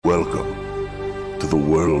the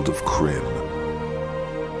world of Krynn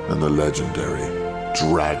and the legendary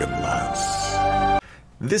Dragonlance.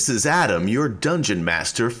 This is Adam, your Dungeon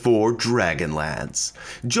Master for Dragonlance.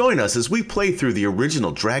 Join us as we play through the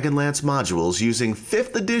original Dragonlance modules using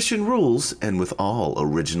 5th edition rules and with all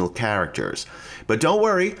original characters. But don't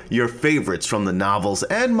worry, your favorites from the novels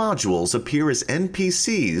and modules appear as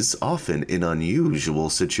NPCs, often in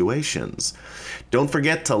unusual situations. Don't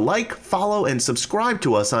forget to like, follow, and subscribe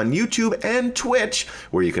to us on YouTube and Twitch,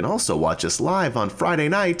 where you can also watch us live on Friday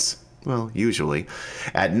nights. Well, usually,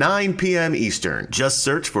 at 9 p.m. Eastern. Just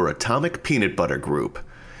search for Atomic Peanut Butter Group.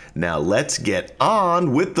 Now let's get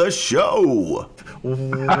on with the show.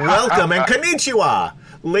 Welcome and konnichiwa,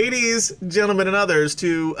 ladies, gentlemen, and others,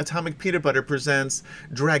 to Atomic Peanut Butter presents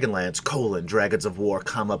Dragonlance: Dragons of War,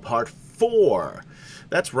 Part 4.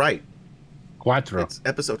 That's right. Quattro. It's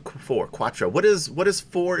episode 4, Quattro. What is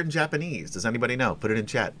 4 in Japanese? Does anybody know? Put it in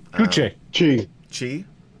chat. Kuche. Chi. Chi?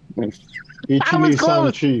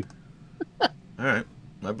 Ichi-ni-san chi. All right.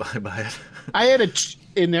 I buy it. I had a ch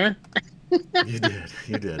in there. You did.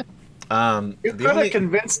 You did. You could have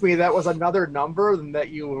convinced me that was another number and that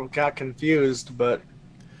you got confused, but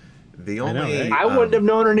the only I wouldn't have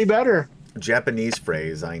known any better. Japanese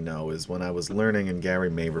phrase I know is when I was learning, and Gary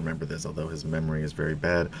may remember this, although his memory is very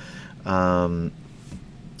bad. I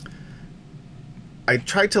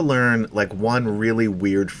tried to learn like one really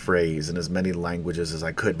weird phrase in as many languages as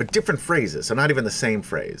I could, but different phrases, so not even the same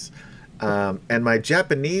phrase. And my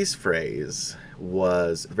Japanese phrase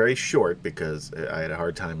was very short because I had a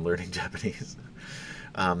hard time learning Japanese.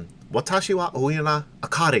 Watashi wa oina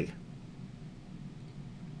akari.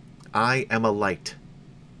 I am a light.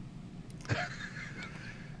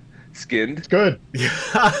 Skinned. It's good.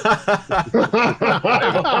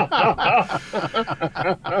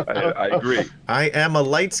 I agree. I am a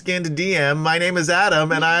light-skinned DM. My name is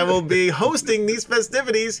Adam, and I will be hosting these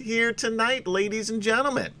festivities here tonight, ladies and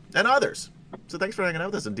gentlemen, and others. So thanks for hanging out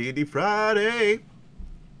with us on D&D Friday.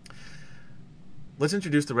 Let's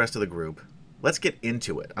introduce the rest of the group. Let's get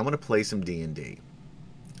into it. I want to play some D&D.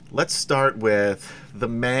 Let's start with the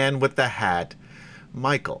man with the hat,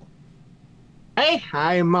 Michael. Hey,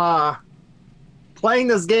 I'm playing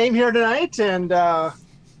this game here tonight, and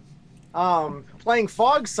playing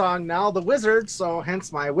Fog Song now, the wizard, so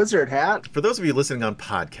hence my wizard hat. For those of you listening on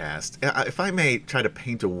podcast, if I may try to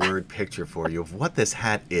paint a word picture for you of what this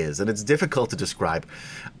hat is, and it's difficult to describe.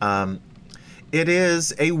 It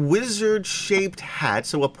is a wizard-shaped hat,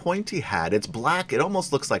 so a pointy hat. It's black. It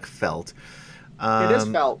almost looks like felt. It is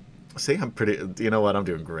felt. See, I'm pretty... You know what? I'm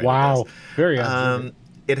doing great. Wow. Very awesome.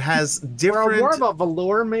 It has different... More of a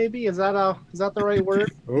velour, maybe? Is that the right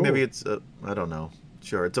word? Maybe it's... I don't know.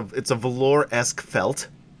 Sure. It's a velour-esque felt.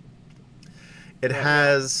 It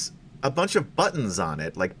has a bunch of buttons on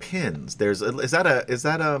it, like pins. What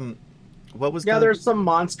was that? There's some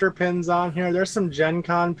monster pins on here. There's some Gen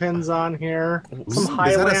Con pins on here. Some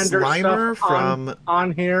Highlander is that a Slimer stuff from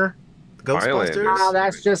on here. Ghostbusters?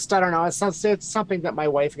 That's just, I don't know. It's something that my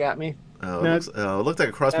wife got me. Oh, it looked like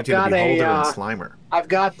a cross between a Beholder and Slimer. I've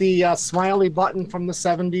got the smiley button from the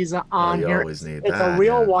 70s on here. Always need it's that, a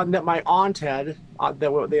real one that my aunt had. What's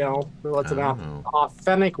it now?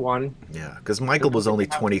 Authentic one. Yeah, because Michael was only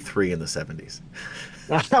 23 in the 70s.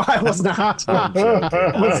 No, I was not. I'm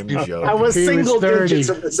joking. I was single digits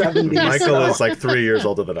in the 70s. Michael is like 3 years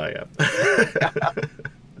older than I am.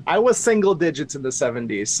 I was single digits in the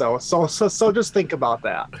 70s, so just think about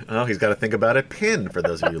that. Oh, he's got to think about it. Pin for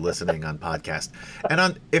those of you listening on podcast.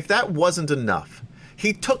 And if that wasn't enough,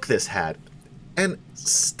 he took this hat and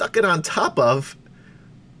stuck it on top of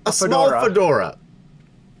a small fedora.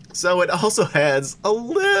 So it also has a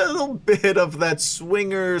little bit of that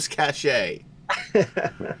swingers cachet.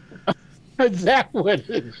 Is that what it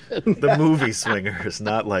is? The movie Swingers,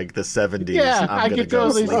 not like the 70s. Yeah, I'm going to go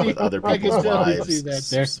totally sleep with other people's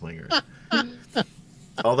wives. Swingers.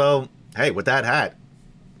 Although, hey, with that hat,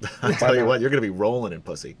 I'll tell you what, you're going to be rolling in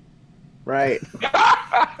pussy. Right.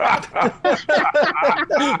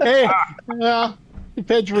 Hey, well,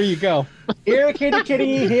 depends where you go. Here, kitty,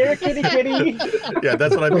 kitty. Here, kitty, kitty. Yeah,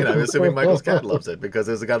 that's what I mean. I'm assuming Michael's cat loves it because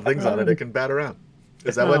it's got things on it it can bat around.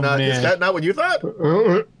 Is that is that not what you thought?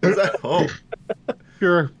 Is that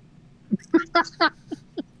Sure.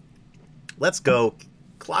 Let's go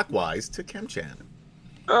clockwise to Kemchan.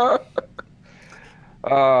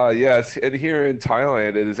 Yes, and here in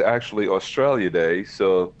Thailand it is actually Australia Day,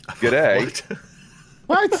 so g'day.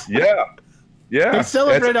 What? Yeah. They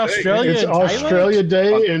celebrate Australia It's in Australia Thailand?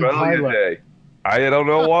 Day in Australia Thailand. Day. I don't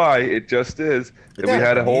know why, it just is. And we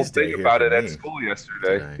had a whole Japanese Day thing here about for it at me school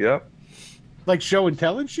yesterday. today. Yep. Like show and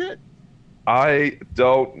tell and shit? I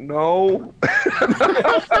don't know.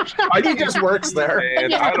 He just works there.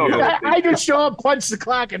 And I don't know. I just show up, punch the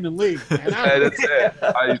clock, and then leave. Man. And that's it.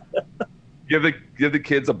 I give the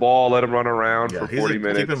kids a ball, let them run around for 40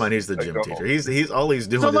 minutes. Keep in mind, he's the gym go teacher. home. He's all he's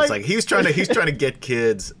doing So, is like- like he's trying to get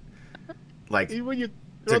kids like When you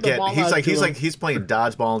throw to the get. ball He's out like to them. he's playing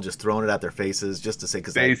dodgeball and just throwing it at their faces just to say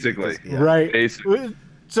because Basically. Right. Basically,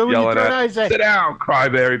 So when you yelling throw it at, out, he's like, sit down,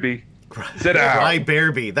 crybaby. Sit down. Cry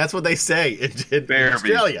Bearby. That's what they say in Bearby.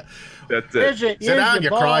 Australia. That's here's it. your, Sit down, you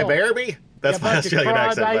ball. cry Bearby. That's You my bunch of Australian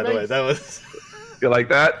accent, by the way. crybabies. That was. You like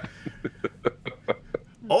that?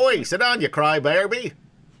 Oi, sit down, you cry Bearby.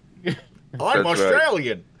 I'm That's right.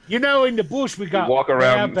 Australian. You know, in the bush we You got walk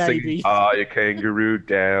around yeah, singing, baby. tie a kangaroo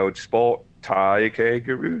down, sport, tie a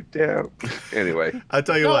kangaroo down. Anyway, I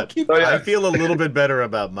tell you No, what, keep Oh, yeah. I feel a little bit better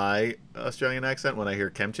about my Australian accent when I hear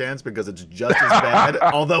Chemchans because it's just as bad.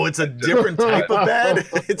 Although it's a different type of bad,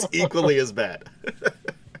 it's equally as bad.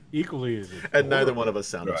 Equally as it. And neither one of us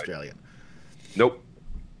sound Right. Australian. nope,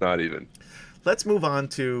 not even. Let's move on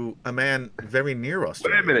to a man very near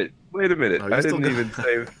Australia. Wait a minute. Oh, you're I still didn't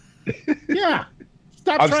going. even say. Yeah.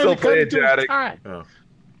 Stop I'm trying still to come playing to a Jadik. tie. Oh,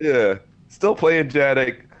 Yeah, still playing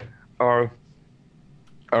Jadik, our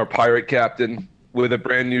pirate captain with a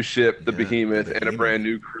brand new ship, the Yeah, Behemoth, the and a Behemoth. brand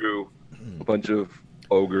new crew, a bunch of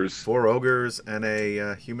ogres. 4 ogres and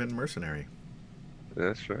a human mercenary.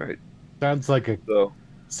 That's right. Sounds like a So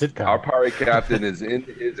sitcom. our pirate captain is in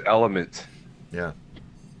his element. Yeah.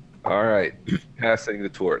 All right, passing the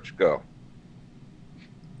torch. Go.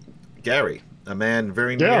 Gary, a man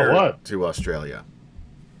very Yeah, near what? to Australia.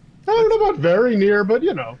 I don't know about very near, but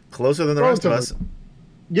you know. Closer than the rest of us.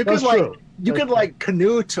 You could That's like true. you could like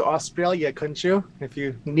canoe to Australia, couldn't you? If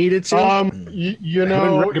you needed to. You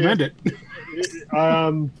know, I wouldn't recommend it.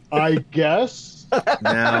 I guess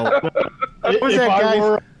Now,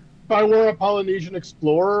 if I were a Polynesian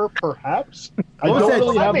explorer, perhaps. I What was don't that?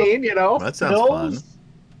 really I have the mean, you know. that sounds fun. skills.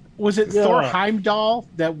 Was it Yeah. Thor Heimdall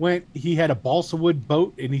that went? He had a balsa wood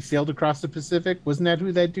boat and he sailed across the Pacific. Wasn't that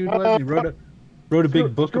who that dude was? He wrote a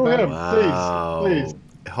big book Go about ahead. it. Wow. Please.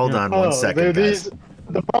 Hold on Oh, 1 second, guys.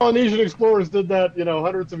 the Polynesian explorers did that,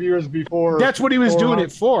 hundreds of years before. That's what he was Thor doing Heim-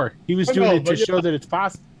 it for. He was I doing know, it to but show that it's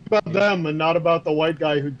possible. about them and not about the white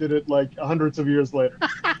guy who did it like hundreds of years later.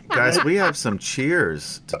 Guys, we have some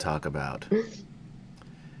cheers to talk about.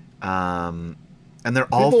 And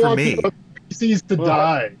they're all People for want me. the species to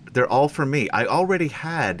die. They're all for me. I already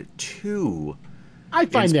had 2 I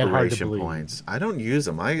find that hard to inspiration believe. points. I don't use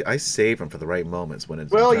them. I save them for the right moments when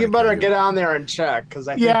it's. Well, I'm you trying to better kill get on there and check because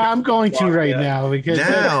I think Yeah, I'm going to right Yeah. now because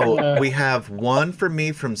Now we have 1 for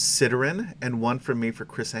me from Sidorin and 1 for me for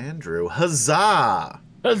Chris Andrew. Huzzah!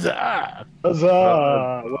 Huzzah!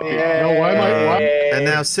 Huzzah! No, why am I? Why? And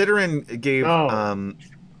now Sidorin gave Oh.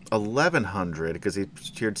 1,100 because he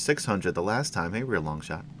cheered 600 the last time. Hey, real long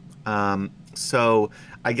shot. So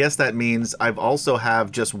I guess that means I've also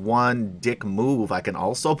have just 1 dick move I can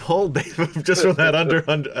also pull just from that other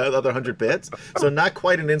 100 bits. So not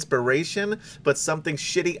quite an inspiration, but something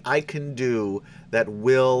shitty I can do that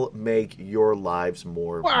will make your lives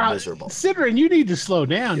more Wow, miserable. Sidran, you need to slow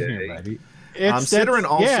down Yay. here, buddy. Sidorin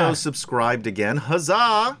also yeah. subscribed again.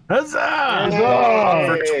 Huzzah! Huzzah!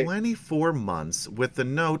 For Hey. 24 months with the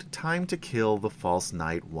note, time to kill the false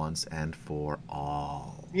knight once and for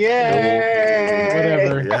all. Yay!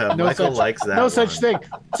 Whatever. Yeah, No Michael such- likes that No one. such thing.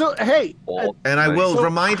 So hey, And I will So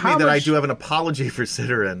remind me how that I much- do have an apology for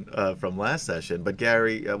Sidorin from last session. But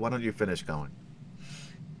Gary, why don't you finish going?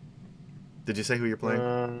 Did you say who you're playing?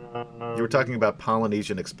 You were talking about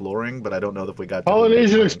Polynesian exploring, but I don't know if we got to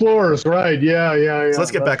Polynesian explorers, right? Yeah. So let's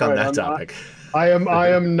get that's back on right. that topic.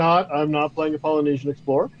 I'm not playing a Polynesian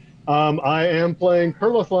explorer. I am playing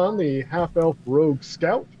Kurlathlan, the half-elf rogue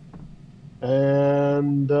scout,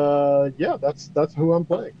 and that's who I'm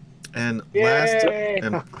playing. And Yay!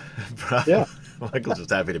 and Yeah. Michael's just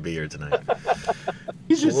happy to be here tonight.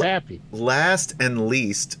 he's just happy. Last and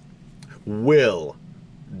least, Will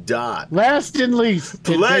Dot. Last and least, and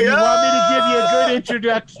then Player! you want me to give you a good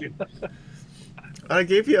introduction? I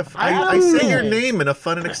gave you I say your name in a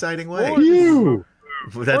fun and exciting way. You.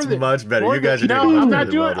 That's Or the- much better. or You guys are the- doing no, much I'm better not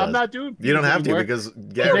than doing. Will I'm does. not doing. You don't have to anymore. because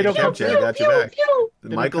they Gary don't come Kempchan through. got you back.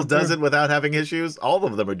 They Michaels don't come does through. it without having issues. All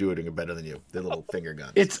of them are doing it better than you. Their little finger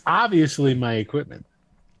guns. It's obviously my equipment.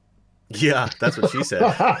 Yeah, that's what she said.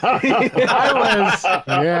 I was,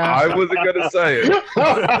 yeah, I wasn't gonna say it.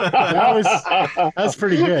 that's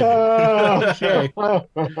pretty good. Okay.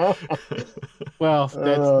 Well,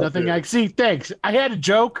 that's Oh, nothing dear. I see. Thanks. I had a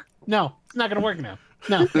joke. No, it's not going to work now.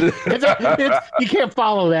 No, you can't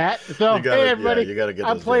follow that. So, You gotta, hey, everybody, yeah, you gotta get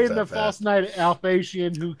I'm those playing jokes the out false fast. knight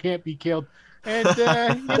Alphasian who can't be killed. And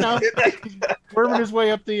worming his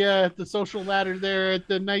way up the social ladder there at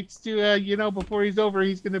the Knights to before he's over,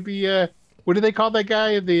 he's going to be what do they call that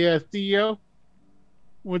guy? The CEO?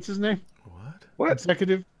 What's his name? What?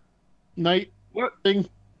 Executive Knight What? thing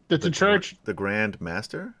that's in charge? The Grand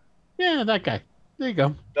Master? Yeah, that guy. There you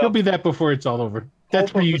go. He'll be that before it's all over.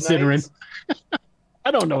 That's for you, Ciderin. I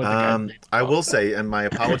don't know what the guy's name is. I will say, and my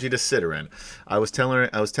apology to Ciderin, I was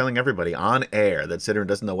telling everybody on air that Ciderin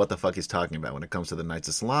doesn't know what the fuck he's talking about when it comes to the Knights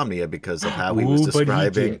of Solamnia because of how he was Ooh, but he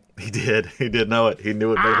describing. He did know it. He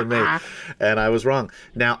knew it better than me, and I was wrong.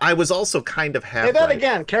 Now I was also kind of half. Say that right.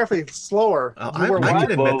 again, carefully, slower. I You were can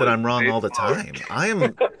what? admit that I'm wrong all the time. I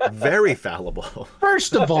am very fallible.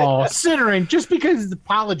 First of all, Ciderin, just because he's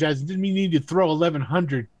apologizing didn't mean you need to throw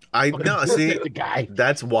 1100. See, the guy.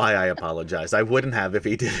 that's why I apologize. I wouldn't have if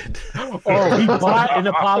he didn't. Oh, he bought an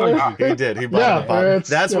apology. He did. He bought an apology.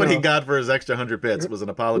 That's what he know. got for his extra 100 bits was an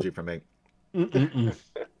apology from me. Mm-mm-mm.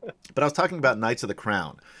 But I was talking about Knights of the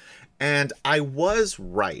Crown. And I was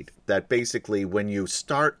right that basically when you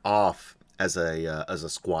start off as a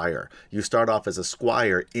squire, you start off as a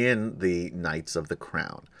squire in the Knights of the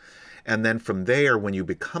Crown. And then from there, when you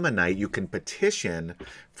become a knight, you can petition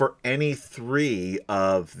for any three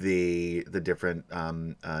of the different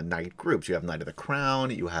knight groups. You have Knight of the Crown,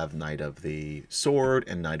 you have Knight of the Sword,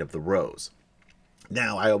 and Knight of the Rose.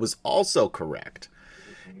 Now, I was also correct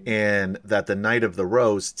in that the Knight of the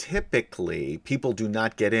Rose, typically, people do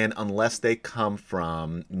not get in unless they come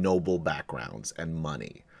from noble backgrounds and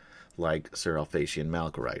money, like Sir Alphatian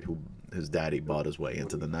Malkorite, who his daddy bought his way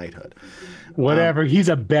into the knighthood. Whatever. He's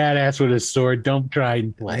a badass with his sword. Don't try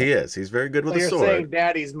and play. He is. He's very good with So a you're sword. saying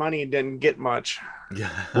Daddy's money didn't get much. Yeah.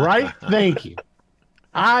 Right? Thank you.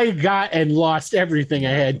 I got and lost everything I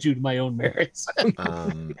had due to my own merits.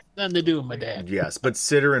 Nothing to do with my dad. Yes, but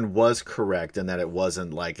Ciderin was correct in that it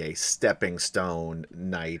wasn't like a stepping stone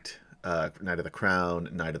knight, Knight of the Crown,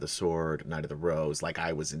 Knight of the Sword, Knight of the Rose, like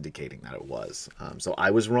I was indicating that it was. So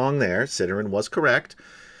I was wrong there. Ciderin was correct.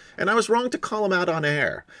 And I was wrong to call him out on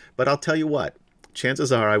air. But I'll tell you what,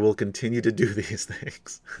 chances are I will continue to do these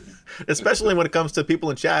things. Especially when it comes to people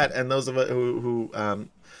in chat and those of us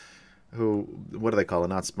who what do they call it?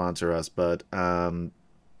 Not sponsor us, but Follow.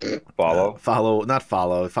 not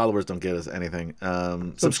follow. Followers don't get us anything.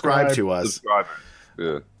 Subscribe to us Subscriber.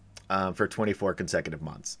 Yeah. for 24 consecutive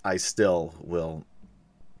months. I still will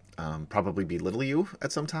probably belittle you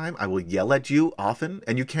at some time. I will yell at you often,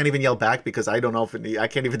 and you can't even yell back because I don't know if I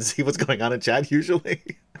can't even see what's going on in chat usually.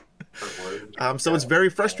 So it's very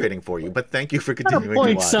frustrating for you, but thank you for I'm continuing gonna to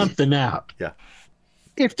point watch. something out. Yeah.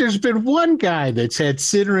 If there's been one guy that's had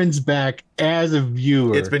Siderin's back as a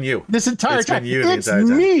viewer, It's been you. this entire It's been time. you the It's entire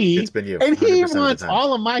time. me. It's been you, and 100% he of the wants time.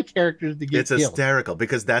 all of my characters to get It's killed. hysterical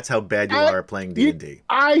because that's how bad you I- are at playing D&D.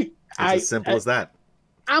 It's as simple as that.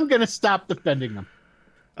 I'm gonna stop defending them.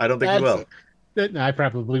 I don't think you will. I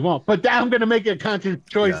probably won't, but I'm going to make a conscious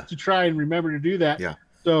choice Yeah. to try and remember to do that. Yeah.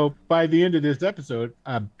 So by the end of this episode,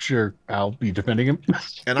 I'm sure I'll be defending him.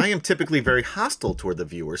 And I am typically very hostile toward the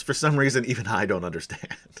viewers. For some reason, even I don't understand.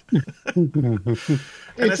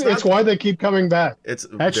 It's why they keep coming back. It's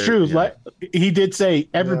That's they're- true. Yeah, Like, he did say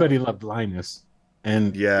everybody loved Linus,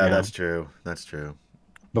 and yeah, you know, that's true. That's true.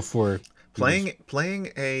 before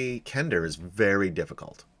Playing a Kender is very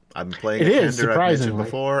difficult. I'm playing It a is, Kender I've mentioned surprisingly.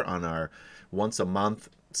 before on our once a month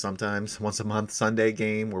Sunday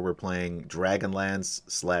game where we're playing Dragonlance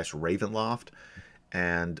 / Ravenloft,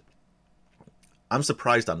 and I'm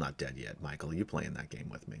surprised I'm not dead yet, Michael. You playing that game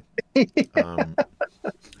with me?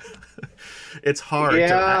 It's hard.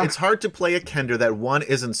 Yeah. It's hard to play a Kender that one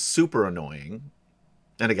isn't super annoying.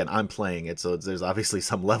 And again, I'm playing it, so there's obviously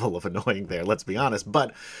some level of annoying there, let's be honest,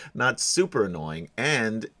 but not super annoying,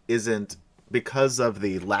 and isn't, because of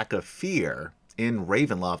the lack of fear in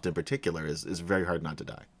Ravenloft in particular, is very hard not to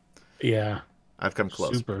die. yeah, I've come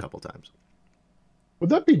close Super. a couple times. Would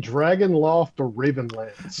that be Dragonloft or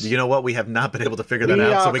Ravenlands? You know what? We have not been able to figure that We,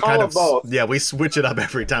 out, so we call kind it of both. yeah, we switch it up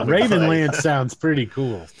every time. We play. Ravenland sounds pretty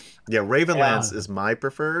cool. Yeah, Ravenlance is my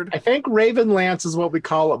preferred. I think Ravenlance is what we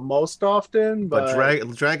call it most often, But but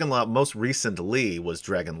Dragonloft, most recently, was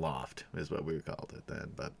Dragonloft, is what we called it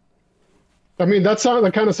then. But I mean, that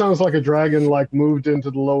kind of sounds like a dragon like moved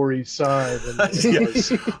into the Lower East Side. And Yes.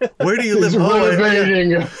 Where do you is live? Oh,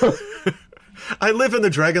 renovating. I live in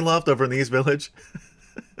the Dragonloft over in the East Village.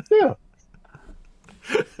 Yeah,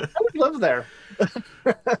 I would live there.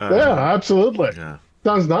 yeah, absolutely. Yeah.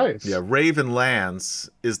 Sounds nice. Yeah, Ravenlance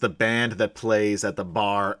is the band that plays at the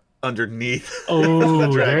bar underneath.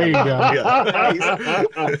 Oh, there you go.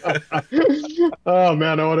 Yeah. Oh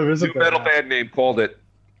man, I want to visit New metal that. band name called it.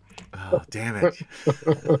 Oh, damn it.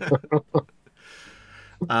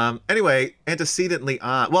 Anyway, antecedently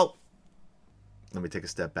on. Well, let me take a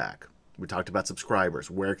step back. We talked about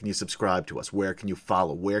subscribers. Where can you subscribe to us? Where can you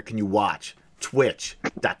follow? Where can you watch?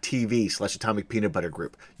 Twitch.tv/Atomic Peanut Butter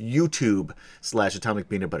Group. YouTube/Atomic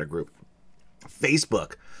Peanut Butter Group.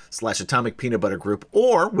 Facebook/Atomic Peanut Butter Group.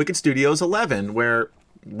 Or Wicked Studios 11, where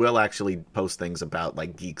we'll actually post things about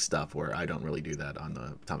like geek stuff where I don't really do that on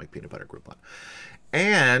the Atomic Peanut Butter Group one.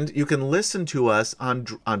 And you can listen to us on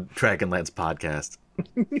Dragonlance Podcast.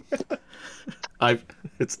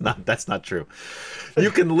 That's not true.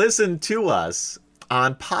 You can listen to us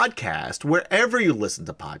on podcast wherever you listen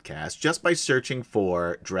to podcasts just by searching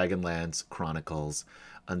for Dragonlance Chronicles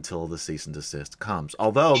until the cease and desist comes.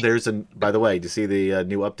 Although by the way, do you see the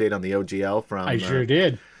new update on the OGL from? I sure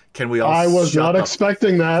did. Can we all? I was not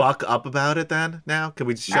expecting that. Fuck up about it then. Now can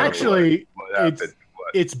we? Actually,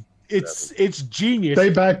 it's genius. They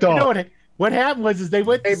backed off. You know what happened was they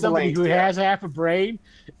went to somebody who has half a brain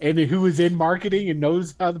and who was in marketing and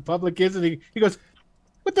knows how the public is, and he goes,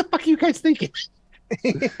 "What the fuck are you guys thinking?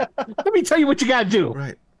 Let me tell you what you got to do."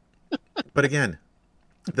 Right. But again,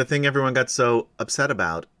 the thing everyone got so upset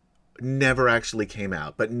about never actually came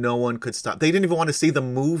out, but no one could stop. They didn't even want to see the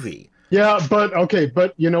movie. Yeah,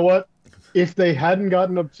 but you know what? If they hadn't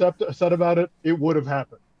gotten upset about it, it would have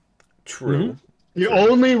happened. True. Mm-hmm. The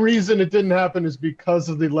only reason it didn't happen is because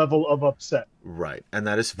of the level of upset. Right, and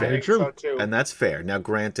that is fair. Very true. So and that's fair. Now,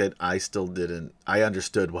 granted, I still didn't. I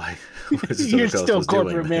understood why. You're still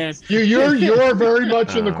corporate, man. You're very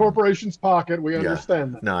much in the corporation's pocket. We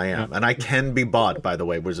understand that. No, I am, and I can be bought. By the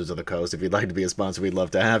way, Wizards of the Coast. If you'd like to be a sponsor, we'd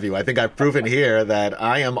love to have you. I think I've proven here that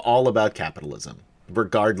I am all about capitalism,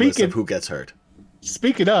 regardless of who gets hurt.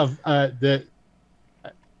 Speaking of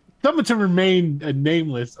someone to remain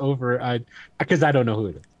nameless over because I don't know who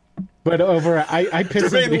it is, but over I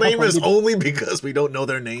pissed remain nameless only because we don't know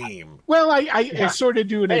their name. Well, I sort of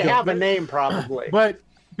do. They have a name probably, but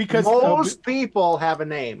because most people have a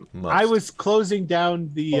name. Most. I was closing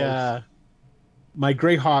down the my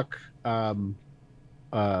Greyhawk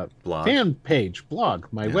fan page blog,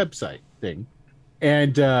 my website thing,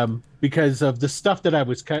 and because of the stuff that I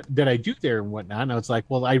do there and whatnot, and I was like,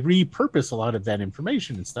 well, I repurpose a lot of that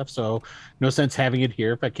information and stuff, so no sense having it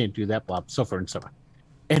here if I can't do that, blah, so forth and so on.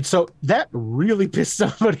 And so that really pissed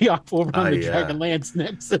somebody off over on the Dragonlance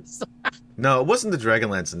Nexus. No, it wasn't the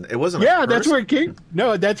Dragonlance. It wasn't. Yeah, that's where it came.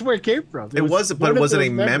 No, that's where it came from. But was it a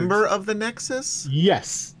member of the Nexus?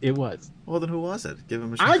 Yes, it was. Well, then who was it? Give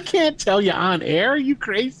him a shot. I can't tell you on air. Are you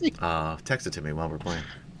crazy? Text it to me while we're playing.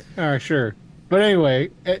 Sure. But anyway,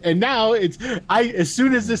 and now as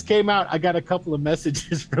soon as this came out, I got a couple of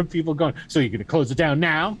messages from people going, "So you're going to close it down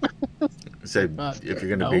now?" So if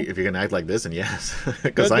you're going to act like this, and yes,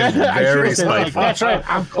 because I'm very spiteful. That's right.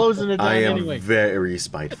 I'm closing it down anyway. I am very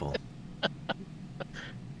spiteful.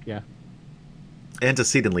 Yeah.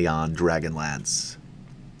 Antecedently on Dragonlance.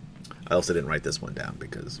 I also didn't write this one down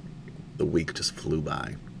because the week just flew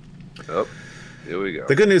by. Oh, here we go.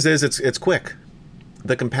 The good news is it's quick.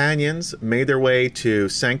 The companions made their way to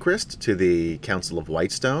Sancrist, to the Council of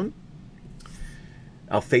Whitestone.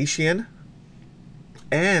 Alphasian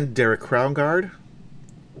and Derek Crownguard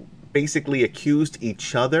basically accused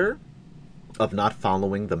each other of not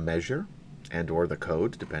following the measure and or the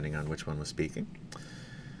code, depending on which one was speaking.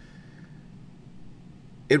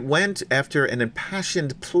 It went after an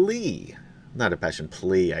impassioned plea, not impassioned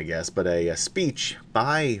plea, I guess, but a speech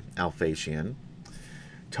by Alphasian,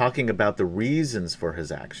 talking about the reasons for his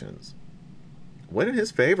actions. Went in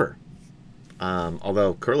his favor.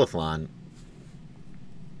 Although Curlithlon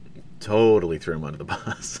totally threw him under the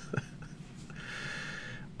bus.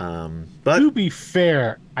 But to be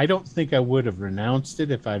fair, I don't think I would have renounced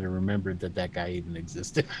it if I'd have remembered that guy even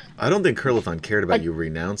existed. I don't think Curlithlon cared about you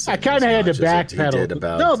renouncing. I kind of had to backpedal. He did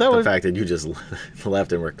about the fact that you just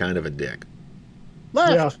left and were kind of a dick.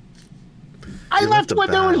 Left. Yeah. I left when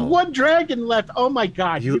there was one dragon left. Oh my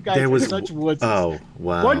god, you guys were such woods. Oh,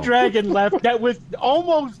 wow. One dragon left that was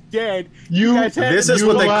almost dead. This is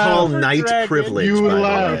what they call knight privilege, by the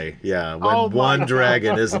way. Yeah, when one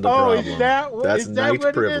dragon isn't a problem. That's knight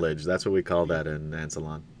privilege. That's what we call that in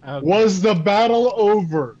Ansalon. Okay. Was the battle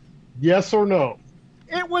over? Yes or no?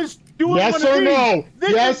 It was doing yes or no?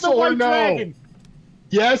 Yes or no? Dragon.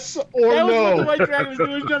 Yes or that no? Was what the white dragon was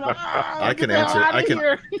doing. I can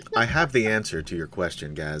answer. I have the answer to your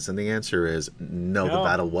question, Gaz, and the answer is no. The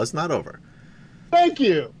battle was not over. Thank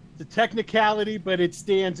you. It's a technicality, but it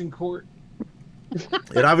stands in court.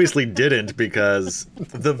 It obviously didn't because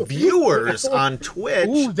the viewers on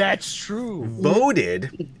Twitch that's true.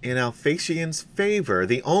 voted in Alphasian's favor.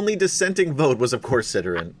 The only dissenting vote was, of course,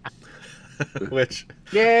 Ciderin. which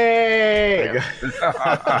Yay!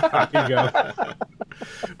 There you go.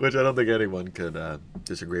 which I don't think anyone could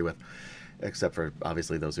disagree with, except for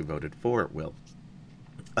obviously those who voted for Will.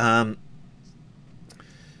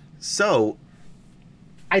 So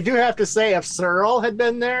I do have to say, if Sir Earl had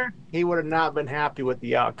been there, he would have not been happy with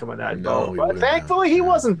the outcome of that No, vote. he But wouldn't thankfully, have. he No,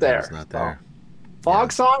 wasn't he there. was not there.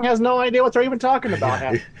 Fog Song has no idea what they're even talking about.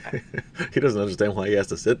 Yeah, he doesn't understand why he has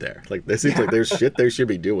to sit there. Like, this seems like there's shit they should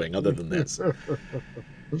be doing other than this.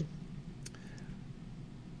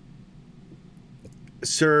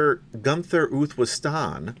 Sir Gunther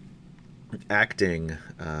Uthwistan, acting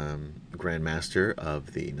Grandmaster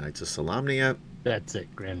of the Knights of Solamnia, That's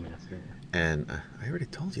it, Grandmaster. and I already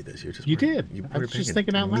told you this. You You did. You I were was just paying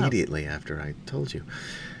thinking out loud. immediately after I told you.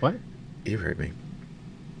 What? You heard me.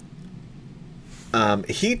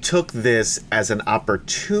 He took this as an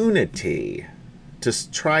opportunity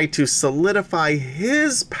to try to solidify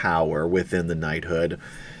his power within the knighthood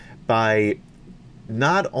by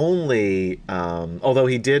not only, although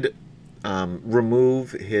he did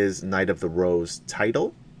remove his Knight of the Rose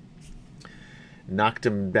title, knocked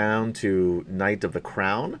him down to Knight of the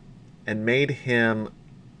Crown, and made him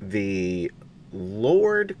the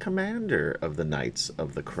Lord Commander of the Knights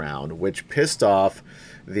of the Crown, which pissed off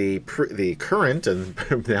the current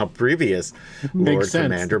and now previous Lord sense.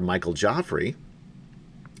 Commander Michael Joffrey.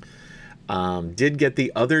 Did get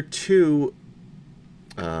the other two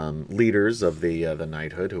leaders of the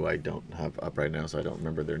knighthood, who I don't have up right now, so I don't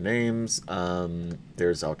remember their names.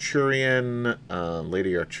 There's Arthurian,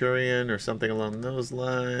 Lady Arthurian, or something along those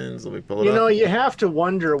lines. Let me pull it You up. know, you have to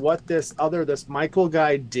wonder what this Michael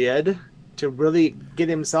guy did to really get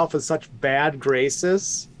himself in such bad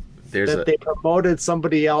graces that they promoted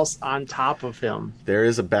somebody else on top of him. There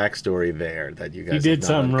is a backstory there that you guys did have not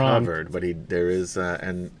something wrong. uncovered, but there is,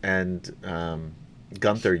 and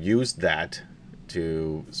Gunther used that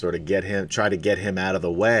to sort of try to get him out of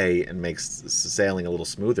the way and make sailing a little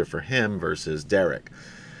smoother for him versus Derek.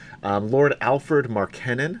 Lord Alfred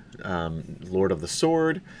Markennan, Lord of the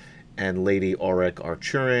Sword, and Lady Auric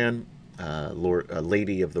Arthurian,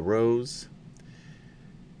 Lady of the Rose.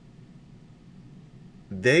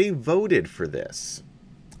 They voted for this.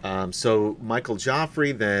 So Michael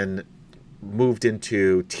Joffrey then moved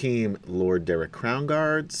into Team Lord Derek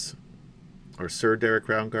Crownguard's, or Sir Derek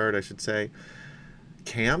Crownguard, I should say,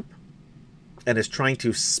 camp, and is trying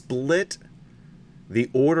to split the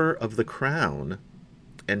Order of the Crown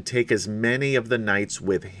and take as many of the knights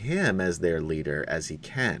with him as their leader as he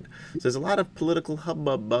can. So there's a lot of political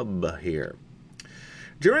hubbub here.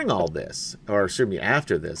 During all this, or excuse me,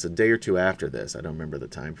 after this, a day or two after this, I don't remember the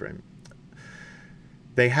time frame,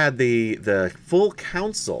 they had the full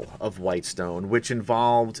council of Whitestone, which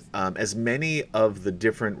involved as many of the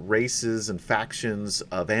different races and factions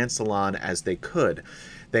of Ansalon as they could.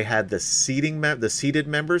 They had the seated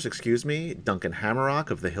members, Duncan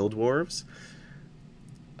Hammerrock of the Hill Dwarves,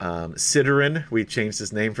 Sidorin, we changed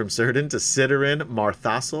his name from Círdan to Sidorin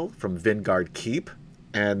Marthassel from Vingard Keep.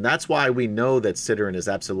 And that's why we know that Sidorin is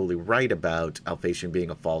absolutely right about Alphasian being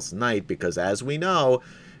a false knight, because as we know,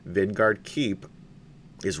 Vingard Keep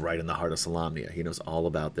is right in the heart of Solamnia. He knows all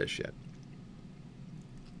about this shit.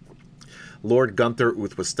 Lord Gunther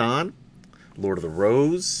Uthwistan, Lord of the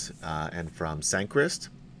Rose, and from Sancrist.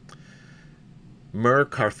 Mer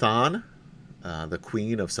Carthan, the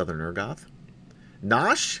Queen of Southern Urgoth.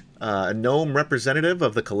 Nosh, a gnome representative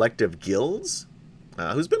of the collective guilds,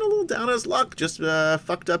 who's been a little down on his luck, just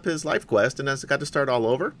fucked up his life quest and has got to start all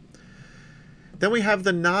over. Then we have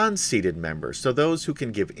the non-seated members, so those who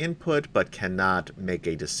can give input but cannot make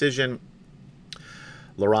a decision.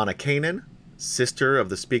 Lorana Kanan, sister of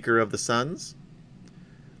the Speaker of the Suns.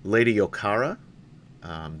 Lady Okara,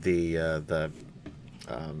 the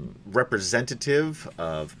representative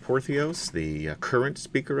of Porthios, the current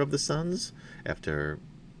Speaker of the Suns, after...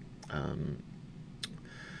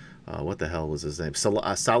 what the hell was his name?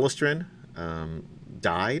 Salistrin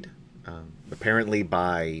died, apparently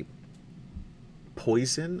by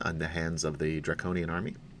poison on the hands of the Draconian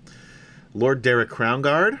army. Lord Derek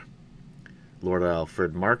Crownguard, Lord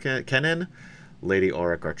Alfred Markennan, Lady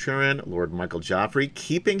Auric Arthurian, Lord Michael Joffrey,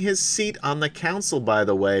 keeping his seat on the council, by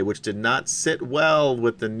the way, which did not sit well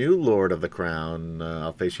with the new Lord of the Crown,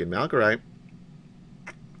 Alphasian Malgarite.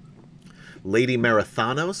 Lady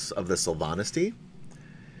Marathanos of the Sylvanisty.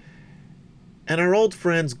 And our old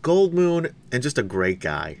friends Goldmoon, and just a great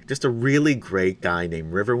guy. Just a really great guy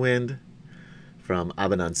named Riverwind from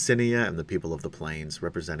Abanonsinia and the People of the Plains,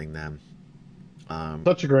 representing them.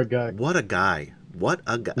 Such a great guy. What a guy. What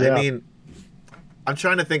a guy. Yeah. I mean, I'm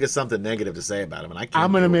trying to think of something negative to say about him, and I can't.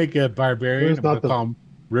 I'm going to do it. make a barbarian. I'm going to call him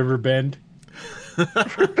Riverbend.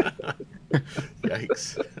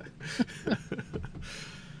 Yikes.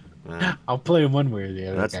 Wow. I'll play him one way or the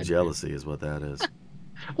other. That's jealousy is what that is.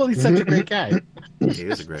 Well, he's such a great guy. He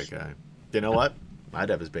is a great guy. You know what? I'd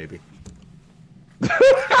have his baby.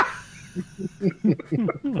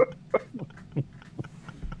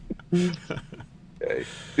 Okay.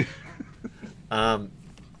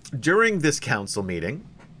 During this council meeting,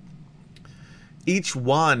 each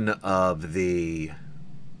one of the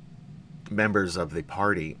members of the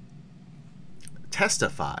party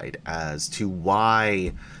testified as to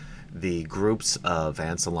why the groups of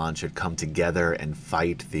Ansalon should come together and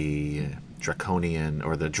fight the Draconian,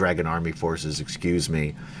 or the Dragon Army forces, excuse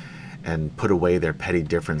me, and put away their petty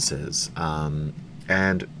differences.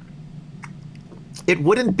 And it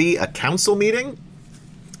wouldn't be a council meeting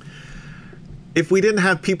if we didn't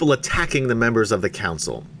have people attacking the members of the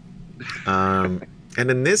council. And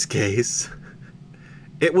in this case,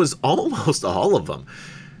 it was almost all of them.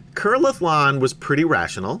 Kurlithlan was pretty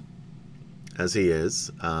rational, as he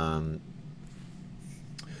is.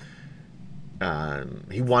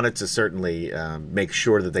 He wanted to certainly make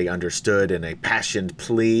sure that they understood in a passionate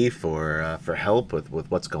plea for help with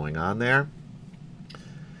what's going on there.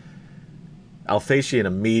 Alphatian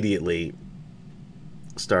immediately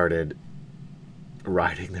started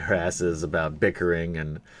riding their asses about bickering,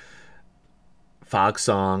 and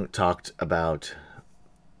Fogsong talked about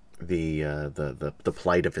the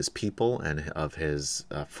plight of his people and of his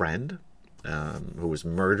friend, who was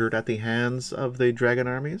murdered at the hands of the dragon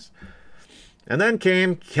armies. And then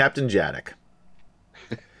came Captain Jadok,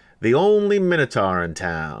 the only Minotaur in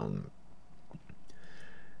town,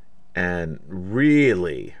 and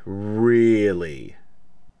really, really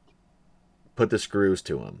put the screws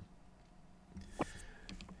to him.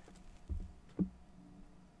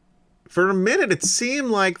 For a minute, it seemed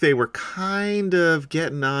like they were kind of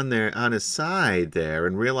getting on his side there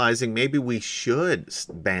and realizing maybe we should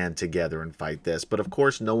band together and fight this. But of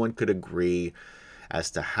course, no one could agree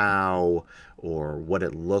as to how or what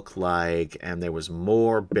it looked like. And there was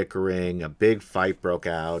more bickering. A big fight broke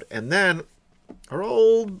out. And then our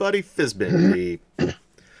old buddy Fizbin, the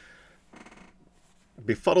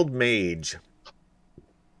befuddled mage,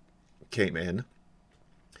 came in.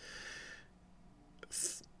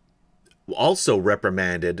 Also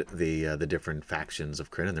reprimanded the different factions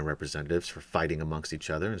of Krynn and their representatives for fighting amongst each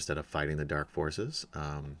other instead of fighting the dark forces.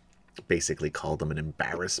 Basically called them an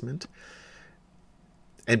embarrassment.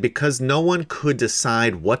 And because no one could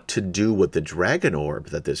decide what to do with the dragon orb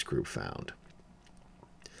that this group found,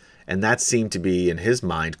 and that seemed to be, in his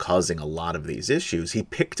mind, causing a lot of these issues, he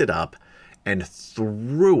picked it up and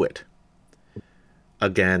threw it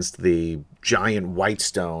against the giant white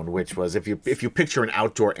stone, which was, if you picture an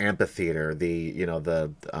outdoor amphitheater, the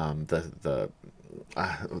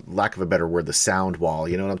lack of a better word, the sound wall.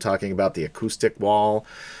 You know what I'm talking about? The acoustic wall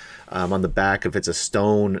on the back. If it's a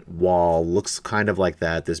stone wall, looks kind of like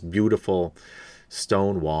that. This beautiful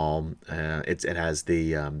stone wall. It has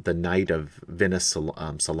the Knight of Venus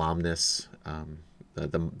Solemnis,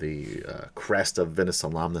 the crest of Venus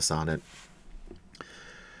Solemnis on it.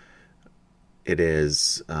 It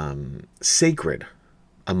is sacred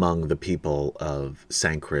among the people of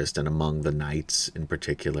Sancrist and among the knights in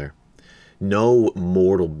particular. No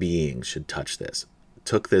mortal being should touch this.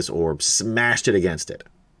 Took this orb, smashed it against it,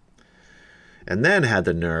 and then had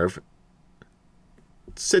the nerve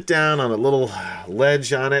sit down on a little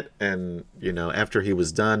ledge on it, and, after he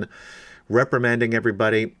was done reprimanding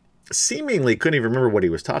everybody, seemingly couldn't even remember what he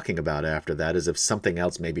was talking about after that, as if something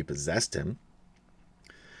else maybe possessed him.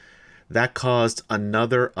 That caused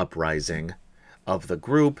another uprising of the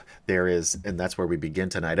group. There is, and that's where we begin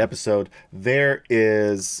tonight's episode, there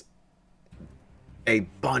is a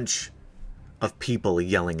bunch of people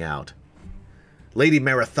yelling out. Lady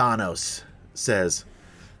Marathanos says,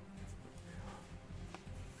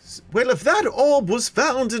 "Well, if that orb was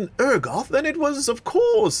found in Urgoth, then it was, of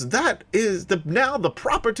course, that is now the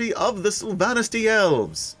property of the Sylvanesti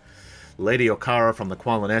elves." Lady Okara from the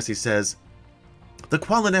Qualinesti says, "The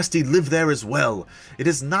Qualinesti live there as well. It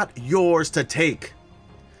is not yours to take."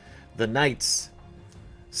 The knights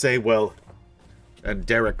say, well, and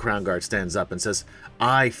Derek Crownguard stands up and says,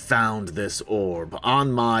 "I found this orb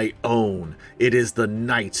on my own. It is the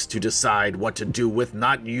knights to decide what to do with,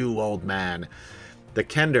 not you, old man." The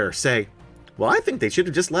Kender say, "Well, I think they should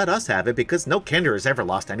have just let us have it, because no Kender has ever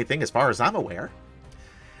lost anything as far as I'm aware."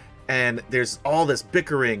 And there's all this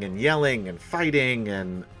bickering and yelling and fighting,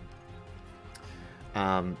 and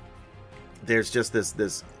there's just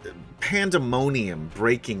this pandemonium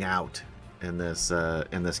breaking out in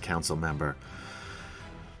this council member.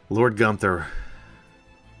 Lord Gunther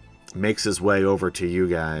makes his way over to you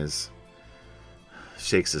guys,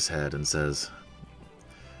 shakes his head and says,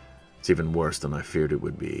 "It's even worse than I feared it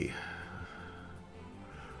would be."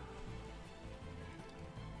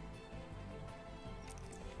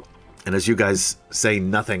 And as you guys say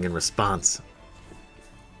nothing in response,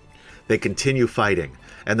 they continue fighting.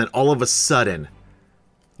 And then all of a sudden,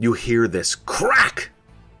 you hear this crack.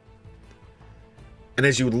 And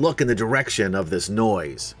as you look in the direction of this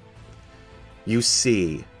noise, you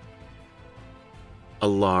see a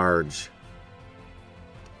large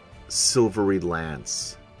silvery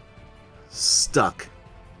lance stuck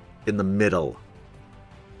in the middle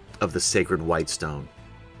of the sacred white stone.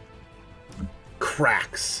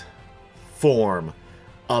 Cracks form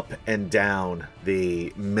up and down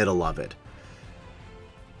the middle of it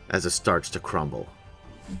as it starts to crumble.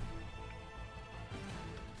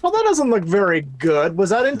 Well, that doesn't look very good. Was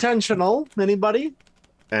that intentional? Anybody?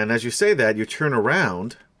 And as you say that, you turn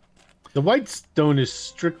around. The white stone is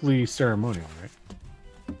strictly ceremonial, right?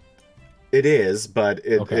 It is, but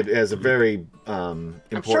it Okay. has a very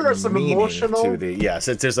important sure there's some meaning emotional- to the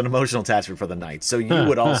there's an emotional attachment for the knight. So you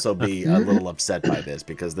would also be a little upset by this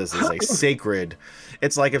because this is a sacred.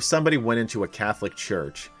 It's like if somebody went into a Catholic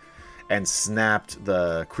church and snapped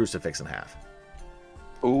the crucifix in half.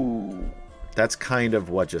 Ooh. That's kind of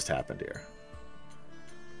what just happened here.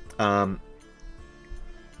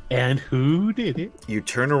 And who did it? You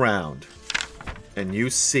turn around and you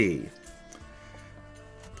see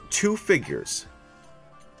two figures.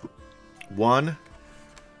 One,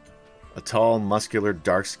 a tall, muscular,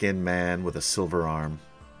 dark-skinned man with a silver arm.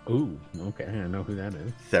 Ooh, okay, I know who that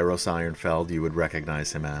is. Theros Ironfeld, you would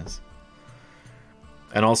recognize him as.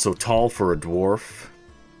 And also tall for a dwarf.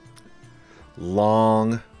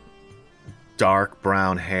 Long, dark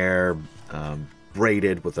brown hair,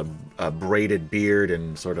 braided with a braided beard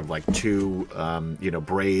and sort of like two,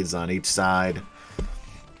 braids on each side.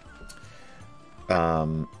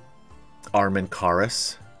 Armin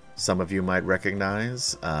Karis, some of you might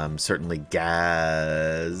recognize. Certainly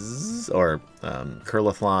Gaz, or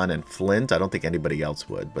Kurlathlon and Flint. I don't think anybody else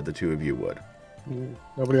would, but the two of you would.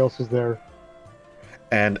 Nobody else was there.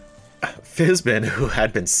 And Fizbin, who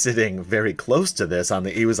had been sitting very close to this,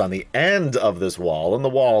 he was on the end of this wall, and the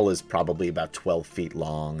wall is probably about 12 feet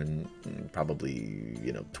long and probably,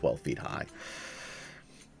 12 feet high.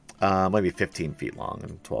 Maybe 15 feet long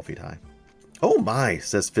and 12 feet high. "Oh my,"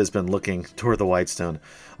 says Fizbin, looking toward the Whitestone.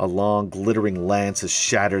 "A long, glittering lance has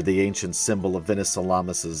shattered the ancient symbol of Venus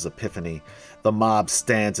Salamis' epiphany. The mob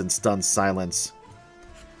stands in stunned silence.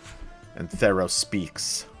 And Theros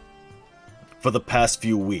speaks. For the past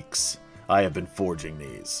few weeks, I have been forging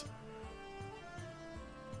these."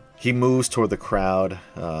 He moves toward the crowd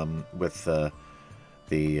with the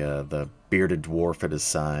bearded dwarf at his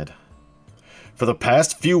side. "For the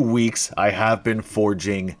past few weeks, I have been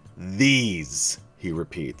forging these," he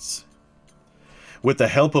repeats. "With the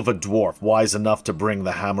help of a dwarf wise enough to bring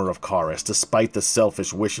the Hammer of Karis, despite the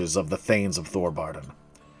selfish wishes of the Thanes of Thorbarden.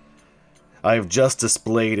 I have just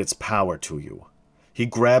displayed its power to you." He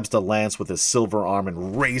grabs the lance with his silver arm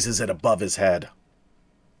and raises it above his head.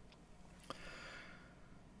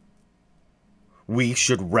 "We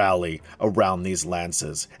should rally around these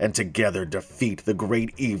lances and together defeat the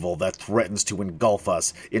great evil that threatens to engulf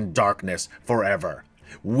us in darkness forever.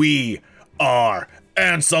 We are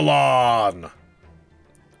Ansalon!"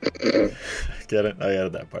 Get it? I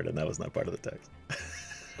added that part in. That was not part of the text.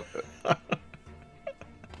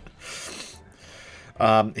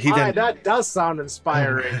 That does sound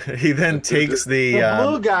inspiring. He then takes the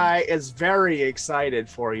blue guy is very excited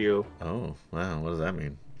for you. Oh, wow. What does that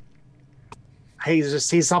mean?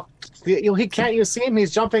 He's up. He can't. You see him? He's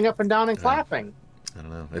jumping up and down and clapping. I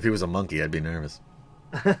don't know. If he was a monkey, I'd be nervous.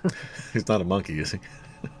 He's not a monkey, is he?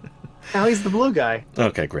 Now he's the blue guy.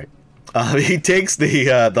 Okay, great. He takes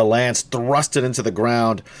the lance, thrusts it into the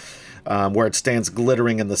ground, where it stands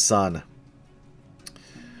glittering in the sun.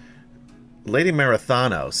 Lady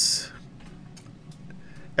Marathanos.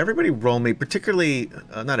 Everybody roll me, particularly,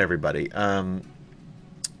 not everybody,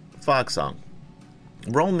 Fogsong.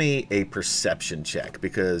 Roll me a perception check,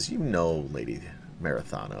 because you know Lady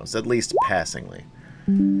Marathanos, at least passingly.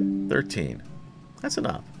 13. That's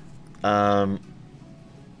enough.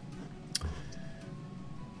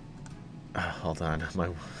 Hold on, my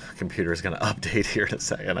computer is going to update here in a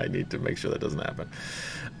second. I need to make sure that doesn't happen.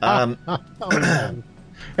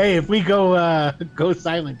 Hey, if we go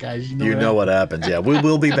silent, guys, you know what happens. Yeah, we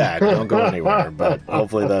will be back. We don't go anywhere, but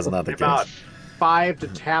hopefully that's not the About case. 5 to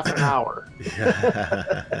half an hour.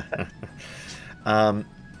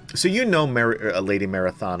 So you know Lady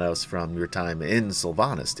Marathanos from your time in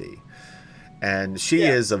Sylvanesty. And she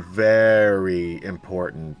is a very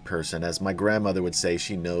important person. As my grandmother would say,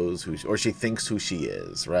 she knows who, or she thinks who she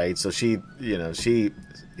is, right? So she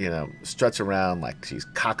struts around like she's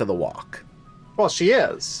cock of the walk. Well, she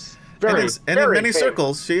is. And in many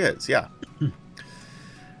circles, she is, yeah.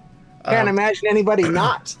 Can't imagine anybody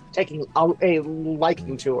not taking a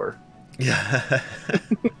liking to her. Yeah.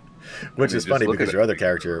 Which is funny because your other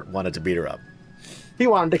character wanted to beat her up. He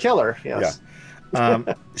wanted to kill her, yes.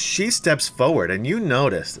 Yeah. She steps forward, and you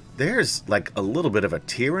notice there's like a little bit of a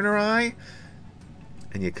tear in her eye,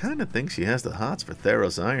 and you kind of think she has the hots for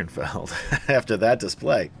Theros Ironfeld after that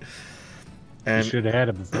display. And you should have had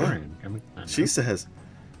it beforehand. She says,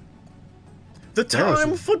 "The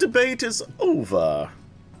time for debate is over.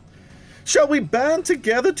 Shall we band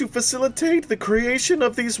together to facilitate the creation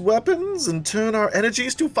of these weapons and turn our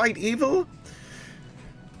energies to fight evil?"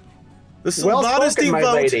 The well spoken, my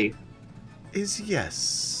vote lady. Is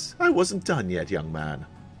yes. I wasn't done yet, young man.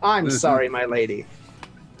 I'm sorry, my lady.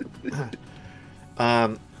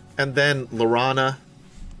 And then Laurana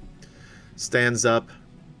stands up,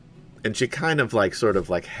 and she kind of sort of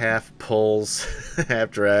half pulls,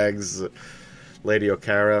 half drags Lady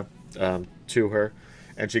Okara to her,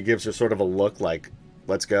 and she gives her sort of a look like,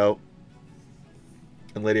 "Let's go."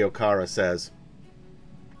 And Lady Okara says,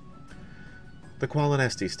 "The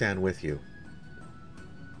Qualinesti stand with you."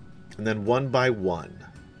 And then one by one,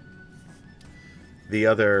 the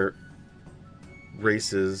other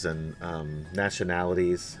races and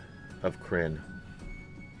nationalities of Krynn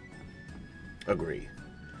agree.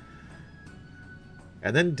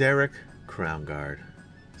 And then Derek Crownguard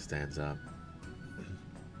stands up.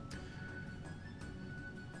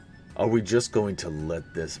 "Are we just going to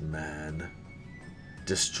let this man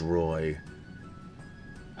destroy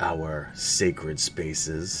our sacred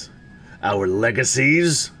spaces, our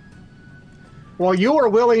legacies?" Well, you were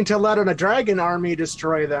willing to let a dragon army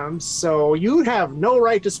destroy them, so you have no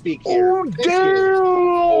right to speak here. Oh,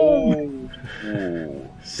 damn!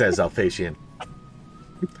 Says Alphasian.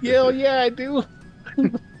 Yeah, I do.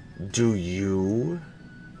 Do you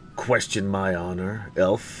question my honor,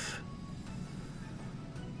 elf?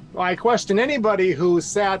 Well, I question anybody who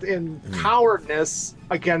sat in cowardness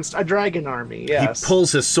against a dragon army, yes. He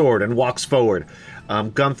pulls his sword and walks forward.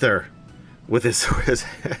 Gunther, with his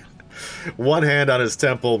one hand on his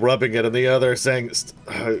temple, rubbing it, and the other saying,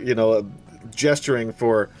 gesturing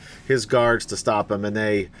for his guards to stop him, and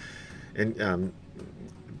they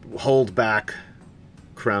hold back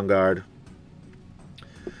Crownguard.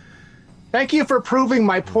 Thank you for proving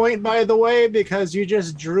my point, by the way, because you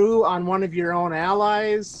just drew on one of your own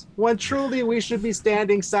allies. When truly we should be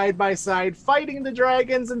standing side by side fighting the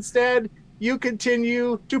dragons. Instead, you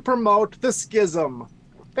continue to promote the schism.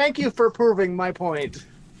 Thank you for proving my point.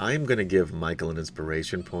 I'm going to give Michael an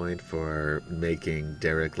inspiration point for making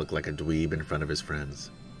Derek look like a dweeb in front of his friends.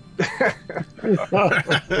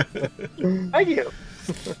 Thank you.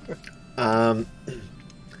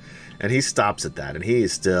 And he stops at that, and he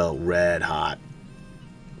is still red hot.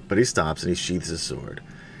 But he stops and he sheaths his sword.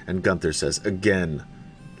 And Gunther says, "Again,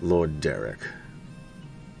 Lord Derek,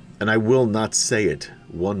 and I will not say it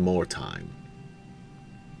one more time.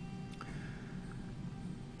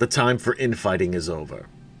 The time for infighting is over.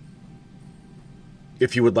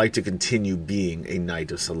 If you would like to continue being a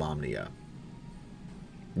Knight of Solamnia,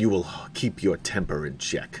 you will keep your temper in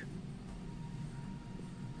check.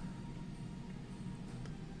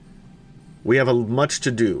 We have much to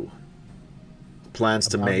do, plans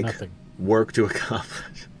to make, work to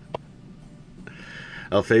accomplish."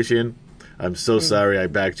 Alphasian, I'm so sorry I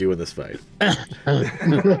backed you in this fight.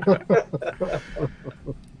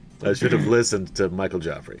 I should have listened to Michael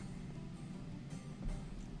Joffrey.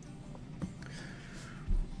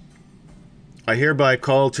 I hereby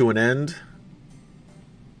call to an end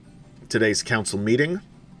today's council meeting.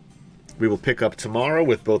 We will pick up tomorrow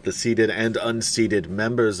with both the seated and unseated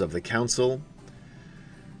members of the council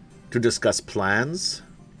to discuss plans.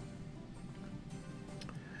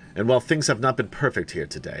 And while things have not been perfect here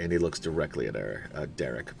today, and he looks directly at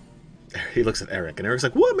Derek, he looks at Eric, and Eric's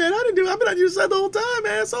like, "What, man? I've been on your side the whole time,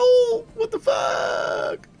 asshole! What the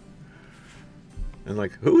fuck?" And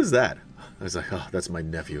like, "Who is that?" I was like, "Oh, that's my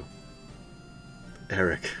nephew,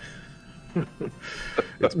 Eric."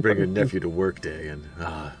 Let's bring your nephew to work day, and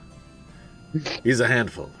he's a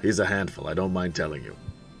handful. He's a handful. I don't mind telling you.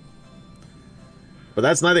 But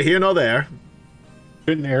that's neither here nor there.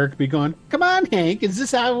 Shouldn't Eric be going, "Come on, Hank, is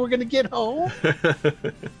this how we're going to get home?"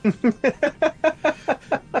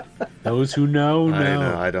 Those who know.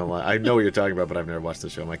 I know. I know what you're talking about, but I've never watched the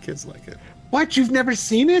show. My kids like it. What? You've never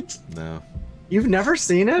seen it? No. You've never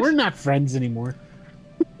seen it? We're not friends anymore.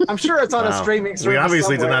 I'm sure it's on a Wow. streaming service. We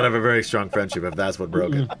obviously did somewhere. not have a very strong friendship if that's what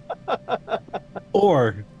broke it.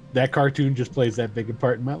 Or that cartoon just plays that big a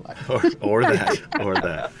part in my life. or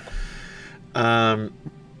that.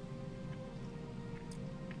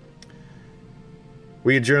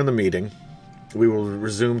 We adjourn the meeting. We will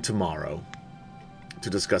resume tomorrow to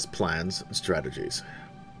discuss plans and strategies.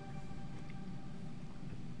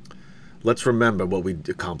 Let's remember what we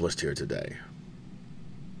accomplished here today.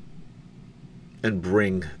 And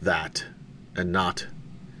bring that, and not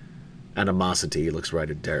animosity. He looks right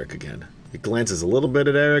at Derek again. He glances a little bit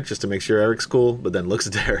at Eric just to make sure Eric's cool, but then looks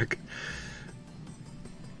at Derek.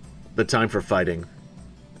 The time for fighting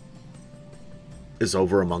is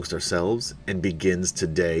over amongst ourselves and begins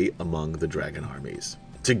today among the dragon armies.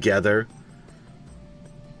 Together,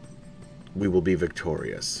 we will be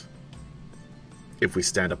victorious. If we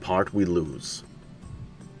stand apart, we lose.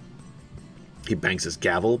 He bangs his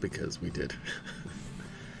gavel because we did.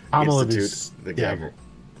 Pommel of institute his the gavel.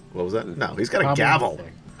 What was that? No, he's got a Pommel gavel.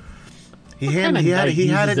 thing. He What had kind of he knight had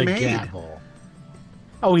uses it a made. gavel?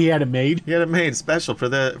 Oh, he had it made. He had it made special for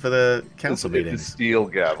the council It's a meetings. steel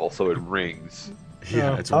gavel, so it rings.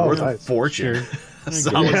 Yeah, it's Oh, worth a nice. fortune. Sure. A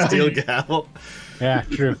solid Yeah. steel gavel. Yeah,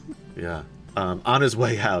 true. Yeah. On his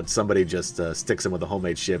way out, somebody just sticks him with a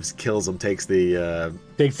homemade shivs, kills him, takes the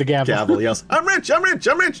Takes the gavel. gavel, yells, "I'm rich! I'm rich!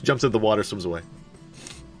 I'm rich!" Jumps into the water, swims away.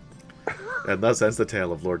 And thus ends the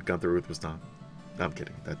tale of Lord Gunther Uthmastan. No, I'm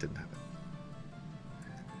kidding. That didn't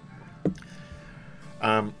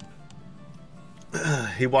happen.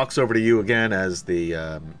 He walks over to you again as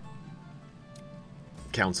the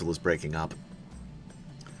council is breaking up.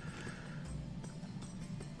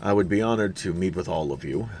 I would be honored to meet with all of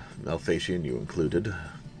you, Malphacian you included,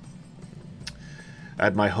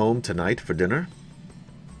 at my home tonight for dinner.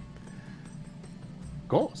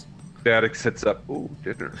 Goals. Jadek sits up. Ooh,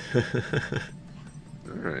 dinner.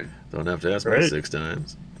 All right. Don't have to ask me Right. 6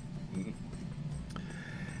 times.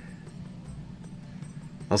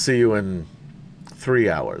 I'll see you in 3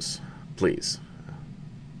 hours, please.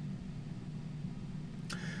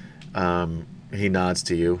 He nods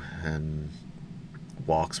to you and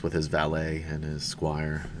walks with his valet and his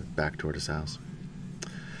squire back toward his house.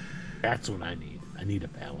 That's what I need. I need a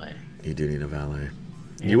valet. You do need a valet.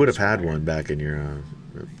 And You would have a had squire. one back in your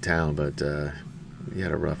town, but you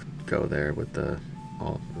had a rough go there with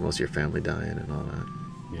most of your family dying and all that.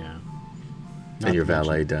 Yeah. And your to mention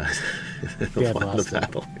valet died in the Dad final lost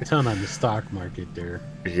battle. a ton on the stock market there.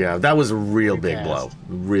 Yeah, that was a real Pretty big fast.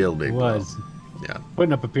 blow. Real big It was. blow. Yeah.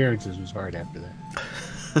 Putting up appearances was hard after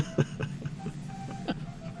that.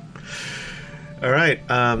 All right.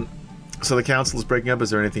 So the council is breaking up. Is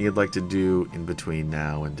there anything you'd like to do in between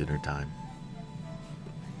now and dinner time?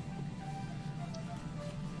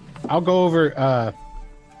 I'll go over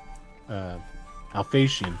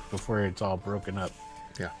Alphatian before it's all broken up.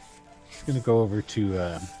 Yeah. I'm gonna go over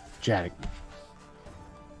to Jadek.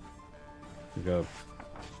 Go.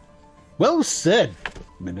 Well said,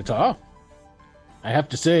 Minotaur. I have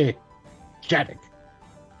to say, Jadek.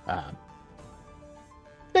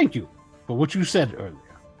 Thank you for what you said earlier.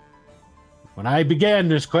 When I began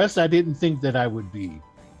this quest, I didn't think that I would be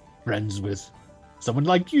friends with someone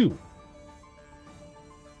like you.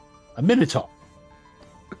 A Minotaur.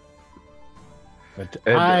 But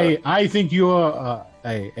And, I think you're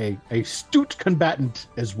a astute combatant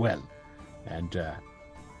as well. And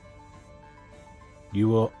you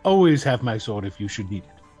will always have my sword if you should need it.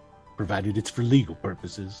 Provided it's for legal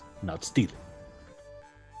purposes, not stealing.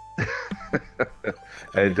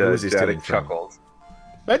 And Who is he stealing Jadek from? chuckles.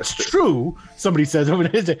 That's true. Somebody says over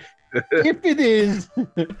there. If it is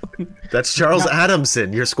That's Charles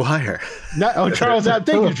Adamson, your squire. not, oh, Charles, thank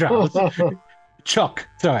you, Charles. Chuck,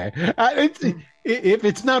 sorry. If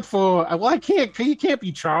it's not for, well, I can't. You can't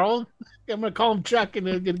be Charles. I'm gonna call him Chuck, and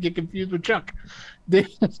I'm gonna get confused with Chuck. But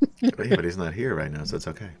he's not here right now, so it's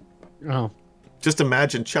okay. Oh, Just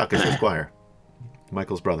imagine Chuck as your squire,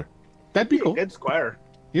 Michael's brother. that'd be cool. Good squire.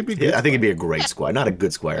 It'd be good. Yeah, I think he'd be a great squire. Not a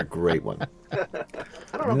good squire, a great one. I don't know.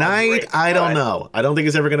 about Knight, great, I don't but know. I don't think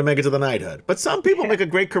he's ever going to make it to the knighthood. But some people make a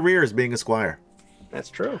great career as being a squire. That's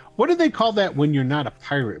true. What do they call that when you're not a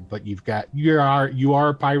pirate, but you are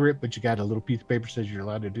a pirate, but you got a little piece of paper says you're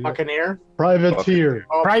allowed to do that? Buccaneer. Privateer.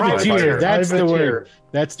 Oh, Privateer. That's the Privateer. word.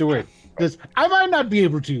 That's the word. Because I might not be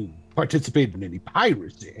able to participate in any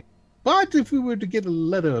piracy, but if we were to get a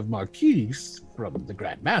letter of Marquise from the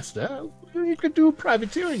Grand Master, we could do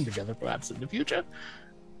privateering together perhaps in the future.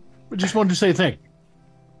 We just wanted to say thank you.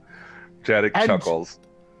 Jadek And- chuckles.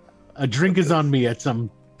 A drink is on me at some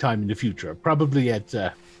time in the future, probably at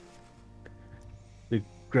the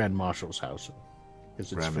Grand Marshal's house.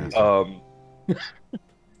 'Cause it's Grand free. Master.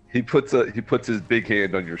 He puts his big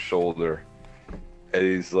hand on your shoulder, and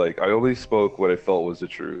he's like, "I only spoke what I felt was the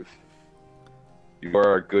truth. You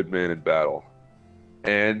are a good man in battle,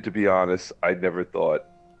 and to be honest, I never thought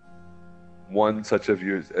one such of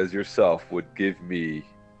you as yourself would give me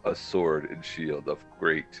a sword and shield of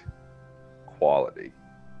great quality.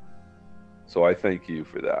 So I thank you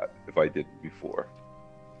for that, if I didn't before.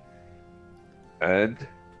 And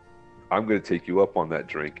I'm going to take you up on that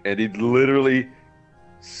drink." And he literally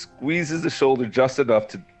squeezes the shoulder just enough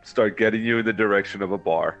to start getting you in the direction of a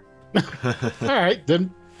bar. All right,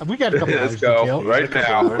 then we got a couple hours Let's to go kill. right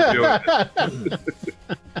now. We're doing it.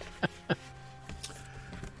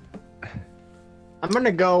 I'm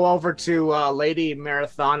gonna go over to Lady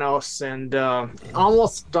Marathonos and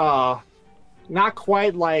almost not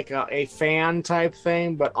quite like a fan type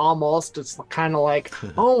thing, but almost. It's kind of like,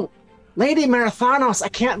 oh, Lady Marathonos, I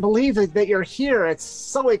can't believe that you're here. It's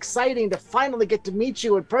so exciting to finally get to meet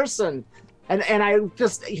you in person. And I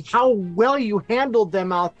just, how well you handled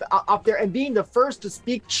them out there, and being the first to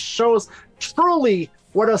speak shows truly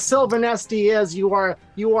what a Sylvanesti is. You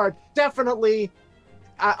are definitely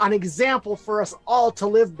an example for us all to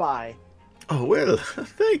live by. Oh, well,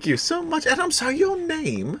 thank you so much. And I'm sorry, your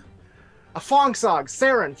name? A Fogsong,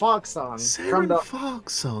 Saren Fogsong. Saren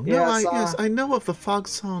Fogsong. No, Yes, yes, I know of the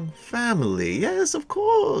Fogsong family. Yes, of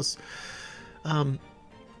course.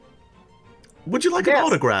 Would you like an Yes.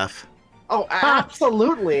 autograph? Oh,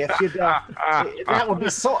 absolutely! If you'd, that would be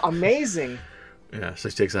so amazing. Yeah, she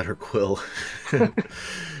takes out her quill.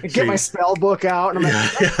 Get my spell book out, and I'm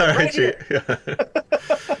like, yeah, right here.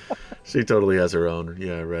 She totally has her own,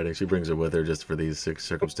 writing. She brings it with her just for these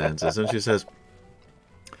circumstances. And she says,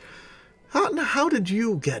 how did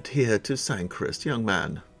you get here to Sanchrist, young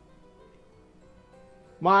man?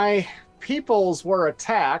 My peoples were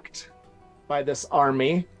attacked by this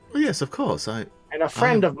army, Well, yes, of course. and a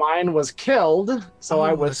friend of mine was killed. So Oh,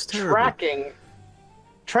 I was that's terrible.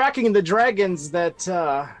 tracking the dragons that.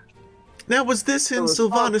 Now, was this in was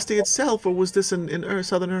Sylvanesti itself, or was this in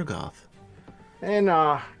Southern Urgoth? In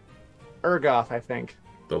Urgoth, I think.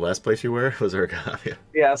 The last place you were was Urgoth, yeah.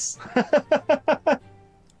 Yes.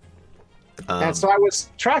 And so I was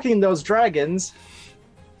tracking those dragons,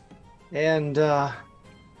 and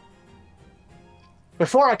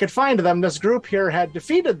before I could find them, this group here had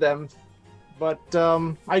defeated them. But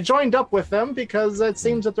I joined up with them because it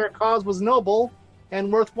seems that their cause was noble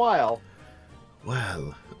and worthwhile.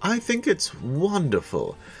 Well, I think it's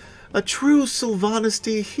wonderful. A true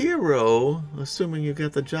Sylvanesti hero, assuming you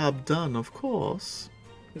get the job done, of course.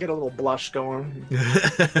 Get a little blush going.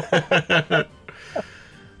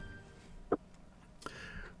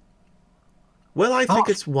 Well, I think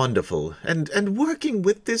it's wonderful. And working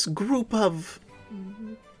with this group of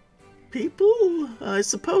people, I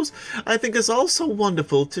suppose, I think is also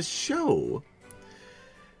wonderful to show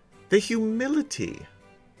the humility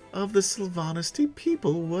of the Sylvanesti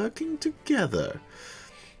people working together.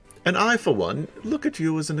 And I, for one, look at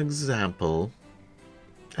you as an example.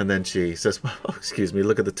 And then she says, well, excuse me,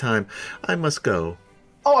 look at the time. I must go.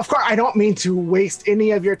 Oh, of course, I don't mean to waste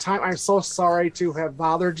any of your time. I'm so sorry to have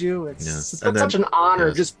bothered you. It's Yes. been such an honor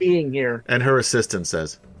yes. just being here. And her assistant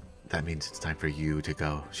says, that means it's time for you to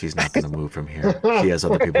go. She's not going to move from here. She has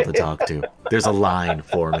other people to talk to. There's a line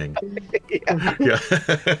forming. Yeah.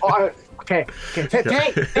 Oh, okay.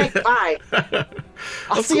 Hey, bye.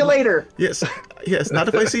 I'll see you later. Yes. Yes. Not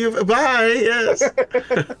if I see you. Bye. Yes.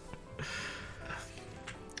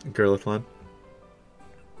 Girlathlon.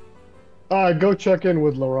 Go check in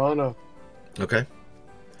with Lorana. Okay.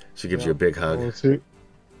 She gives you a big hug. Let's see.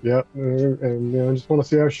 Yeah, and I just want to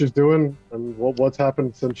see how she's doing and what's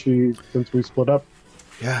happened since we split up.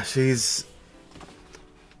 Yeah, she's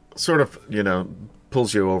sort of,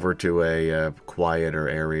 pulls you over to a quieter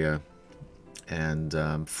area. And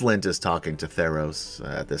Flint is talking to Theros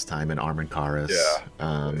at this time in Armenkaris.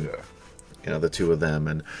 Yeah. The two of them,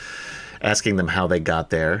 and asking them how they got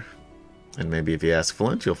there. And maybe if you ask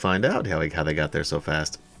Flint, you'll find out how they got there so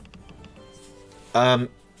fast.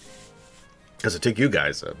 Because it took you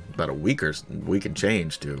guys about a week and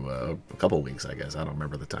change to a couple weeks, I guess. I don't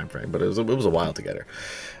remember the time frame, but it was a while to get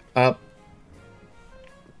her.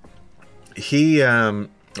 He or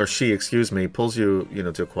she, excuse me, pulls you,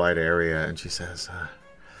 to a quiet area, and she says,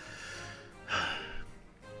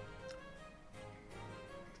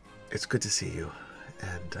 "It's good to see you,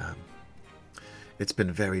 and it's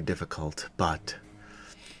been very difficult, but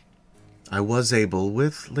I was able,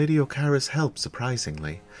 with Lady Okara's help,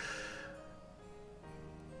 surprisingly."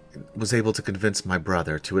 Was able to convince my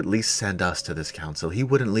brother to at least send us to this council. He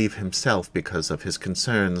wouldn't leave himself because of his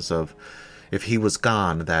concerns of if he was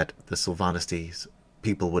gone that the Sylvanestis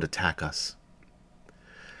people would attack us.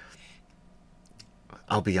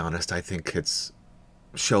 I'll be honest, I think it's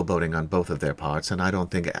showboating on both of their parts, and I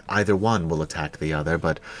don't think either one will attack the other,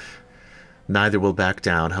 but neither will back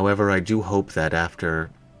down. However, I do hope that after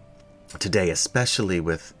today, especially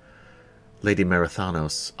with Lady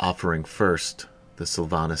Merathanos offering first the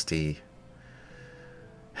Sylvanesti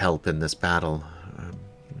help in this battle,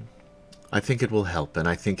 I think it will help, and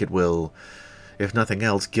I think it will, if nothing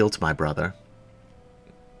else, guilt my brother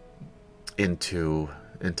into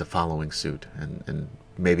following suit, and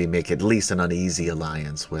maybe make at least an uneasy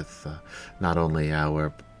alliance with not only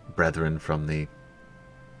our brethren from the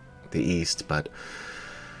east, but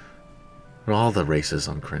all the races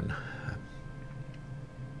on Krynn.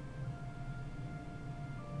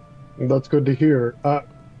 That's good to hear.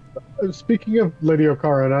 Speaking of Lady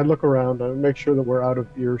Okara, and I look around and make sure that we're out of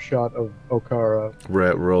earshot of Okara.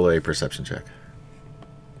 Roll a perception check.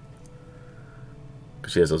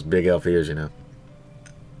 Because she has those big elf ears, you know.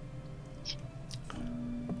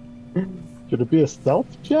 Should it be a stealth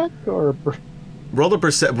check or? Roll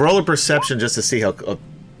a perception just to see how.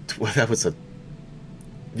 That was a.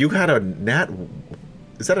 You had a nat.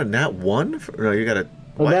 Is that a nat 1? No, you got a.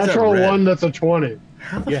 A natural 1. That's a 20.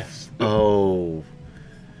 Yes. Oh.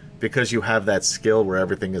 Because you have that skill where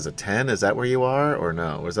everything is a 10. Is that where you are, or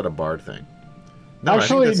no? Or is that a bard thing? No,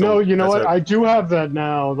 actually, no. You know what? I do have that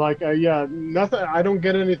now. Like, yeah, nothing. I don't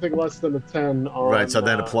get anything less than a 10 on. Right. So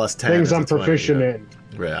then a plus 10. Things I'm 20, proficient in.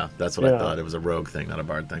 Yeah, that's what I thought. It was a rogue thing, not a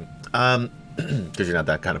bard thing. Because you're not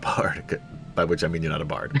that kind of bard. By which I mean you're not a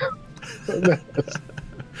bard.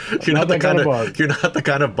 You're not the kind of bard. You're not the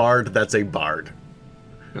kind of bard that's a bard.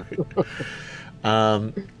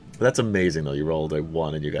 That's amazing though. You rolled a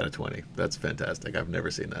 1 and you got a 20. That's fantastic. I've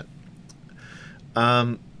never seen that.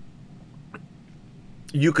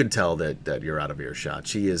 You can tell that you're out of earshot.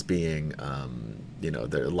 She is being,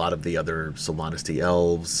 there a lot of the other Sylvanesti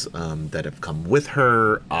elves that have come with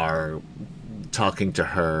her are talking to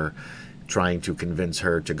her, trying to convince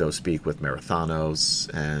her to go speak with Merathanos,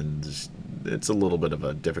 and it's a little bit of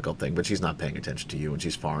a difficult thing, but she's not paying attention to you, and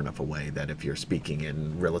she's far enough away that if you're speaking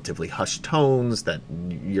in relatively hushed tones, that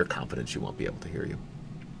you're confident she won't be able to hear you.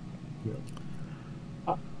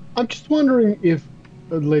 Yeah. I'm just wondering if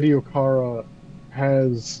Lady Okara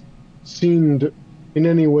has seemed in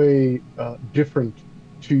any way different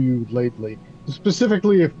to you lately.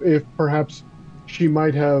 Specifically, if perhaps she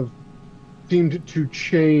might have seemed to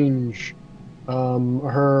change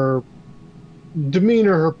her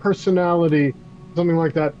demeanor, her personality, something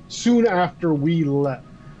like that, soon after we left.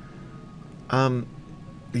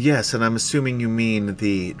 Yes, and I'm assuming you mean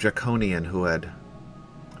the Draconian who had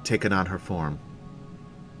taken on her form.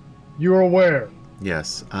 You're aware?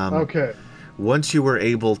 Yes. Okay. Once you were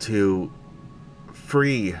able to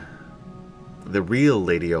free the real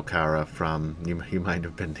Lady Okara from, you might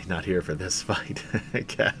have been not here for this fight, I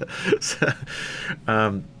guess.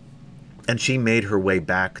 And she made her way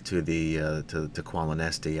back to the to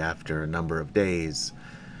Qualinesti after a number of days.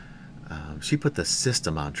 She put the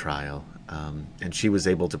system on trial, and she was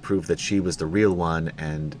able to prove that she was the real one,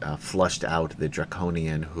 and flushed out the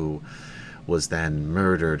Draconian who was then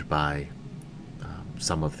murdered by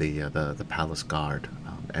some of the palace guard.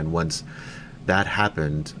 And once that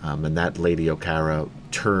happened, and that Lady Okara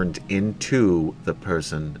turned into the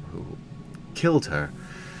person who killed her,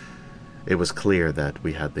 it was clear that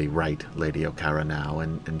we had the right Lady Okara now,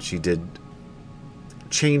 and she did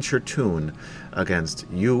change her tune against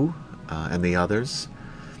you and the others,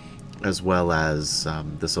 as well as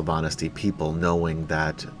the Sylvanesti people, knowing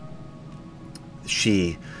that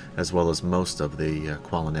she, as well as most of the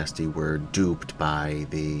Qualinesti, were duped by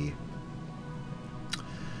the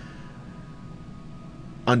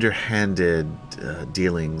underhanded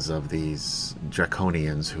dealings of these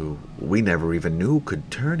Draconians who we never even knew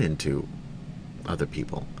could turn into other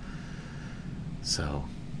people. So...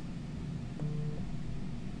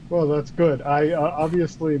 Well, that's good. I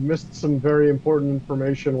obviously missed some very important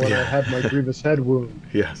information when I had my grievous head wound.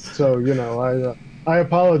 Yes. So, I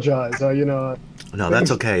apologize. No,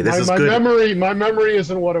 that's okay. This is good. My memory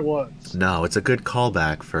isn't what it was. No, it's a good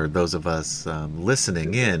callback for those of us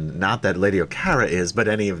listening in. Not that Lady Okara is, but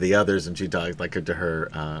any of the others, and she talks like to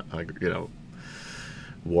her,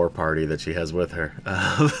 war party that she has with her,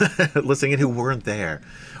 listening in, who weren't there,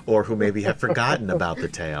 or who maybe have forgotten about the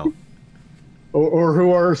tale. or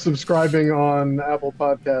who are subscribing on Apple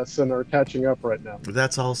Podcasts and are catching up right now.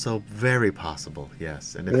 That's also very possible,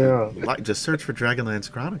 yes. And if Yeah. you like, just search for Dragonlance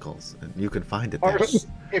Chronicles, and you can find it Or there.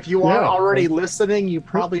 if you are Yeah. already listening, you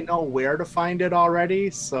probably know where to find it already.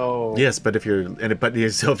 So Yes, but if you're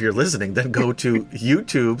so if you're listening, then go to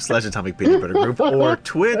YouTube/Atomic Peanut Butter Group or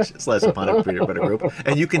Twitch/Atomic Peanut Butter Group,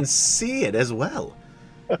 and you can see it as well.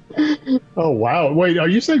 Oh wow! Wait, are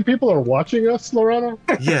you saying people are watching us, Lorana?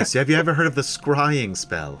 Yes, have you ever heard of the scrying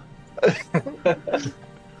spell?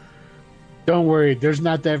 Don't worry, there's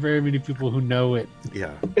not that very many people who know it.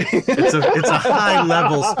 Yeah, it's a high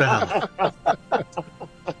level spell.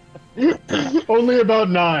 Only about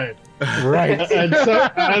 9, Right.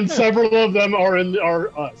 and several of them are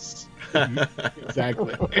us.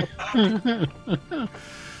 Exactly.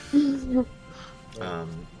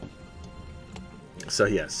 So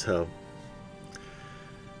yes, so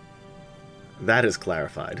that is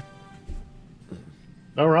clarified.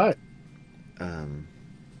 All right. And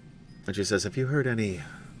she says, "Have you heard any?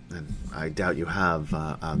 And I doubt you have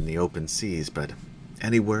on the open seas, but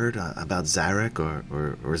any word about Zarek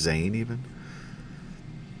or Zane even?"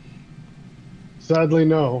 Sadly,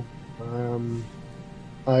 no.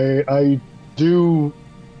 I do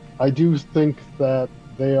think that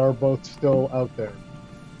they are both still out there,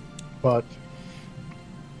 but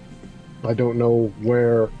I don't know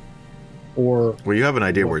where or Well, you have an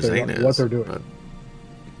idea What where they- Zane is. what they're doing. But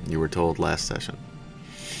you were told last session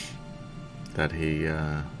that he.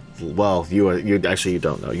 Well, you actually you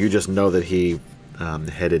don't know. You just know that he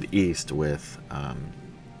headed east with a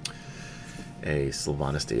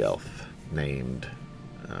Sylvanisty elf named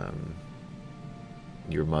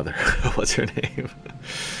your mother. What's her name?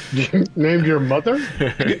 named your mother.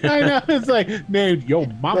 I know, it's like, named Yo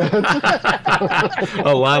Mama.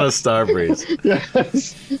 Alana Starbreeze.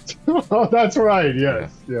 Yes. Oh, that's right.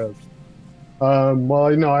 Yes. Yes. Well,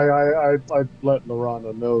 I let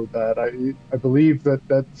Lorana know that I believe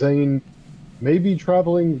that Zane may be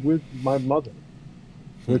traveling with my mother,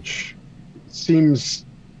 which seems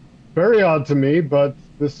very odd to me, but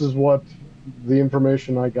this is what the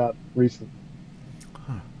information I got recently.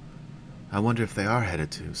 I wonder if they are headed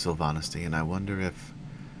to Sylvanisty, and I wonder if,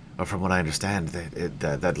 or from what I understand,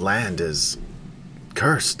 that land is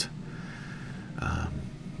cursed.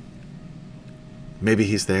 Maybe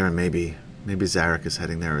he's there, and maybe Zarek is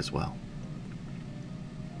heading there as well.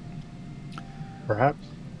 Perhaps.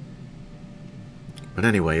 But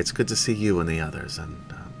anyway, it's good to see you and the others, and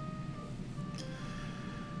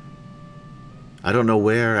I don't know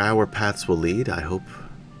where our paths will lead. I hope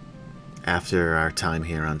after our time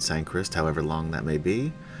here on Sanchrist, however long that may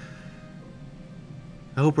be,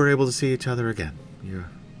 I hope we're able to see each other again.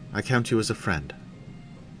 I count you as a friend.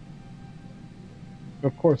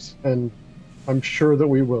 Of course, and I'm sure that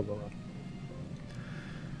we will, Lorana.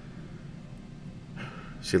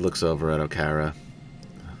 She looks over at Okara.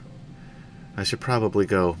 I should probably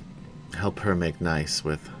go help her make nice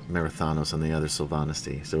with Merithanos and the other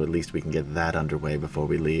Sylvanisty, so at least we can get that underway before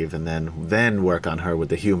we leave, and then work on her with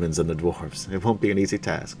the humans and the dwarves. It won't be an easy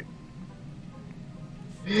task.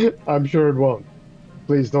 I'm sure it won't.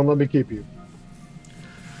 Please don't let me keep you.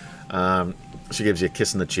 She gives you a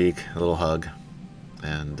kiss on the cheek, a little hug,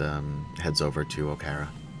 and heads over to Okara.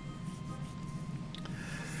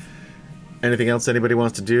 Anything else anybody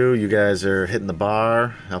wants to do? You guys are hitting the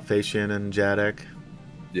bar, Alphasian and Jadek.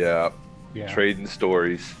 Yeah. Yeah. Trading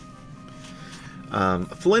stories.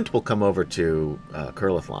 Flint will come over to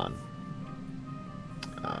Curlithlon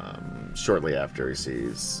shortly after he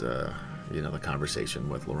sees, the conversation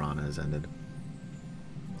with Lorana has ended.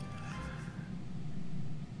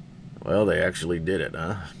 Well, they actually did it,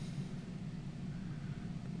 huh?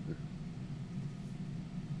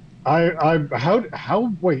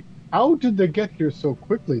 How did they get here so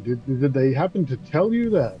quickly? Did they happen to tell you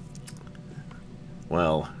that?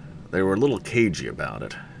 Well, they were a little cagey about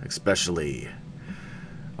it, especially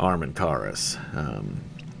Armin Karis.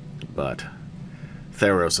 But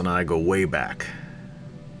Theros and I go way back.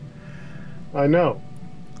 I know.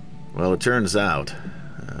 Well, it turns out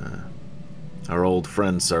our old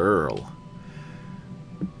friend Sir Earl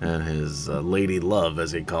and his lady love,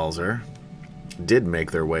 as he calls her, did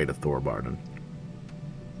make their way to Thorbarden.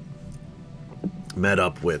 Met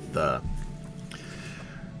up with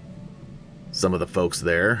some of the folks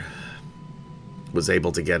there. Was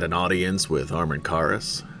able to get an audience with Armin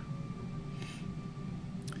Karis.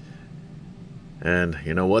 And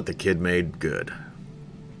you know what? The kid made good.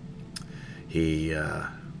 He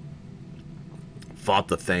fought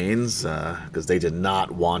the Thanes because they did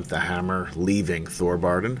not want the hammer leaving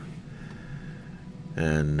Thorbarden.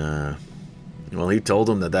 And Well, he told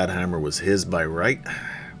him that that hammer was his by right.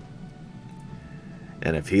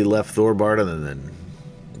 And if he left Thorbarda, then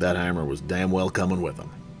that hammer was damn well coming with him.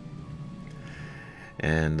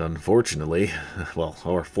 And unfortunately, well,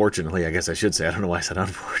 or fortunately, I guess I should say, I don't know why I said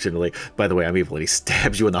unfortunately. By the way, I'm evil, and he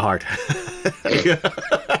stabs you in the heart.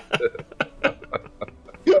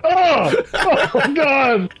 Oh my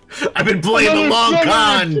God! I've been playing the long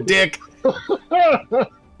con, Dick.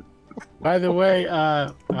 By the way,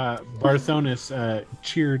 Barthonis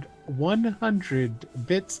cheered 100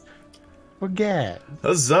 bits for Gad.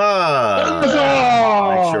 Huzzah!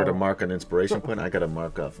 Huzzah! Make sure to mark an inspiration point. I gotta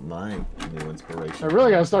mark off my new inspiration. I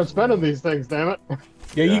really gotta start spending these things, damn it.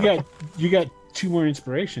 Yeah, you got 2 more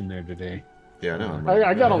inspiration there today. Yeah, I know.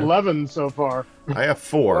 I got 11 so far. I have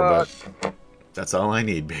 4, but that's all I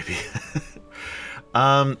need, baby.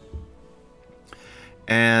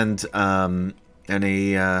 And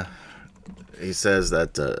he says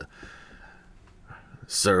that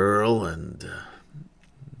Searle and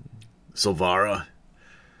Silvara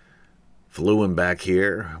flew him back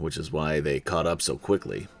here, which is why they caught up so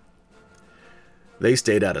quickly. They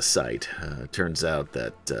stayed out of sight. Turns out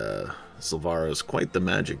that Silvara is quite the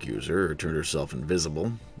magic user, who turned herself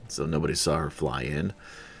invisible, so nobody saw her fly in.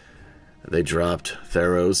 They dropped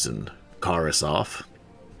Theros and Karis off.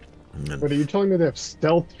 And But are you telling me they have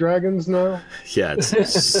stealth dragons now? yeah, it's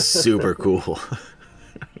super cool.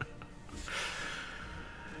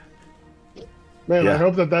 Man, Yeah. I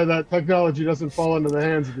hope that technology doesn't fall into the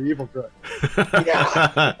hands of the evil dragon.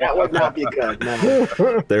 Yeah, that would not be good.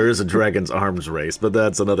 No. There is a Dragon's Arms race, but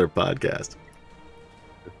that's another podcast.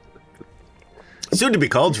 Soon to be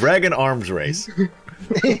called Dragon Arms Race.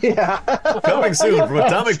 Yeah. Coming soon from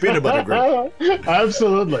Atomic Peanut Butter Group.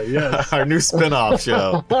 Absolutely, yes. Our new spin-off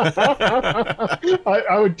show.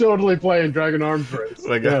 I would totally play in Dragon Arms Race.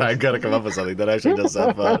 I gotta come up with something that actually does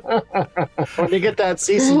sound fun. When you get that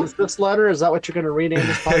cease and desist letter, is that what you're going to rename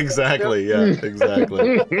this podcast? Exactly, yeah,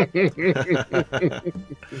 exactly.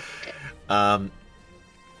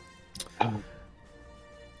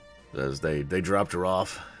 As they dropped her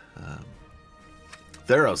off,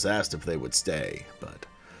 Theros asked if they would stay, but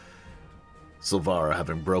Silvara,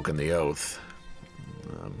 having broken the oath,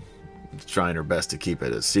 is trying her best to keep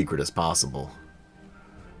it as secret as possible.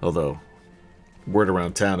 Although, word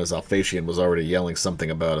around town is Alphatian was already yelling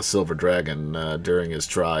something about a silver dragon during his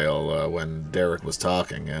trial when Derek was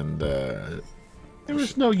talking, and There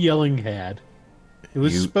was no yelling had. It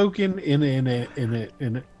was spoken in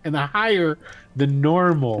a higher than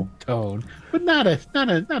normal tone, but not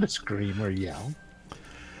a scream or yell.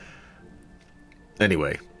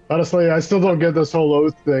 Anyway, Honestly, I still don't get this whole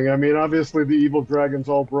oath thing. I mean, obviously the evil dragons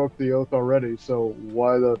all broke the oath already, so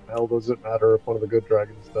why the hell does it matter if one of the good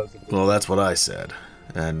dragons does it? well, that's what I said.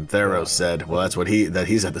 And Theros said, well, that's what he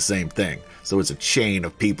said the same thing. So it's a chain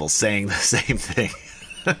of people saying the same thing.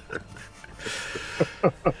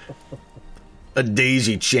 A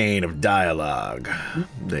daisy chain of dialogue,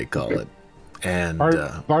 they call it. And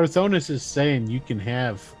Barthonis is saying you can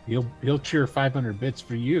have he'll cheer 500 bits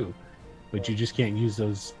for you, but you just can't use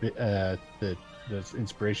those those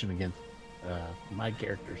inspiration against my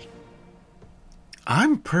characters.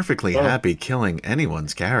 I'm perfectly happy killing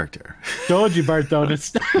anyone's character. Told you,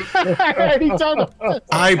 Barthonis. I already told him.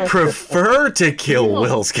 I prefer to kill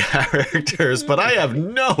Will's characters, but I have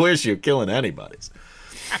no issue killing anybody's.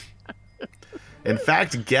 In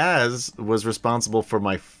fact, Gaz was responsible for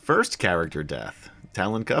my first character death,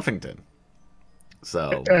 Talon Cuffington.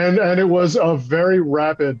 So And it was a very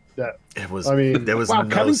rapid death. it was. I mean, there was Wow, no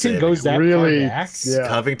Covington saving. goes that Really? far back. Yeah.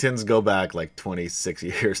 Covingtons go back like 26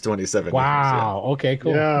 years, 27 Wow. Okay.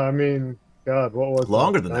 Cool. Yeah, I mean, God, what was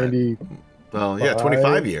Longer it? than that. 90, years. Yeah. Well, yeah,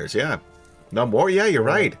 25 years. Yeah. No more. Yeah, you're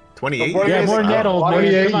right. 28 Before Yeah, years. more than that, old man.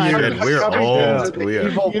 28 Come on. years. And we're Covington's old. the We are.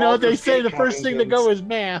 evil You know what they Walter say? The J. first thing to go Covington's. is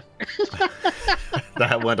math.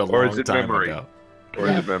 That went a Or is long it time memory? ago. Or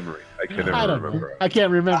is it memory? I can I never don't know. remember. I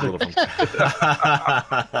can't remember.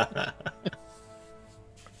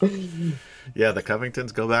 Yeah, the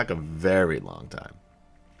Covingtons go back a very long time.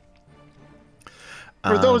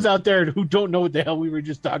 For those out there who don't know what the hell we were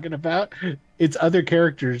just talking about, it's other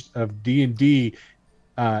characters of D&D.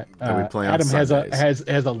 That we play on Adam Sundays.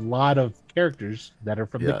 has a lot of characters that are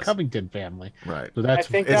from the Yes. Covington family. Right. So I that's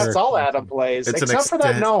think where- that's all Adam plays, It's an except for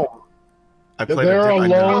that extent- gnome. I played They're a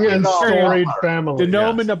long and No. storied family. the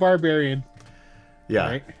gnome Yes. and the barbarian. Yeah.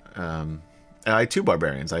 Right? I had two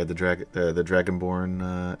barbarians. I had the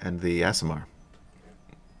Dragonborn and the Aasimar.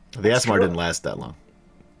 The Aasimar didn't last that long.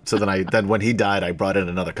 So then when he died, I brought in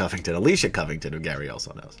another Covington, Alicia Covington, who Gary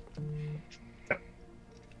also knows.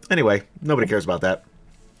 Anyway, nobody cares about that.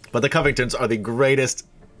 But the Covingtons are the greatest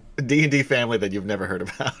D&D family that you've never heard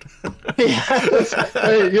about.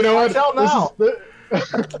 Hey, you know what? Until now.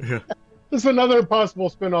 This is another possible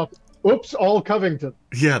spin-off. Oops, all Covington.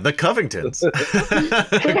 Yeah, the Covingtons.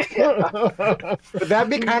 Would that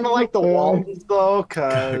be kind of like the Waltons, though?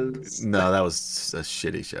 Because No, that was a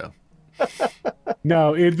shitty show.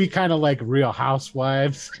 No, it'd be kind of like Real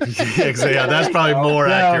Housewives. Yeah, that's probably more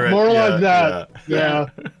accurate. More Yeah, like that. yeah.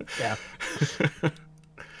 Yeah. Yeah.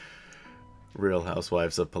 Real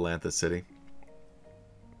Housewives of Palantha City.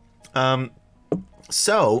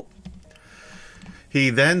 So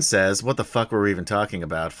he then says, "What the fuck were we even talking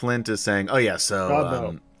about?" Flint is saying, "Oh yeah, so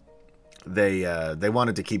God, no. they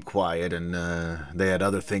wanted to keep quiet and they had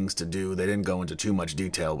other things to do. They didn't go into too much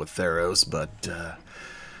detail with Theros, but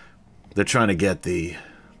they're trying to get the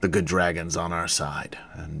good dragons on our side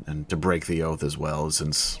and to break the oath as well,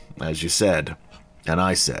 since, as you said, and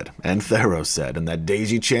I said, and Theros said, in that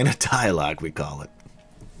daisy chain of dialogue we call it."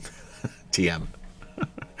 TM.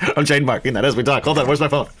 I'm trademarking that as we talk. Hold on, where's my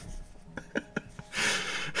phone?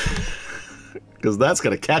 Because that's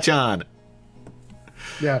gonna catch on.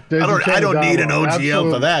 Yeah. I don't need an OGL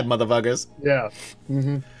Absolutely. for that, motherfuckers. Yeah.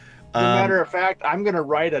 Mm-hmm. as a matter of fact, I'm going to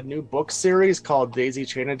write a new book series called Daisy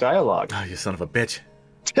Chain of Dialogue. Oh, you son of a bitch.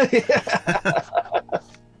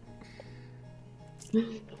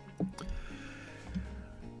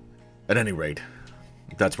 At any rate,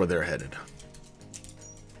 that's where they're headed.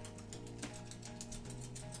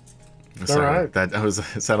 Sorry, right.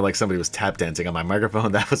 It sounded like somebody was tap dancing on my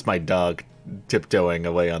microphone. That was my dog tiptoeing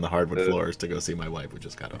away on the hardwood floors to go see my wife, who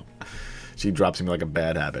just got home. She drops me like a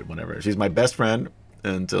bad habit whenever. She's my best friend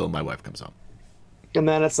until my wife comes home. And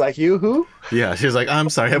then it's like, you who? Yeah, she's like, "I'm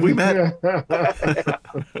sorry, have we met?"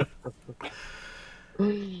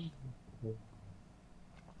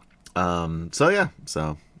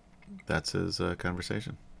 So that's his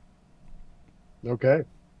conversation. Okay.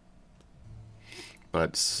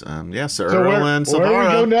 But Sir So Earl and where do we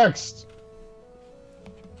go Silvara. next?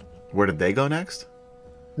 Where did they go next?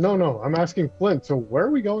 No, I'm asking Flint. So where are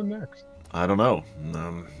we going next? I don't know.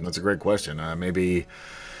 That's a great question. Maybe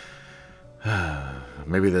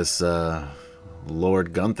this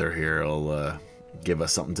Lord Gunther here will give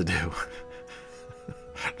us something to do.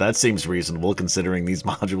 That seems reasonable, considering these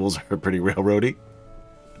modules are pretty railroady.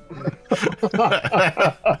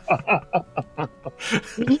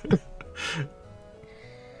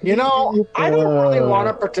 You know, I don't really want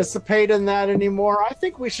to participate in that anymore. I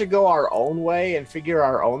think we should go our own way and figure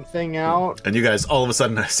our own thing out. And you guys all of a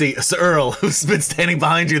sudden see Sir Earl, who's been standing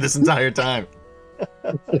behind you this entire time.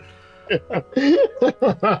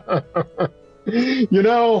 You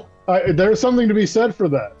know, there's something to be said for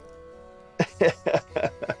that.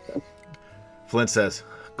 Flint says,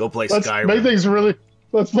 "Go play Let's Skyrim." make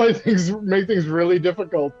things really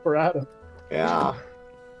difficult for Adam. Yeah.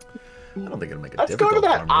 I don't think it'll make it Let's go difficult to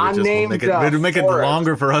that for me. unnamed It'll make it forest.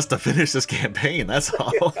 longer for us to finish this campaign. That's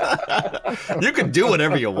all. You can do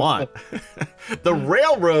whatever you want. The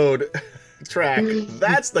railroad track,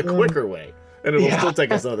 that's the quicker way. And it'll still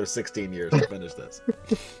take us another 16 years to finish this.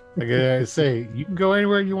 Like I say, you can go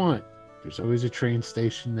anywhere you want. There's always a train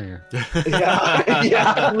station there.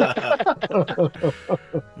 Yeah.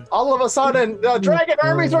 All of a sudden, the dragon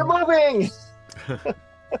armies are moving.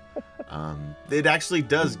 It actually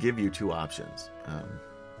does give you two options.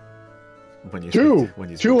 When you Two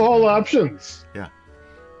speak to whole him. options. Yeah.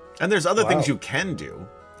 And there's other Wow. things you can do.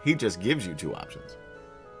 He just gives you two options.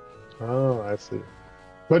 Oh, I see.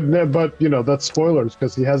 But you know, that's spoilers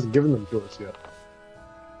because he hasn't given them to us yet.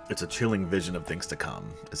 It's a chilling vision of things to come,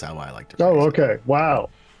 is how I like to Oh, phrase it. okay. Wow.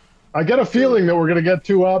 I get a feeling that we're going to get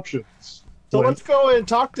two options. So Flint. let's go and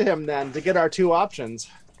talk to him then to get our two options.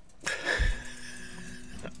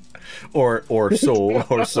 Or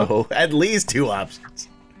so. At least two options.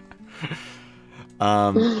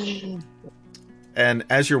 And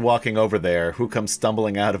as you're walking over there, who comes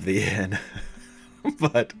stumbling out of the inn?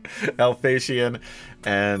 But Alphasian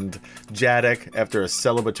and Jadek, after a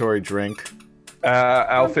celebratory drink.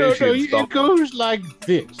 Alphasian It goes like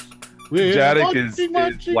this. We're Jadek is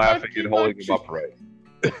watching, laughing and holding him upright.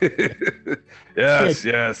 Yes, I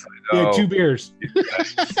Yeah, know. 2 beers.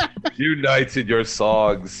 You knights in your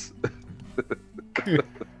songs.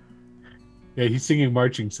 Yeah, he's singing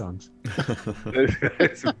marching songs.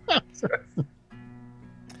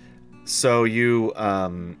 So you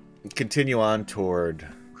continue on toward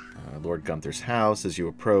Lord Gunther's house. As you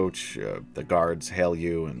approach, the guards hail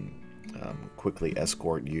you and quickly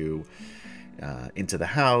escort you into the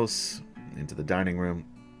house, into the dining room.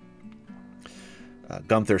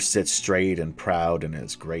 Gunther sits straight and proud in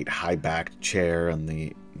his great high-backed chair on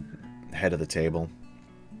the head of the table.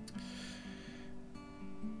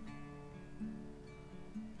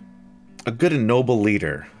 A good and noble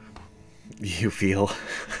leader, you feel,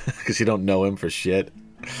 because you don't know him for shit,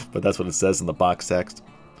 but that's what it says in the box text.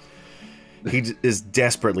 He is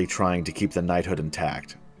desperately trying to keep the knighthood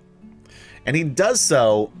intact. And he does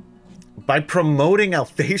so by promoting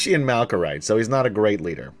Alphasian Malkorite, so he's not a great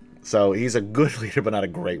leader. So he's a good leader, but not a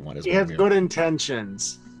great one. He has good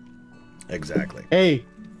intentions. Exactly. Hey,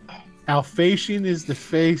 Alphasian is the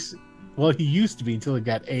face. Well, he used to be until he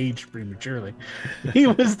got aged prematurely. He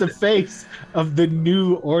was the face of the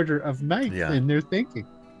new order of knights in their thinking.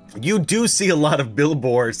 You do see a lot of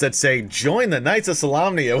billboards that say, join the Knights of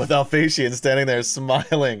Solamnia with Alphasian standing there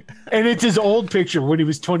smiling. And it's his old picture when he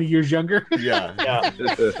was 20 years younger. Yeah.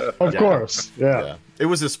 Of course. Yeah. It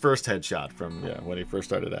was his first headshot from when he first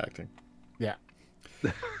started acting. Yeah.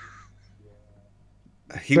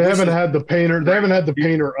 They haven't had the painter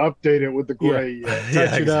update it with the gray yet.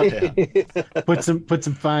 Touch it up. Put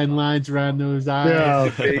some fine lines around those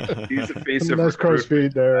eyes. Yeah. He's the face of Nice crow's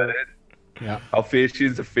feet there. Yeah.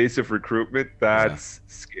 Alphasian's the face of recruitment. That's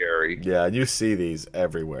scary. Yeah, and you see these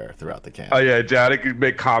everywhere throughout the camp. Oh yeah, Janet could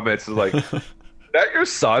make comments like, "That your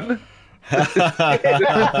son?" It's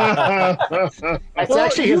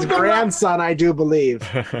actually his grandson, I do believe.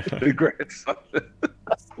 The grandson.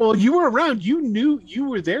 Well, you were around. You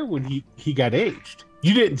were there when he got aged.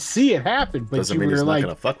 You didn't see it happen, but Doesn't you mean were he's like, not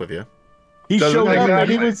gonna fuck with you. he Doesn't showed up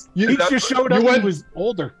and exactly. he just showed up. He was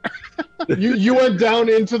older. You went down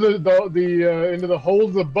into the hold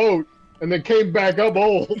of the boat and then came back up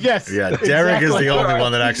old. Yes. Yeah, Derek is the only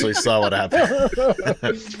one that actually saw what happened.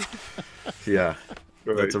 Yeah,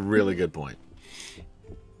 that's a really good point.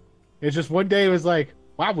 It's just one day it was like,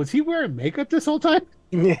 wow, was he wearing makeup this whole time?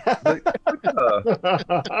 Yeah.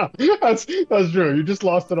 That's true. You just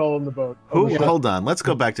lost it all on the boat. Hold on, let's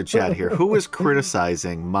go back to chat here. Who is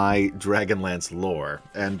criticizing my Dragonlance lore?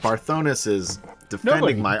 And Barthonis is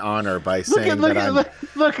defending my honor by saying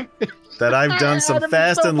that I've done some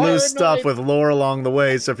fast and loose stuff with lore along the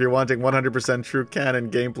way. So if you're wanting 100% true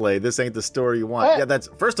canon gameplay, this ain't the story you want. Yeah, that's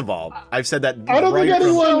first of all, I've said that I don't think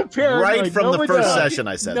anyone right from the first session.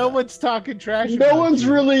 I said no that. one's talking trash. No one's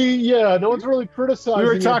really criticizing. We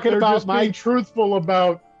were talking about just being truthful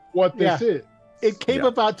about what this is. It came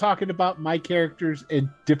about talking about my characters and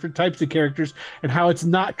different types of characters and how it's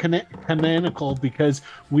not canonical because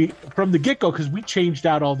from the get-go, because we changed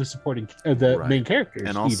out all the supporting main characters.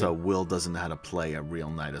 And also, Will doesn't know how to play a real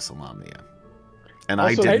Knight of Solamnia. And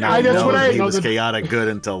Also, I did not know that's he was chaotic good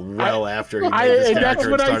until well after he made this and that's character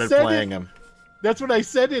what and I started said playing him. That's what I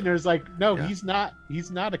said in there. It's like, no, he's not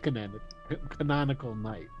a canonical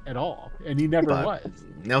knight at all. And he never was.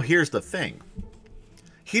 Now, here's the thing.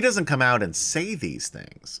 He doesn't come out and say these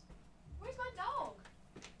things. Where's my dog?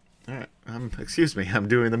 All right. Excuse me. I'm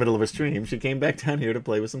doing the middle of a stream. She came back down here to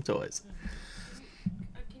play with some toys.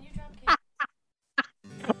 Can you drop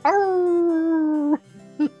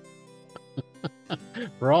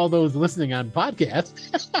For all those listening on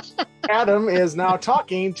podcast, Adam is now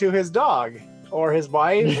talking to his dog or his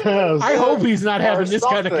wife. Yes. I hope he's not having this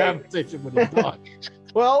kind of something. conversation with his dog.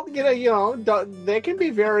 Well, they can be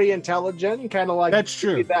very intelligent and kind of like That's true.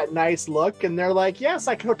 give you that nice look, and they're like, "Yes,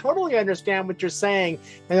 I can totally understand what you're saying."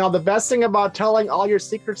 And the best thing about telling all your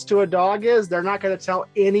secrets to a dog is they're not going to tell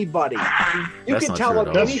anybody. You That's can not tell true them at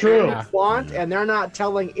all. That's true. anything you want, and they're not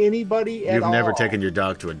telling anybody at You've all. never taken your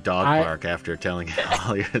dog to a dog park after telling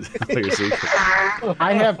all your secrets.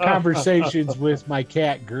 I have conversations with my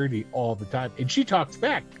cat Gertie all the time, and she talks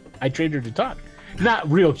back. I trained her to talk,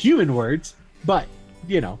 not real human words, but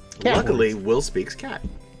cat Luckily, words. Will speaks cat.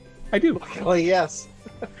 I do. Well, yes.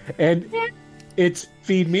 And it's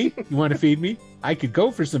feed me. You want to feed me? I could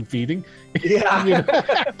go for some feeding. Yeah.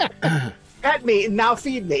 Pet me, now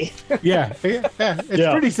feed me. Yeah. It's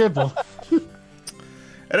Yeah. pretty simple.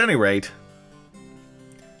 At any rate,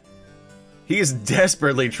 he is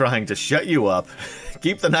desperately trying to shut you up,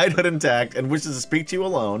 keep the knighthood intact, and wishes to speak to you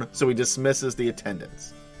alone, so he dismisses the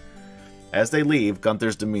attendants. As they leave,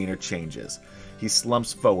 Gunther's demeanor changes. He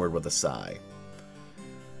slumps forward with a sigh.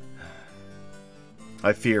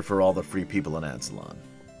 I fear for all the free people in Ansalon.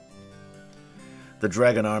 The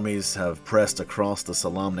dragon armies have pressed across the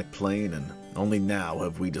Solamnic plain, and only now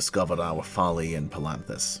have we discovered our folly in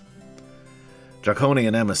Palanthas.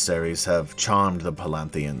 Draconian emissaries have charmed the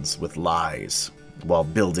Palanthians with lies while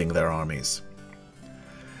building their armies.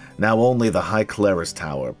 Now only the High Clerus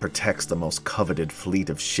Tower protects the most coveted fleet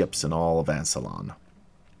of ships in all of Ansalon.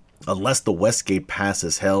 Unless the Westgate Pass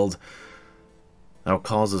is held, our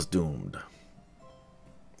cause is doomed.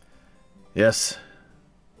 Yes,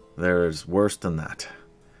 there is worse than that.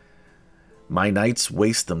 My knights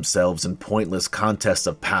waste themselves in pointless contests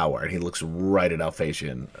of power. And he looks right at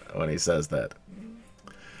Alphasian when he says that.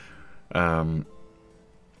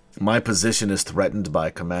 My position is threatened by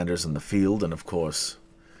commanders in the field, and of course,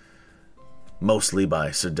 mostly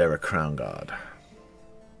by Sir Derek Crownguard.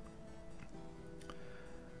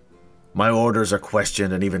 My orders are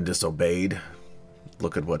questioned and even disobeyed.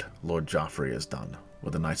 Look at what Lord Joffrey has done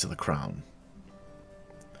with the Knights of the Crown.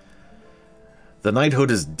 The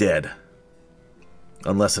knighthood is dead,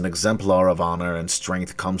 unless an exemplar of honor and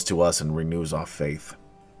strength comes to us and renews our faith.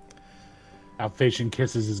 Alphasian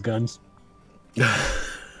kisses his guns.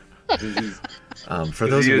 For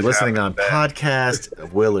those of you listening on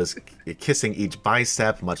podcast, Will is kissing each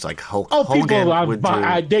bicep, much like Hulk Hogan would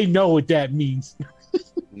do. They know what that means.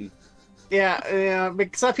 Yeah,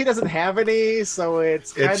 except he doesn't have any, so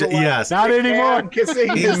it's kind of like yes, not anymore.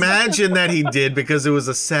 Kissing his- Imagine that he did, because it was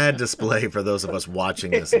a sad display for those of us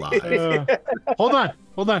watching this live. Hold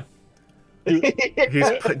on.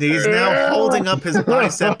 He's now holding up his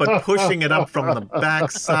bicep, but pushing it up from the back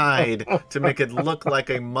side to make it look like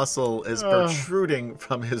a muscle is protruding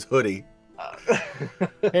from his hoodie.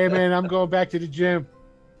 Hey man, I'm going back to the gym.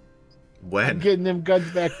 I'm When? getting them guns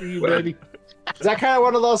back for you, baby. Is that kind of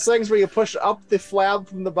one of those things where you push up the flab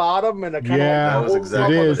from the bottom and it kind Yeah, That was of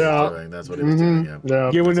exactly what he was Yeah. doing. That's what he was doing, yeah.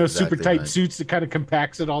 Yeah. Get one of That's those super exactly tight right. suits that kind of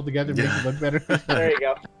compacts it all together, make it look better. There you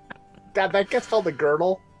go. God, that gets called a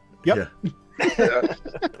girdle. Yep. Yeah.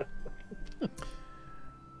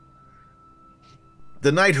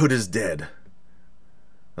 The knighthood is dead,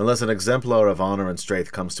 unless an exemplar of honor and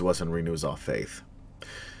strength comes to us and renews our faith.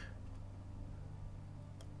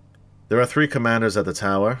 There are 3 commanders at the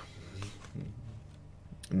tower.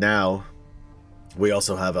 Now, we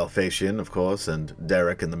also have Alphasian, of course, and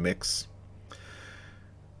Derek in the mix.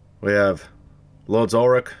 We have Lords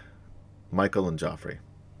Ulrich, Michael, and Joffrey.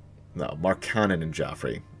 No, Mark Cannon and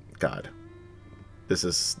Joffrey. God. This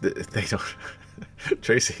is... They don't...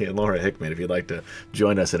 Tracy and Laura Hickman, if you'd like to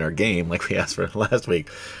join us in our game, like we asked for last week,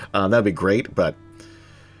 that'd be great, but...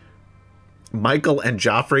 Michael and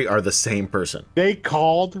Joffrey are the same person. They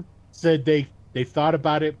called, said they thought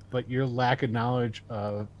about it, but your lack of knowledge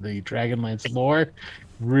of the Dragonlance lore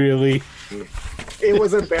really... It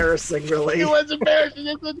was embarrassing, really. It was embarrassing.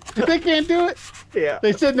 They said, they can't do it. Yeah.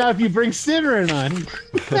 They said, now if you bring Cinnamon on...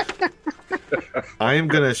 I am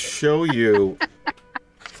going to show you...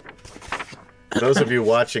 Those of you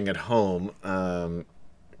watching at home, can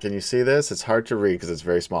you see this? It's hard to read because it's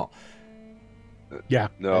very small. Yeah,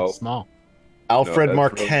 No. that's small. Alfred that's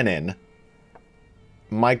Markennin,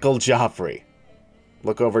 Michael Joffrey.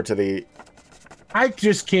 Look over to the... I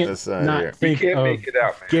just can't This side not here. You think can't of make it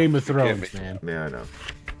out, man. Game of You can't Thrones, make it man. Yeah, I know.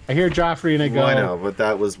 I hear Joffrey and I go, Well, I know, but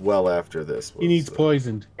that was well after this. he needs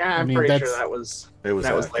poisoned. Yeah, I I'm mean, pretty that's... sure that was. It was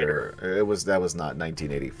that was after. That was not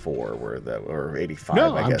 1984, or 85.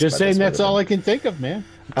 No, I I'm guess, just but saying this that's would have all been- I can think of, man.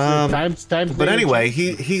 Times. But they anyway,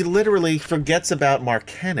 he literally forgets about Mark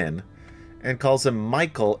Cannon and calls him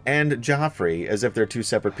Michael and Joffrey as if they're 2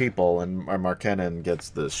 separate people, and Mark Cannon gets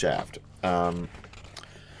the shaft.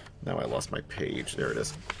 Now I lost my page. There it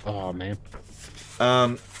is. Oh man.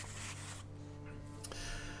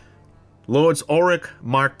 Lords Ulrich,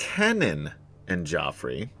 Markennin, and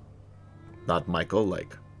Joffrey, not Michael,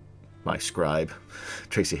 like my scribe,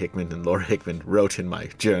 Tracy Hickman and Laura Hickman wrote in my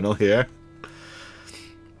journal here,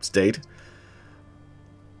 state.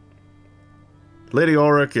 Lady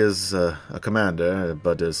Ulrich is a commander,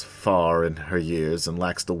 but is far in her years and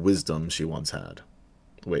lacks the wisdom she once had.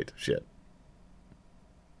 Wait, shit.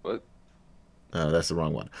 What? That's the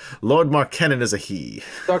wrong one. Lord Markennin is a he.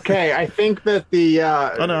 Okay, I think that the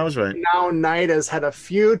Oh, no, I was right. now Knight has had a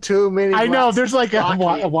few too many. I know. glasses There's like a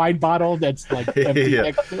of wine bottle that's like empty Yeah.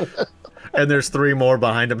 next to it. And there's 3 more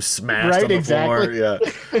behind him smashed Right, on the exactly. floor.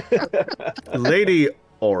 Yeah. Lady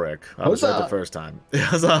Ulrich, I was right the Huzzah. first time.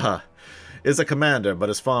 Huzzah! Is a commander, but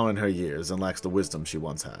is far in her years and lacks the wisdom she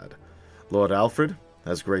once had. Lord Alfred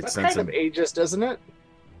has great That's sense kind of ageist, isn't it?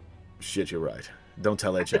 Shit, you're right. Don't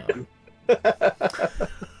tell HR.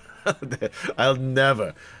 I'll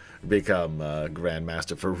never become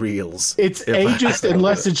Grandmaster for reals. It's if I- ageist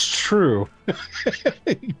unless it's true.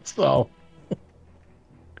 So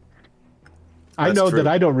I That's know true. that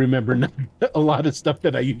I don't remember a lot of stuff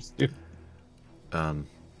that I used to.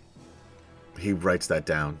 He writes that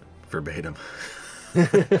down verbatim.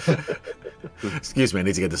 Excuse me, I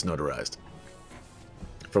need to get this notarized.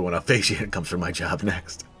 For when Alphasian comes for my job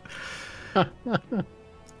next.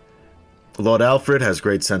 Lord Alfred has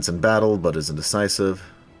great sense in battle, but is indecisive.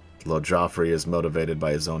 Lord Joffrey is motivated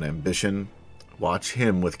by his own ambition. Watch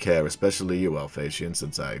him with care, especially you, Alphasian,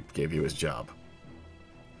 since I gave you his job.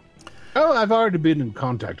 Oh, I've already been in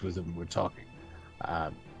contact with him. We're talking.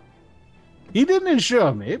 He didn't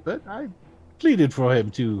assure me, but I pleaded for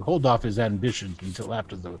him to hold off his ambitions until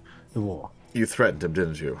after the war. You threatened him,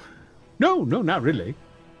 didn't you? No, not really.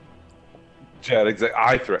 Chad,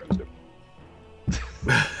 I threatened him.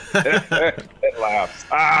 It laughs.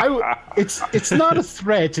 It's not a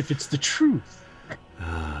threat if it's the truth.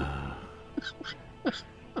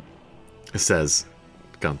 Says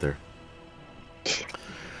Gunther.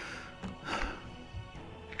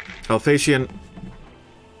 Alphasian,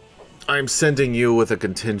 I'm sending you with a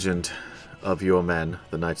contingent of your men,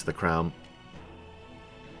 the Knights of the Crown,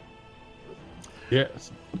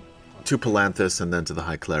 Yes. to Palanthas and then to the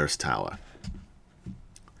High Clerist's Tower.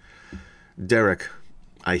 Derek,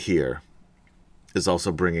 I hear, is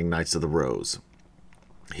also bringing Knights of the Rose.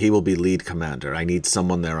 He will be lead commander. I need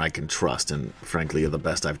someone there I can trust, and frankly, you're the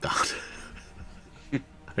best I've got.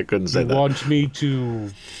 I couldn't say You that. want me to,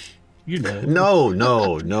 No.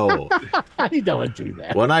 I don't do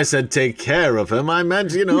that. When I said take care of him, I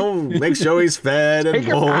meant, make sure he's fed and Take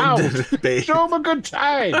him warmed out. and bathed. Show him a good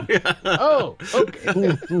time. Oh,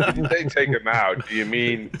 okay. You say take him out. Do you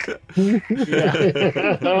mean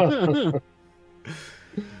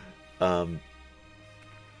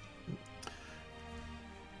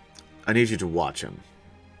I need you to watch him.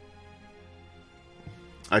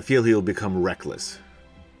 I feel he'll become reckless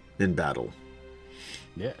in battle.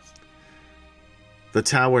 Yes. The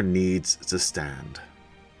tower needs to stand,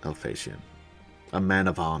 Alphasian. A man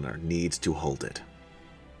of honor needs to hold it.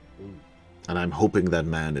 And I'm hoping that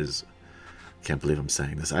man is... Can't believe I'm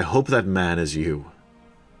saying this. I hope that man is you.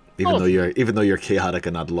 Even though you're chaotic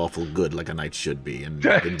and not lawful good like a knight should be in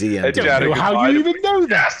D&D. Chad, How do you even know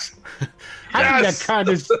that? Having Yes! that kind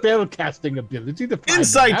of spell casting ability to find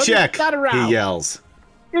Insight out, check! it's not around. He yells.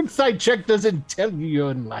 Insight check doesn't tell you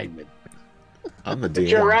your alignment. I'm the DM.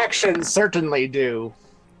 Your actions certainly do.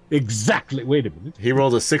 Exactly. Wait a minute. He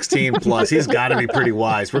rolled a 16 plus. He's got to be pretty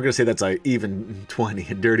wise. We're gonna say that's a even 20,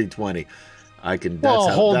 a dirty 20. That's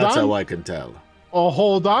Well, how I can tell. Oh,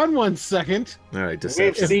 hold on one second. All right, We've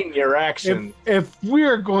deception. seen your action. If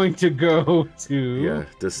we're going to go to Yeah,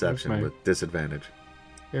 deception Fine. with disadvantage.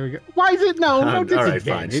 there we go. Why is it no All right, disadvantage?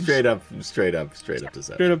 fine. Straight up deception.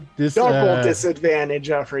 Straight up this. Double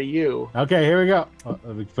disadvantage for you. Okay, here we go. Oh,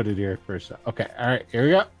 let me put it here first. Okay, all right, here we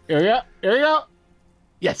go. Here we go.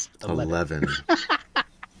 Yes, 11.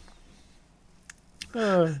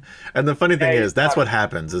 Uh, And the funny thing Hey, is, that's what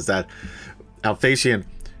happens, is that Alphasian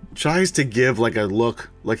tries to give like a look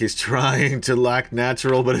like he's trying to act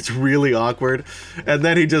natural, but it's really awkward. And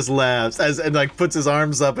then he just laughs and like puts his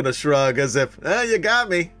arms up in a shrug as if, you got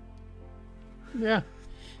me. yeah.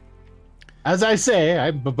 As I say,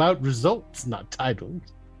 I'm about results, not titles.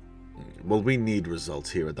 Well, we need results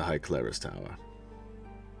here at the High Clerist's Tower.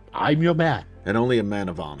 I'm your man. And only a man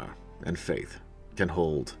of honor and faith can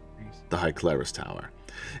hold the High Clerist's Tower.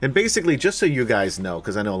 And basically, just so you guys know,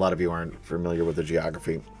 because I know a lot of you aren't familiar with the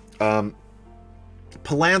geography,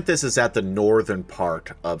 Palanthas is at the northern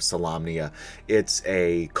part of Solamnia. It's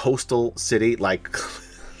a coastal city, like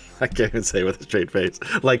I can't even say it with a straight face,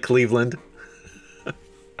 like Cleveland.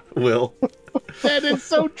 Will. That is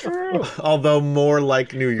so true. Although more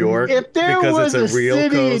like New York, If there because was it's a a real city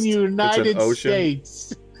coast, in it's an United ocean.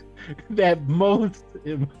 States that most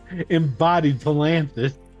embodied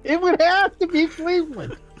Palanthas, it would have to be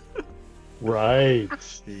Cleveland. Right.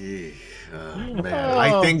 Oh, man,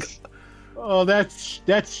 I think Oh, that's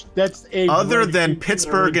a other great than word.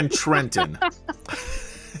 Pittsburgh and Trenton,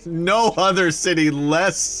 no other city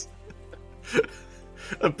less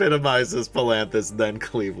epitomizes Palanthas than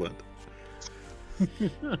Cleveland.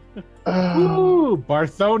 Ooh,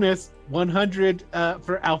 Barthonis 100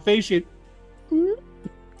 for Alphasian.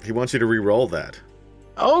 He wants you to re-roll that.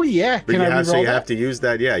 Oh yeah, But can I you re-roll have that? to use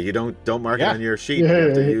that. Yeah, you don't mark Yeah. it on your sheet. You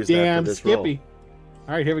have to use that Damn for this roll. Skippy.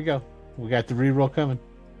 All right, here we go. We got the re-roll coming.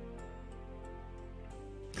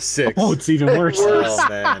 6. Oh, it's even worse. Oh,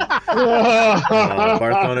 man.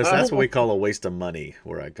 Barthonis, that's what we call a waste of money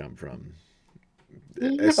where I come from. I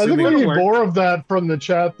think we Assuming need work. more of that from the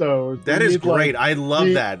chat, though. that We is need, like, great. I love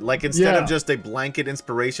the- that. Like, instead yeah. of just a blanket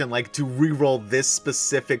inspiration, like to re-roll this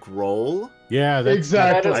specific roll. Yeah, that's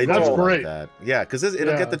Exactly. I That's do love great. that. Yeah, because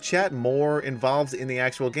it'll Yeah. get the chat more involved in the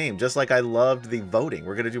actual game. Just like I loved the voting.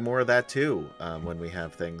 We're going to do more of that too when we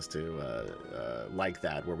have things to like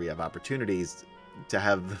that, where we have opportunities to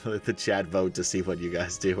have the chat vote to see what you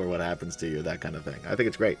guys do or what happens to you, that kind of thing. I think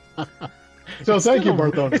it's great. So It's thank you, still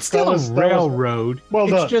a- Barthonis. It's still That a was- railroad. well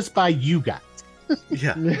it's done. just by you guys.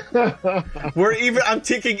 Yeah. that I'm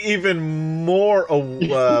taking even more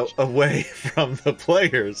away from the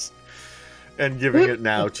players. and giving it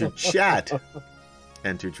now to chat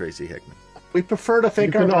and to Tracy Hickman. We prefer to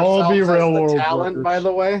think You of can all ourselves be as real the world talent, workers. by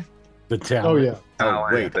the way. The talent. Oh yeah. Oh,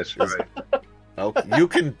 I- wait. that's right. Oh, you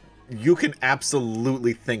can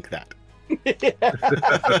absolutely think that.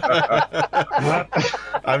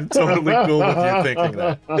 I'm totally cool with you thinking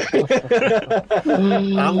that.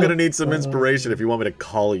 I'm gonna need some inspiration if you want me to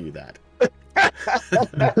call you that.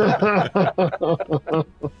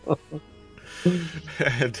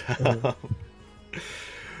 And,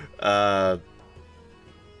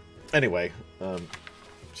 anyway,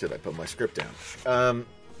 should I put my script down?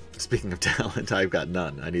 Speaking of talent, I've got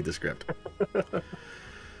none. I need the script.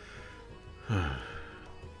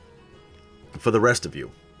 For the rest of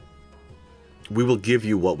you, we will give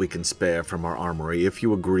you what we can spare from our armory if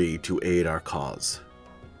you agree to aid our cause.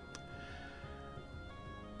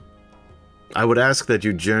 I would ask that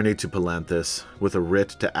you journey to Palanthus with a writ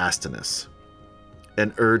to Astinus,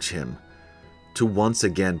 and urge him to once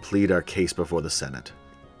again plead our case before the Senate.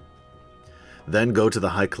 Then go to the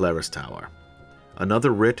High Clerus Tower.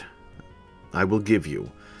 Another writ I will give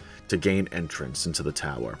you to gain entrance into the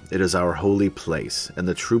tower. It is our holy place, and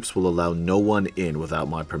the troops will allow no one in without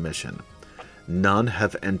my permission. None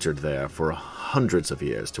have entered there for hundreds of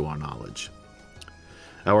years to our knowledge.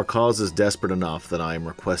 Our cause is desperate enough that I am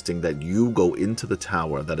requesting that you go into the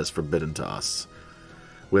tower that is forbidden to us.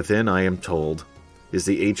 Within, I am told, is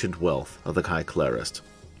the ancient wealth of the High Clerist.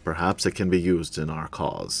 Perhaps it can be used in our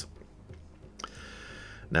cause.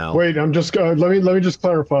 Now, Wait, I'm just let me just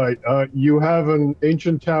clarify. You have an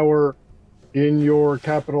ancient tower in your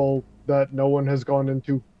capital that no one has gone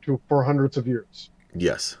into for hundreds of years.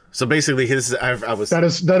 yes. So basically, I was. That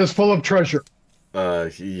is full of treasure.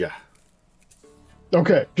 Yeah.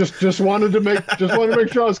 Okay, just wanted to make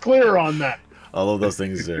sure I was clear on that. All of those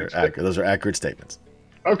things are accurate. Those are accurate statements.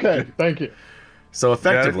 Okay, thank you. So Jack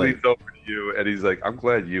effectively, leans over to you and he's like, I'm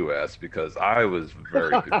glad you asked because I was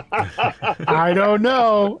very confused. I don't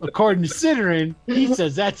know. According to Sidrin, he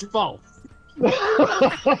says that's false.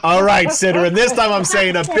 all right, Sidran, this time I'm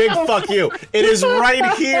saying a big fuck you. It is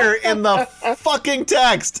right here in the fucking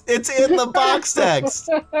text. It's in the box text.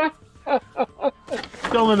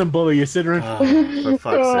 Don't let him bully you, Sidrin. For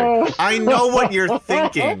fuck's sake. I know what you're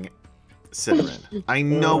thinking, Sidran. I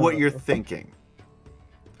know what you're thinking.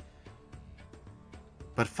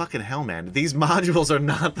 But fucking hell, man. These modules are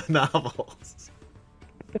not the novels.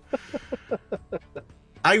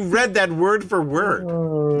 I read that word for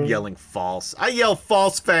word. Yelling false. I yell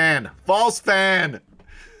false fan. False fan.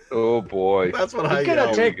 Oh boy. That's what I I'm gonna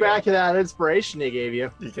yell. take back that inspiration he gave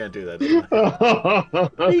you. You can't do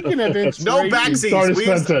that. Speaking of inspiration, No backsies. Sorry to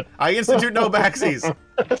spend it. I institute no backsies.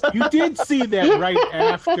 you did see that right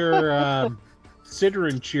after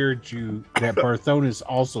Sidrin cheered you, that Barthonas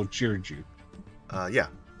also cheered you. Yeah.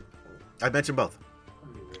 I mentioned both.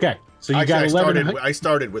 Okay, so you Actually, got 1100. I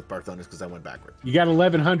started with Barthonas because I went backwards. You got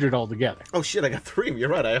 1100 altogether. Oh shit, I got 3. You're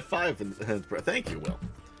right. I have 5. Thank you, Will.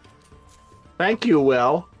 Thank you,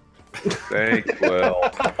 Will. Thanks, Will.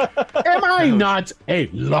 Am I not a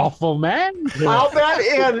lawful man? I'll bet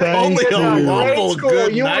in Only in, a grade lawful school,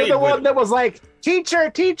 good you were knight the one would- that was like, teacher,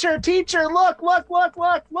 teacher, teacher, look.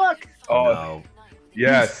 Oh, No.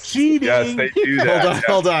 yes. Cheating. Yes, they do that.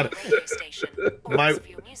 Hold on. Station. Or My- listen to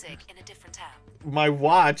your music in a different tab. My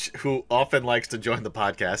watch, who often likes to join the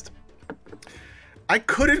podcast, I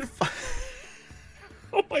couldn't.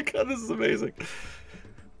 Oh my god, this is amazing.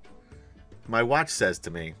 My watch says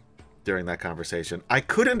to me during that conversation, I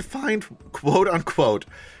couldn't find quote unquote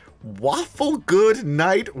waffle good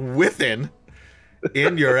night within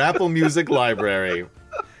in your Apple Music library.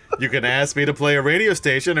 You can ask me to play a radio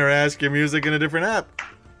station or ask your music in a different app.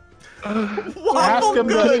 Waffle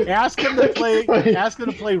good. Ask him to play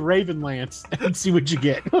Ravenlance and see what you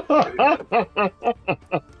get.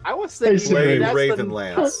 I was thinking Play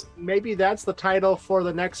Ravenlance. maybe that's the title for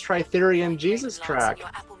the next Tritherian Jesus Ravenlance track. In your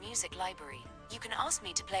Apple Music library. You can ask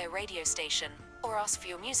me to play a radio station or ask for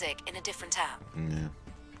your music in a different tab. Yeah.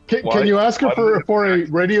 Can you ask her Why for do a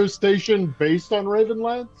radio station based on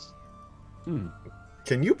Ravenlance?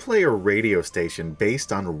 Can you play a radio station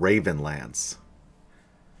based on Ravenlance?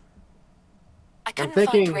 I couldn't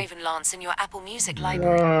thinking- find Ravenlance in your Apple Music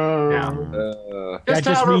library. That Just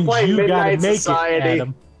just have her means play you gotta Midnight make Society. it,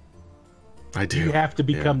 Adam. I do. You have to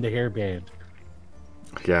become the hairband.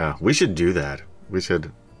 Yeah, we should do that. We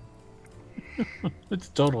should. It's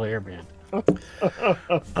a total hairband.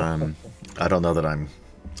 I don't know that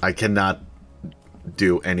I cannot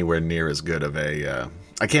do anywhere near as good of a.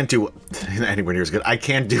 I can't do anywhere near as good. I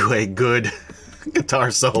can't do a good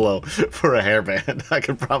guitar solo for a hairband. I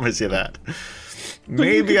can promise you that.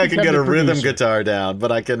 Maybe I can become get the a rhythm producer. guitar down,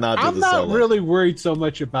 but I cannot do I'm the not solo. really worried so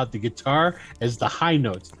much about the guitar as the high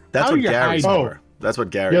notes. That's How what are your Gary's high Oh. for. That's what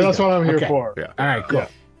Gary's Yeah, that's for. what I'm here Okay. for. Yeah. All right, cool. Yeah.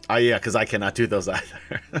 Yeah, because I cannot do those either.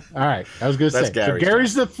 All right, I was gonna That's say. Gary's So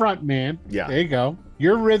Gary's the front man. Yeah. There you go.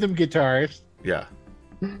 You're rhythm guitarist. Yeah.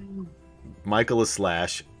 Michael is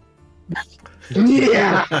Slash.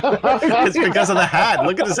 Yeah. It's because of the hat.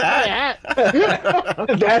 Look at his hat.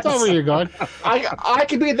 That's not where you're going. I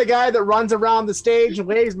could be the guy that runs around the stage and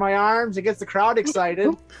waves my arms and gets the crowd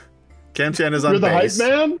excited. Cam Chan is on You're the hype bass.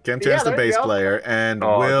 man? Cam Yeah, Chan's the there you bass go. player, and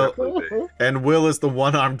Oh, Will and Will is the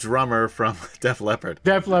one-armed drummer from Def Leppard.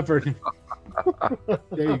 Def Leppard.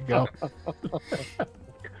 There you go.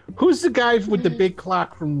 Who's the guy with the big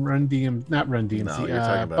clock from Run DM? Not Run DMC. No, you're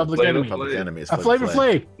talking about Public Flavor Enemy. Public Enemies. Flavor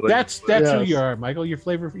Flav. That's who Yes. you are, Michael. You're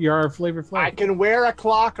our Flavor Flav. I can wear a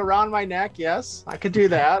clock around my neck. Yes, I could do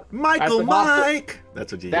that. Michael That's not the- Mike.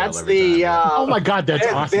 That's what you yell That's every the. time. Oh my God, that's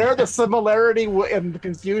there, awesome. there the similarity and the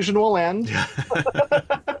confusion will end.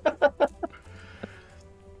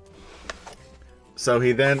 So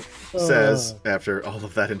he then says, after all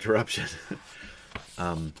of that interruption,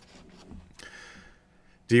 do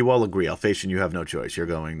you all agree? Alphatian, you have no choice. You're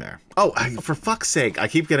going there. Oh, for fuck's sake, I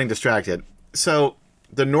keep getting distracted. So,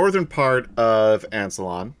 the northern part of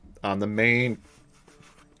Ansalon, on the main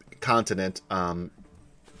continent,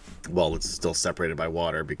 well, it's still separated by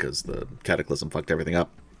water because the cataclysm fucked everything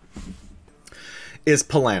up, is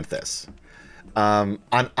Palanthas. On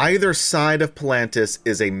either side of Palanthas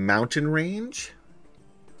is a mountain range,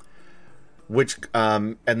 which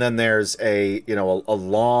and then there's a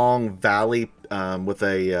long valley with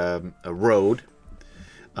a road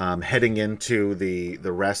heading into the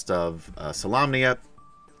rest of Solamnia,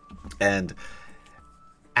 and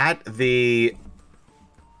at the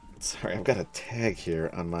sorry, I've got a tag here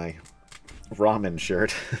on my ramen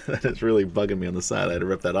shirt that is really bugging me on the side. I had to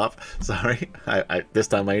rip that off. Sorry, I this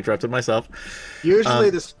time I interrupted myself. Usually,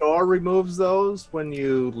 the store removes those when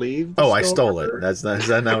you leave. the Oh, I store. stole it. Is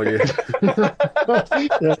that not what you?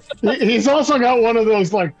 Yeah. He's also got one of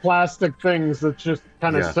those like plastic things that's just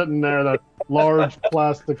kind of Yeah. sitting there, that large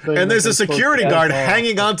plastic thing. And there's a that's supposed security to guard have,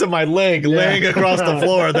 hanging onto my leg, Yeah. laying across the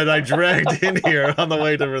floor that I dragged in here on the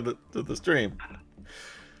way to the stream.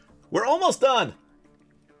 We're almost done.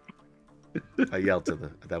 I yelled to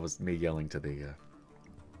that was me yelling to the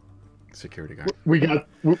security guard. We got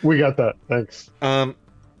that. Thanks.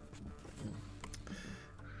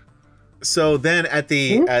 So then at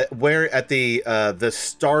the the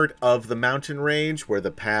start of the mountain range where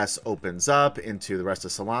the pass opens up into the rest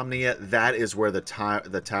of Solamnia, that is where the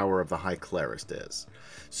Tower of the High Clerist is.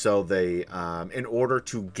 So they in order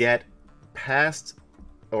to get past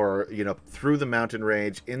or through the mountain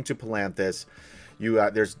range into Palanthas,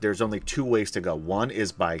 there's only two ways to go. One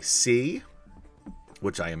is by sea,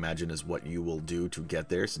 which I imagine is what you will do to get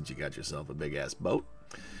there since you got yourself a big ass boat.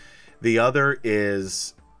 The other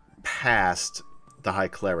is past the High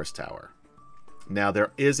Clerist Tower. Now,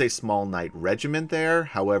 there is a small knight regiment there.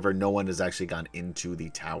 However, no one has actually gone into the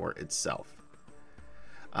tower itself.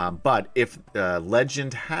 But if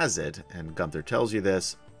legend has it, and Gunther tells you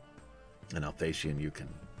this, and Alphatian, you can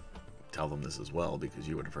tell them this as well, because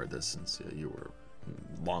you would have heard this since you were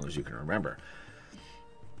long as you can remember.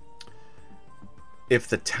 If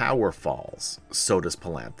the tower falls, so does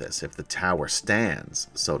Palanthas. If the tower stands,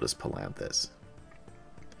 so does Palanthas.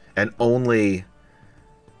 And only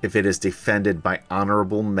if it is defended by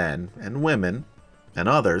honorable men and women and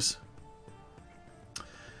others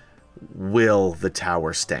will the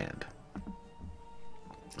tower stand.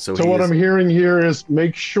 So what I'm hearing here is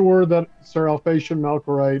make sure that Sir Alphatian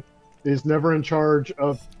Malkorite is never in charge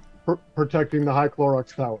of protecting the High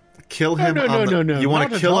Clorox Tower. kill him. No, You want not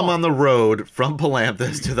to at kill him all. on the road from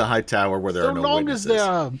Palanthas to the High Tower where there So are no long witnesses. as there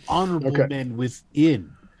are honorable Okay. men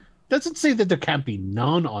within. Doesn't say that there can't be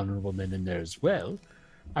non-honorable men in there as well.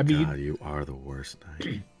 I mean, God, you are the worst.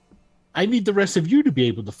 Knight. I need the rest of you to be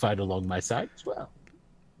able to fight along my side as well.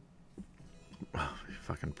 You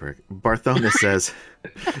fucking prick. Barthona says,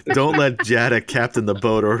 "Don't let Jada captain the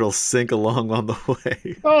boat, or it'll sink along on the way."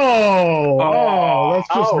 That's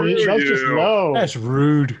just oh, that's just you. no. That's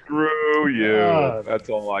rude. Screw you. God. That's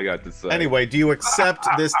all I got to say. Anyway, do you accept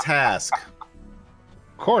this task?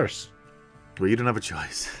 Of course. Well, you don't have a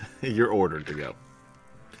choice. You're ordered to go.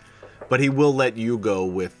 But he will let you go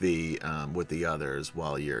with the others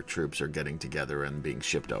while your troops are getting together and being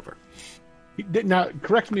shipped over. Now,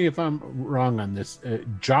 correct me if I'm wrong on this.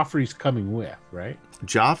 Joffrey's coming with, right?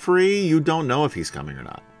 Joffrey, you don't know if he's coming or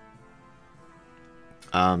not.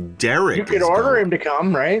 Derek. You could order him to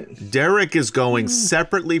come, right? Derek is going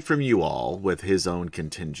separately from you all with his own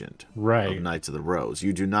contingent Right. of Knights of the Rose.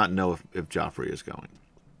 You do not know if Joffrey is going.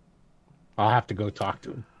 I'll have to go talk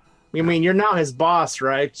to him. I mean, you're now his boss,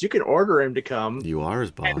 right? You can order him to come You are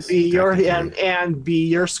his boss. and be your technically. and be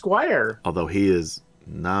your squire. Although he is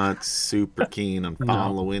not super keen on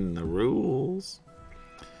following the rules.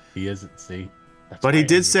 He isn't. See, that's But why he I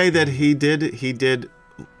did say that understand. he did.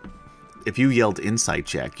 If you yelled insight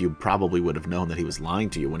check, you probably would have known that he was lying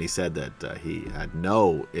to you when he said that he had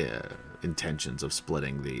no intentions of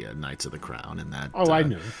splitting the Knights of the Crown, and that Oh, I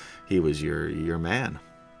knew. he was your man.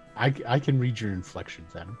 I can read your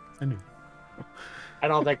inflections, Adam. I knew. I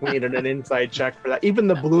don't think we needed an inside check for that. Even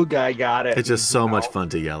the blue guy got it. It's just so much fun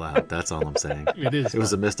to yell out. That's all I'm saying. It is. It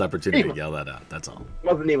was a fun. missed opportunity to yell that out. That's all.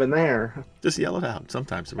 Wasn't even there. Just yell it out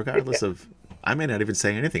sometimes, regardless of. I may not even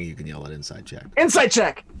say anything. You can yell at inside check. Inside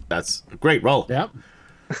check. That's a great roll. Yep.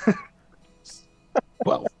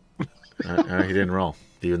 Well, He didn't roll.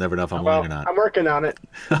 You never know if I'm winning or not. I'm working on it.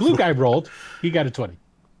 blue guy rolled. He got a 20.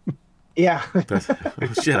 Yeah.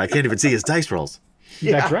 Oh shit! I can't even see his dice rolls.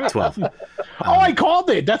 That's right. 12. Oh, I called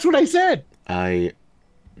it. That's what I said. I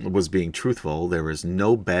was being truthful. There is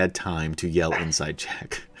no bad time to yell inside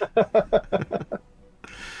check.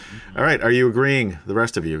 All right, are you agreeing, the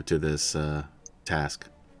rest of you, to this task?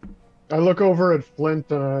 I look over at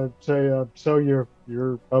Flint and I say, "So you're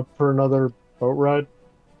up for another boat ride?"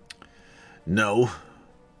 No,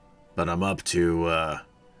 but I'm up to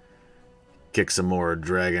kick some more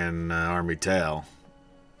dragon army tail.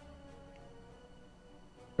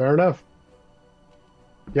 Fair enough.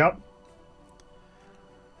 Yep.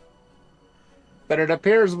 But it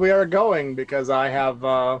appears we are going because I have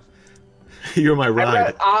You're my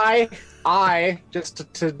ride. I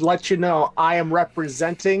just to let you know, I am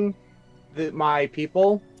representing my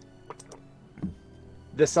people,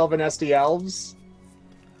 the Sylvanesti elves.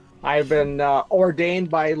 I've been ordained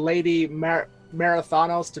by Lady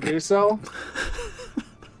Marathonos to do so.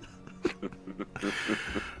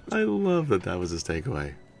 I love that was his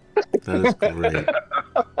takeaway. That is great.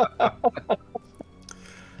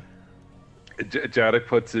 Jadok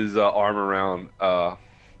puts his arm around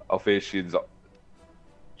Alphasian's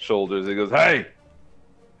shoulders. He goes, "Hey,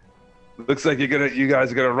 looks like you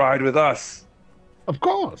guys are gonna ride with us." Of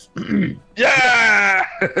course. Yeah!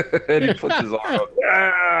 And he puts his arm up.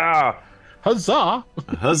 Yeah! Huzzah.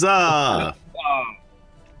 Huzzah!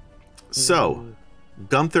 So,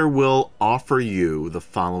 Gunther will offer you the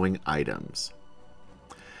following items.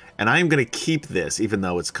 And I am going to keep this, even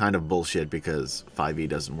though it's kind of bullshit because 5e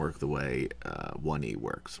doesn't work the way 1e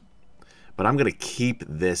works. But I'm going to keep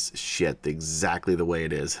this shit exactly the way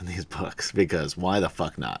it is in these books, because why the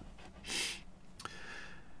fuck not?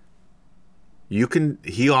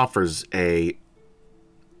 He offers a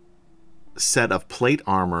set of plate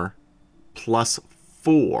armor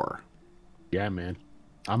 +4. Yeah, man.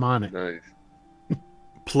 I'm on it. Nice.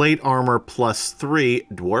 Plate armor +3,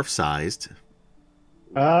 dwarf-sized.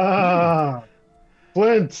 Ah,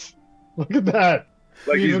 Flint. Look at that.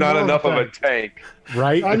 Like he's Even not more enough of a tank. tank.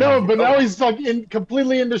 Right? I know, but now he's like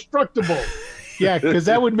completely indestructible. Yeah, because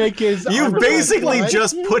that would make his. You armor basically class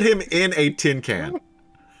just put him in a tin can.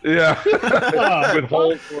 Yeah. With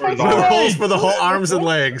holes for his With arm. holes for the whole arms and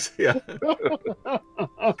legs. Yeah.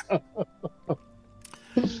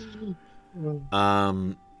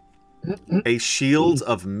 A shield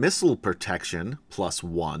of missile protection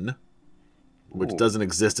 +1, which Ooh. doesn't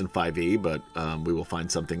exist in 5e, but we will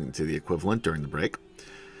find something to the equivalent during the break.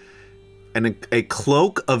 And a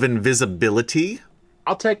cloak of invisibility.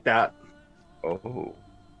 I'll take that. Oh.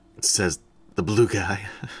 It says the blue guy.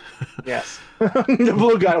 Yes. The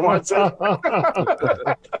blue guy wants it.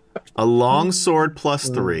 A long sword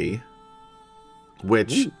 +3,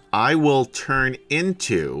 which I will turn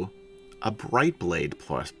into a bright blade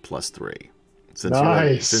 +3.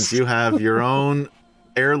 Nice. Since you have your own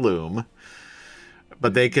heirloom,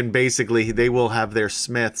 but they will have their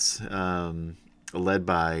smiths, led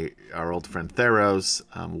by our old friend Theros,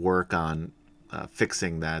 work on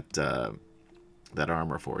fixing that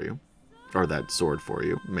armor for you, or that sword for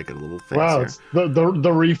you, make it a little fancier. Wow, it's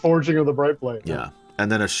the reforging of the bright blade. Yeah,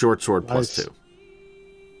 and then a short sword Nice. +2.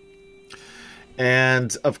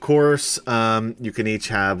 And of course, you can each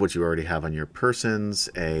have what you already have on your persons: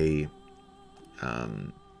 a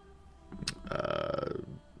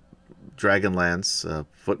dragon lance,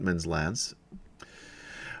 footman's lance.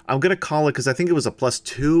 I'm gonna call it, because I think it was a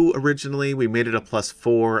 +2 originally. We made it a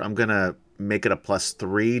 +4. I'm gonna make it a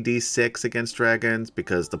 +3 d6 against dragons,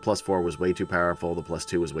 because the +4 was way too powerful. The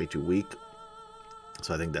 +2 was way too weak.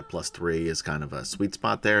 So I think that +3 is kind of a sweet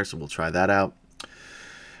spot there. So we'll try that out.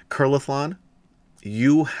 Curlithlon,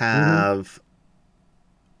 you have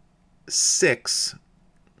 6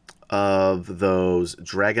 of those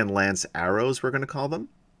Dragonlance arrows, we're going to call them.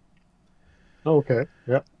 Okay.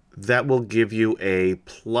 Yep. That will give you a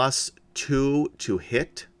 +2 to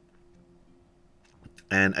hit.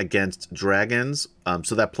 And against dragons,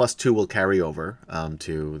 so that +2 will carry over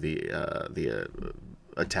to the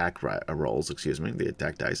attack rolls, the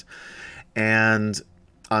attack dice. And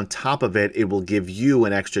on top of it, it will give you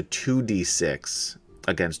an extra 2d6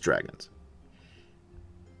 against dragons.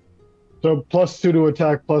 So +2 to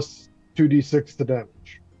attack, plus 2d6 to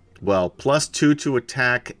damage. Well, +2 to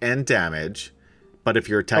attack and damage, but if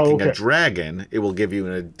you're attacking a dragon, it will give you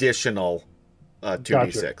an additional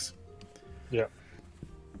 2d6. Gotcha. Yeah.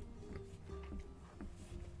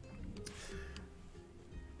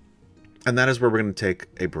 And that is where we're going to take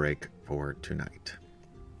a break for tonight.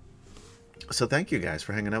 So thank you guys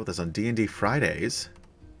for hanging out with us on D&D Fridays.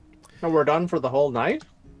 No, we're done for the whole night?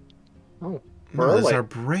 Oh, No, this is early. our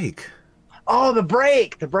break. Oh, the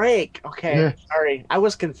break. Okay, Yeah. sorry. I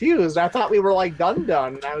was confused. I thought we were like done.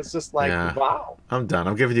 And I was just like, Yeah. wow. I'm done.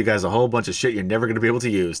 I'm giving you guys a whole bunch of shit you're never going to be able to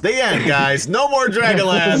use. The end, guys. No more This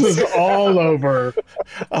Dragonlance. is all over.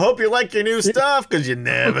 I hope you like your new stuff because you're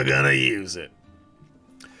never going to use it.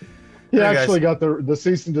 He Hey, guys. actually got the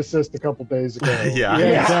cease and desist a couple days ago. Yeah.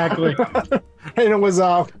 Yeah, exactly. And it was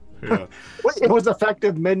Yeah. it was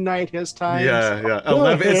effective midnight his time. Yeah.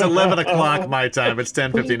 11, it's 11 o'clock my time. It's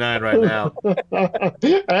 10:59 right now.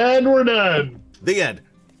 And we're done. The end.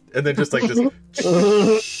 And then just like this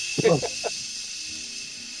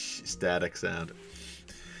static sound.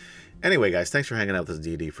 Anyway, guys, thanks for hanging out with us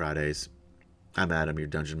D&D Fridays. I'm Adam, your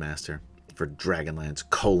Dungeon Master for Dragonlance,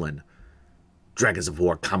 Dragons of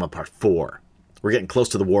War, Part 4. We're getting close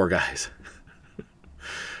to the war, guys.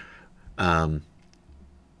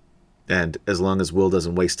 And as long as Will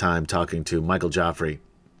doesn't waste time talking to Michael Joffrey,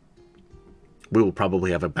 we will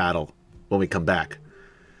probably have a battle when we come back.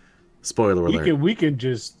 Spoiler alert. We can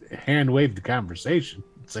just hand wave the conversation.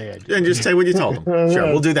 Say I did. And just say what you told them. Sure,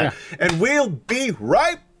 we'll do that. And we'll be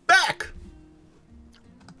right back.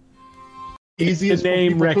 Easiest The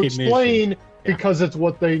name for people to recognition. explain because it's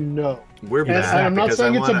what they know. We're And back. I'm not because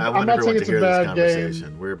saying I it's a- want, I I'm want not everyone saying to it's a hear this bad game.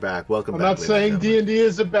 conversation. We're back. Welcome I'm back. not ladies saying and gentlemen. D&D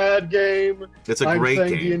is a bad game. It's a I'm great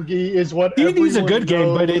saying game. D&D is what D&D is a everyone good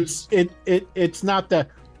game, but knows. it's not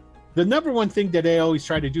the number one thing that they always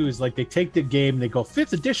try to do is like they take the game, they go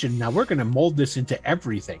 5th edition. Now we're going to mold this into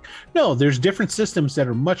everything. No, there's different systems that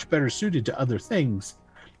are much better suited to other things.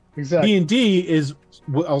 Exactly. D&D is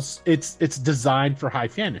well, it's designed for high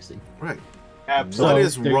fantasy. Right. Absolutely. What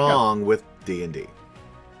is there you go. wrong with D&D?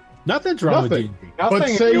 Nothing's wrong Nothing. with D&D. But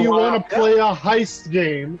Nothing say if you want wanna- to play a heist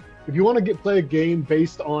game. If you want to play a game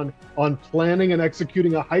based on planning and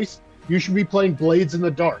executing a heist, you should be playing Blades in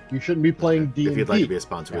the Dark. You shouldn't be playing D&D. If you'd like to be a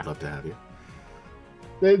sponsor, we'd love to have you.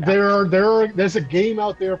 There's a game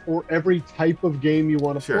out there for every type of game you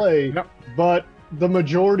want to Sure. play, Yep. but the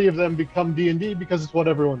majority of them become D&D because it's what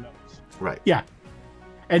everyone knows. Right.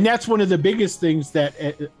 And that's one of the biggest things that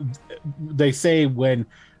they say when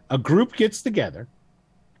a group gets together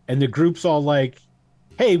and the group's all like,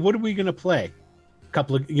 hey, what are we going to play? A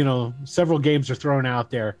couple of, several games are thrown out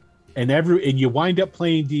there and you wind up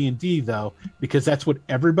playing D&D though, because that's what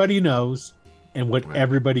everybody knows and what Right.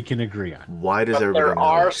 everybody can agree on. Why does But everybody there know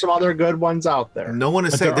are that? some other good ones out there. No one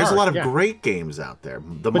is But saying there there's a are, lot of yeah. great games out there.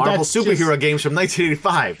 The But Marvel that's superhero just- games from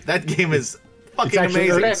 1985. That game is fucking actually-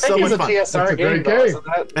 amazing. I It's think so much it's a fun. TSR It's a game, great though, game. isn't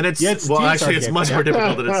it? And it's Yeah, it's well, TSR actually, it's game. much more Yeah.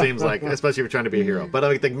 difficult than it seems like, especially if you're trying to be a hero. But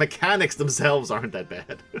like the mechanics themselves aren't that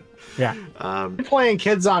bad. Yeah. Um, I'm playing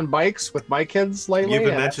Kids on Bikes with my kids lately. you've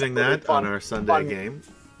been and that's mentioning a really that on fun- our Sunday fun- game,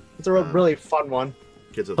 It's a really fun one.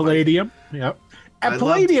 Kids with Bikes. Palladium. Yep. And I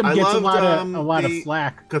Palladium loved- I gets loved, a lot of the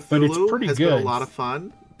flack, Cthulhu but it's pretty has good. been a lot of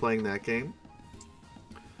fun playing that game.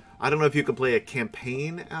 I don't know if you can play a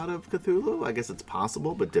campaign out of Cthulhu. I guess it's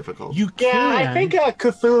possible, but difficult. You can. Yeah, I think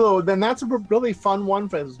Cthulhu. Then that's a really fun one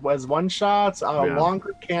as one shots. A Yeah.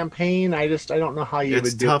 longer campaign. I don't know how you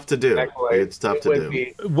It's would do. tough to do. Exactly. It's tough It to would do.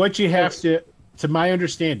 be- What you have to my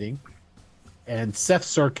understanding, and Seth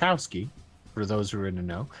Sarkowski, for those who are in the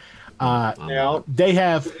know, Yeah, they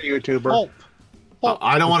have YouTuber. pulp.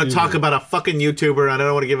 I don't want to talk about a fucking YouTuber, and I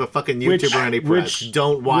don't want to give a fucking Which- YouTuber any press. which-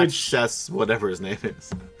 Don't watch which- Seth's whatever his name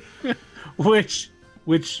is. which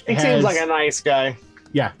He seems like a nice guy.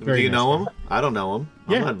 yeah. Do Very you nice know guy. him? I don't know him.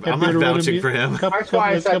 Yeah, I'm got not better with vouching for him. That's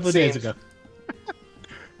why I said couple of days seems. ago.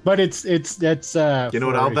 But that's You know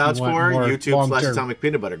what for I'll if you vouch want for? more YouTube / long-term. Atomic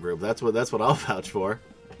Peanut Butter Group. That's what I'll vouch for.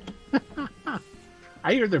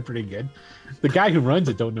 I hear they're pretty good. The guy who runs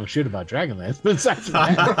it don't know shit about Dragonlance, but aside from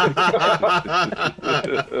that,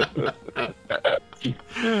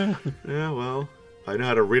 Yeah, well, I know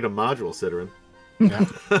how to read a module, Ciderin. and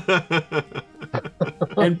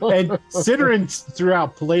Ciderin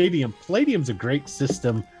throughout Palladium. Palladium's a great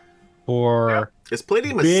system for. Is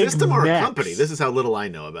Palladium a Big system or a mechs. company? This is how little I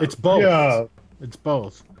know about It's it. both. Yeah. It's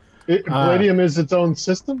both. Palladium is its own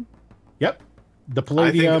system. Yep. The I think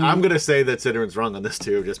Palladium. I'm going to say that Citerin's wrong on this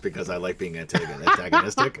too, just because I like being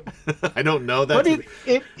antagonistic. I don't know that.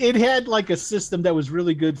 But it had like a system that was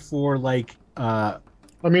really good for like.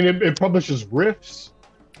 I mean, it publishes Rifts.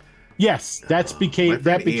 Yes, my that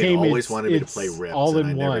friend became Ian always its, wanted me to its play Rifts, all and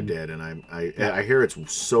in I never one. did. And I hear it's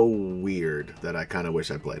so weird that I kind of wish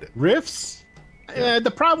I played it. Rifts.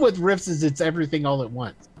 The problem with Rifts is it's everything all at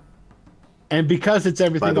once, and because it's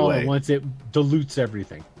everything the all way- at once, it dilutes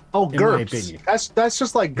everything. Oh, In my GURPS. opinion. That's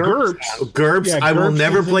just like GURPS. GURPS, Yeah, I will GURPS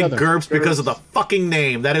never is play another. GURPS because of the fucking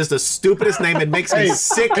name. That is the stupidest name. It makes me Hey,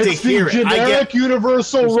 sick to It's the hear it. I generic get.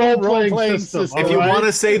 universal role-playing role-playing system. system. If you alright? want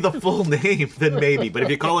to say the full name, then maybe. But if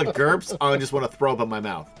you call it GURPS, I just want to throw up in my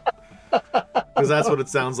mouth. Because that's what it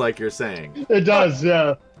sounds like you're saying. It does,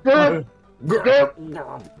 yeah. Grr,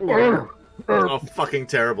 grr. A fucking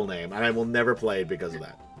terrible name, and I will never play it because of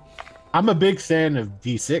that. I'm a big fan of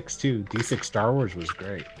D6 too. D6 Star Wars was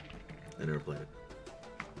great. I never played it.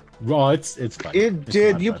 Well, it's fun. It's a lot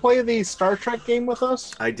Did of you fun. play the Star Trek game with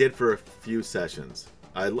us? I did for a few sessions.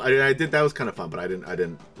 I did. That was kind of fun, but I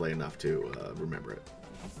didn't play enough to remember it.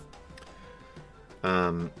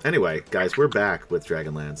 Anyway, guys, we're back with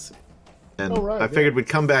Dragonlance, and Oh, right, I figured we'd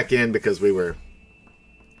come back in because we were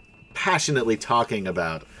passionately talking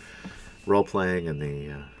about role playing and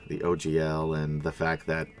the OGL and the fact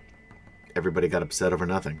that everybody got upset over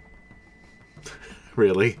nothing.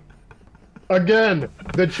 Really? Again,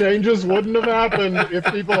 the changes wouldn't have happened if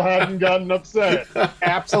people hadn't gotten upset.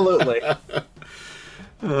 Absolutely.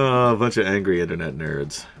 Oh, a bunch of angry internet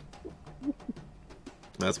nerds.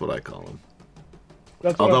 That's what I call them.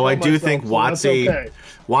 That's what Although I call do myself, think so that's okay.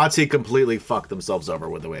 WotC completely fucked themselves over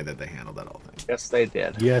with the way that they handled that whole thing. Yes, they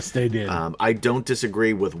did. Yes, they did. I don't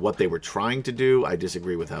disagree with what they were trying to do. I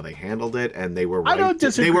disagree with how they handled it, and they were I right. don't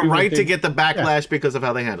disagree They were with right to the- get the backlash because of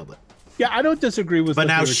how they handled it. yeah, I don't disagree with. But what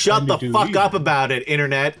now they were shut trying the to do fuck either. up about it,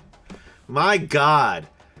 internet. My God.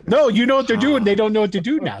 No, you know what they're doing. They don't know what to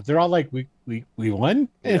do now. They're all like, "We won."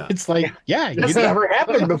 And Yeah. it's like, yeah, you This did. never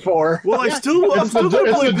happened before. Well, I'm still It's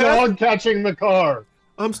the dog catching the car.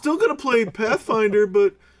 I'm still gonna play Pathfinder,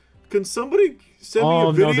 but can somebody send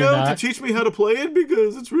Oh, no, they're to not. teach me how to play it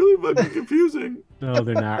because it's really fucking confusing. No,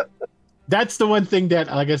 they're not. That's the one thing that,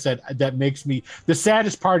 like I said, that makes me the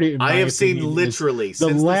saddest part. In I my have seen opinion, is literally the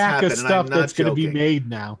since this lack happened, of and I'm stuff not that's going to be joking. made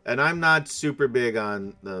now. And I'm not super big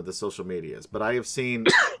on the social medias, but I have seen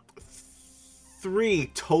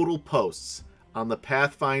 3 total posts on the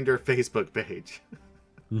Pathfinder Facebook page.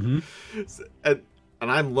 Mm-hmm. And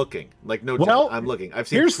I'm looking, like no Well, joke, I'm looking. I've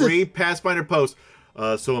seen here's the- 3 Pathfinder posts.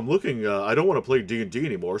 So I'm looking. I don't want to play D&D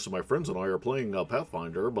anymore, so my friends and I are playing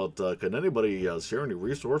Pathfinder. But can anybody share any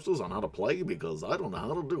resources on how to play? Because I don't know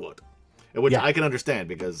how to do it. Which Yeah. I can understand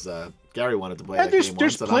because Gary wanted to play Yeah, that there's- game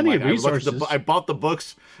there's once, and plenty I'm of like, I looked at the resources. I bought the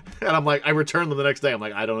books, and I'm like, I returned them the next day. I'm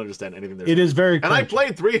like, I don't understand anything. It is very. And I crunchy.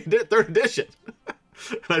 played 3rd edition, and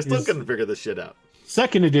I still Is- couldn't figure this shit out.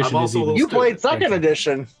 Second edition. I'm is also a even little You stupid. played second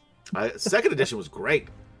edition. 2nd edition was great.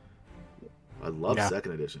 I love Yeah.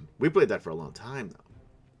 2nd edition. We played that for a long time though,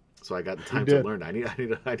 so I got the time did. to learn. I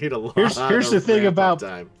need a lot. Here's the of thing ramp-up about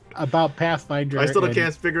time. Pathfinder. I still and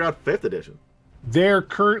can't figure out 5th edition. They're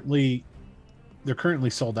currently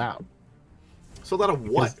sold out. So out of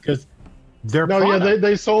what? Because they're No, yeah, product.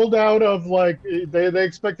 they sold out of like they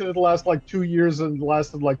expected it to last like 2 years and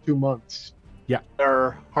lasted like 2 months.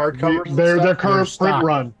 Their hardcovers. and Their stuff. current stock. print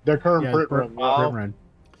run. Their current Yeah, print print- run. Wow. print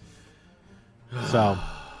run. So.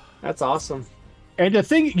 That's awesome. And the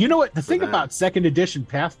thing, you know what? The thing that. about second edition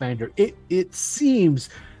Pathfinder, it seems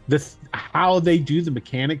how they do the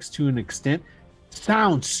mechanics to an extent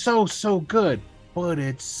sounds so good, but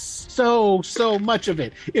it's so much of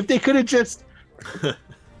it. If they could have just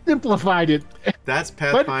simplified it. That's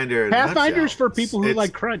Pathfinder. in a Pathfinder's nutshell. for people who It's-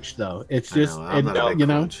 like crunch, though. It's I just, know, I'm not a big you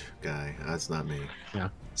know, crunch guy. That's not me.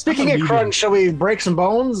 Speaking I'm a of medium. crunch, shall we break some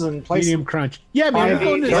bones and play medium some? crunch. Yeah, man. Yeah. I'm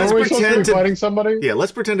going to- Let's Are we supposed to pretend be to- fighting somebody? Yeah,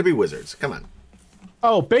 let's pretend to be wizards. Come on.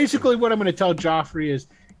 Oh, basically, what I'm going to tell Joffrey is,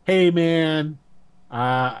 hey, man,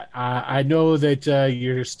 I know that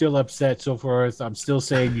you're still upset, so forth. I'm still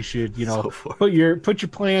saying you should, So forth. put your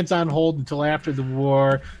plans on hold until after the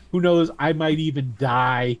war. Who knows? I might even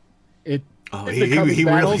die. Oh, in the coming he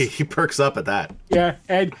battles. really he perks up at that. Yeah,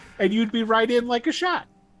 and you'd be right in like a shot.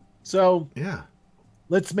 So Yeah.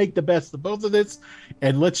 let's make the best of both of this,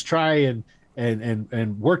 and let's try and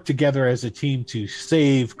work together as a team to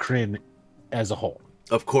save Kryn as a whole.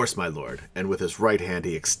 Of course, my lord. And with his right hand,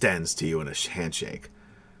 he extends to you in a handshake.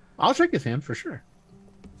 I'll shake his hand for sure.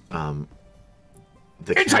 The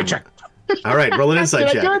Insight camera- check. All right, roll an insight Did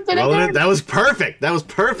I check. do it? Did I Roll do it. it? That was perfect. That was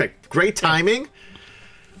perfect. Great timing.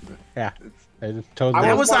 Yeah, I just totally. I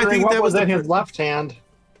That was was- I wondering think what that was was in the his left hand.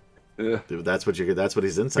 Yeah. Dude, that's what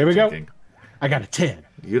he's insight Here we go. checking. I got a 10.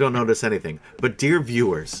 You don't notice anything. But dear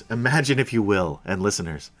viewers, imagine if you will, and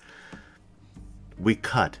listeners, we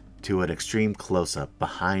cut to an extreme close-up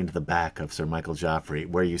behind the back of Sir Michael Joffrey,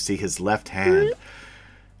 where you see his left hand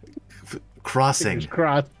crossing Fingers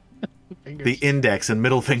crossed. Fingers. the index and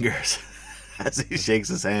middle fingers as he shakes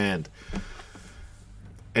his hand.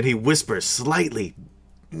 And he whispers slightly,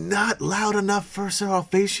 not loud enough for Sir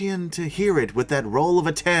Alphasian to hear it, with that roll of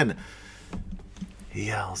a 10. He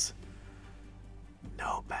yells,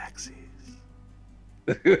 "No backsies."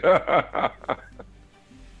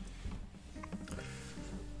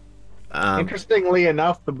 Interestingly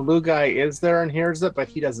enough, the blue guy is there and hears it, but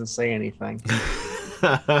he doesn't say anything.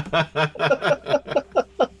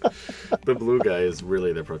 The blue guy is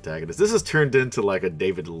really the protagonist. This has turned into like a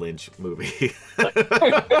David Lynch movie.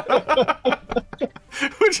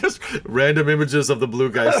 With just random images of the blue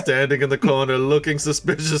guy standing in the corner looking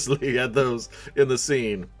suspiciously at those in the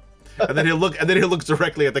scene. And then he'll look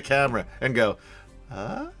directly at the camera and go,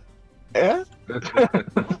 "Huh?" Yeah?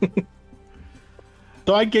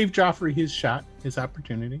 So I gave Joffrey his shot, his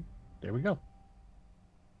opportunity. There we go.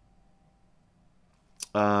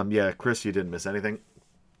 Yeah, Chris, you didn't miss anything.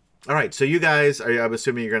 All right, so you guys, I'm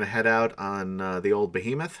assuming you're going to head out on the old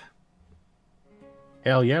behemoth?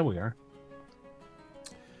 Hell yeah, we are.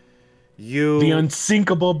 You... The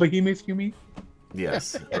unsinkable behemoth, you mean?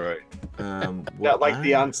 Yes. Right. Not like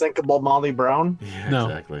the unsinkable Molly Brown. Yeah, No.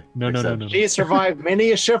 exactly. No. She survived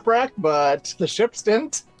many a shipwreck, but the ships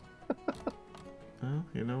didn't. Well,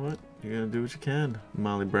 you know what? You're going to do what you can,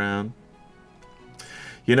 Molly Brown.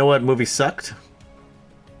 You know what movie sucked?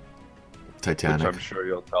 Titanic. Which I'm sure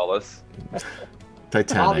you'll tell us. Molly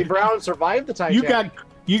Titanic. Brown survived the Titanic.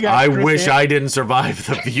 You got. I Chris wish An- I didn't survive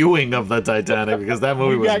the viewing of the Titanic because that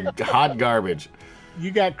movie was hot garbage. You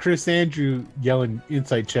got Chris Andrew yelling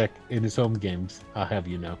insight check in his home games. I'll have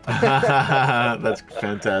you know. That's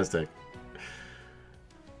fantastic.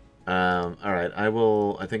 All right,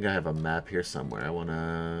 I think I have a map here somewhere. I want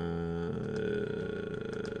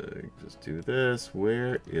to just do this.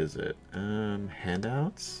 Where is it?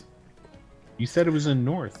 Handouts? You said it was in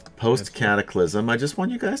North. Post Cataclysm. I just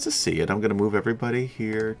want you guys to see it. I'm going to move everybody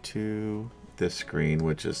here to this screen,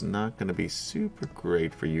 which is not going to be super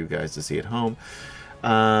great for you guys to see at home.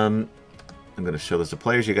 I'm going to show this to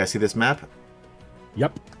players. You guys see this map?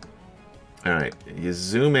 Yep. All right. You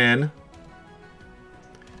zoom in.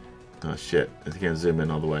 Oh, shit. I can't zoom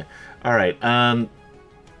in all the way. All right.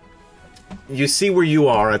 You see where you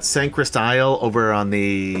are at Sanchrist Isle over on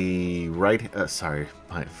the right. Sorry.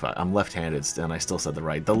 I'm left-handed, and I still said the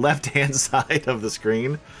right. The left-hand side of the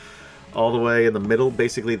screen. All the way in the middle,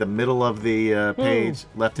 basically the middle of the page,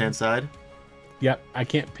 left-hand side. Yep. I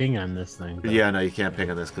can't ping on this thing. but- Yeah, no, you can't pick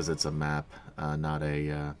on this because it's a map, not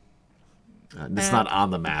a... it's not on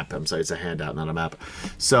the map. I'm sorry, it's a handout, not a map.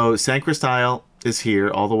 So Sanchrist Isle is here,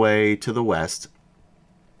 all the way to the west.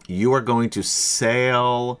 You are going to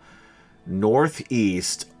sail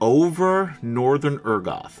northeast over northern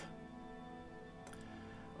Urgoth.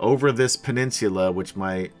 Over this peninsula, which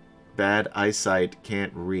my bad eyesight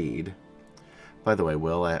can't read. By the way,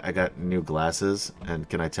 Will, I got new glasses, and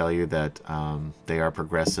can I tell you that they are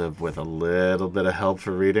progressive with a little bit of help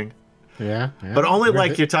for reading? Yeah. But only Worth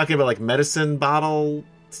like it. you're talking about like medicine bottle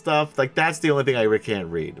stuff. Like that's the only thing I can't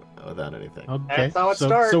read without anything. Okay. That's how it so,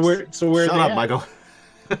 starts. So where? So where? Shut they up, at? Michael.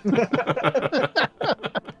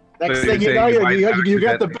 Next So thing you you're know, saying you you might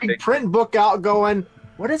got the accidentally big take- print book out going,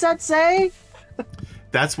 what does that say?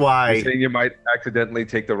 That's You're why saying you might accidentally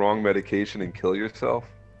take the wrong medication and kill yourself?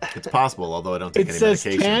 it's possible. Although I don't take It any says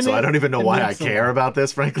medication, so I don't even know why I Peninsula. care about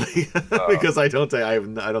this, frankly, because I don't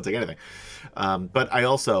take anything. But I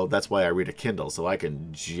also that's why I read a Kindle, so I can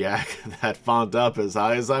jack that font up as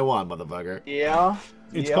high as I want, motherfucker. Yeah.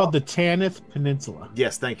 It's yeah. called the Tanith Peninsula.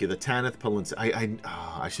 Yes, thank you. The Tanith Peninsula.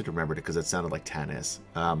 I should have remembered it because it sounded like Tanis.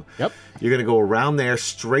 Yep. You're gonna go around there,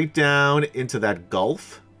 straight down into that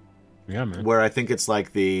gulf, Yeah, man. where I think it's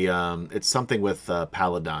like the it's something with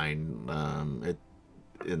Paladine.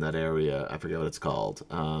 In that area, I forget what it's called.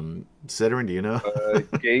 Citterin, do you know?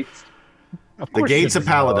 Gates. Of The course Gates it of is.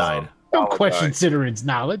 Paladine. Don't question Ciderin's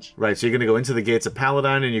knowledge. Right, so you're going to go into the gates of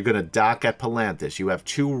Paladine, and you're going to dock at Palanthas. You have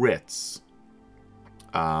 2 writs,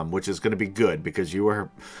 which is going to be good because you were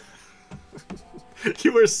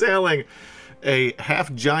you were sailing a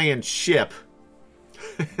half-giant ship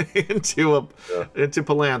into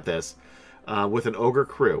Palanthas with an ogre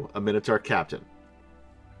crew, a Minotaur captain.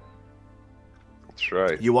 That's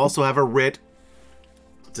right. You also have a writ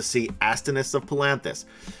to see Astinus of Palanthas.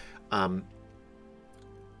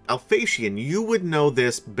 Alphatian, you would know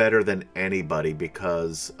this better than anybody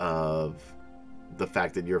because of the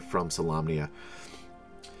fact that you're from Solamnia.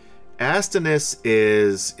 Astinus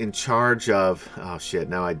is in charge of... Oh, shit.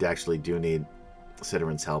 Now I actually do need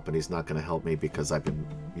Ciderin's help, and he's not going to help me because I've been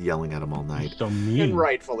yelling at him all night. So mean. And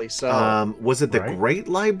rightfully so. Was it the Right. Great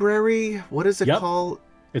Library? What is it called?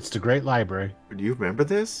 It's the Great Library. Do you remember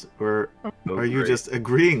this? Or So are you great. just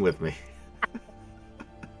agreeing with me?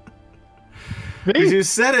 Because you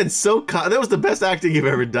said it so... that was the best acting you've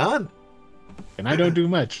ever done. And I don't do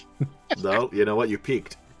much. No, you know what? You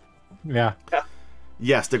peaked. Yeah,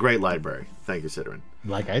 Yes, the Great Library. Thank you, Ciderin.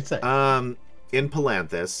 like I said. In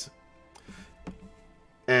Palanthas.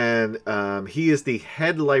 And he is the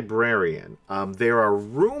head librarian. There are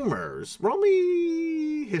rumors... Roll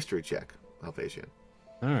me history check, Alphatian.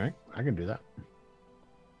 All right, I can do that.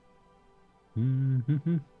 And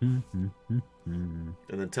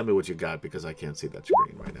then tell me what you got, because I can't see that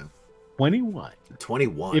screen right now. 21.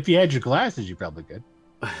 21. If you had your glasses, you probably could.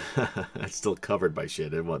 It's still covered by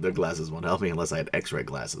shit. Their glasses won't help me unless I had X-ray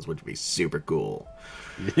glasses, which would be super cool.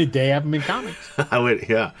 They have them in comics. I would,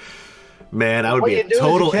 yeah. Man, I would What be you a do is you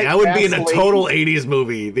total. take I would be in a Vaseline. total '80s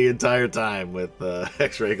movie the entire time with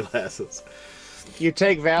X-ray glasses. You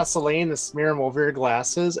take Vaseline and smear them over your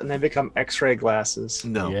glasses, and they become X-ray glasses.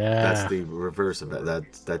 No, Yeah. that's the reverse of that.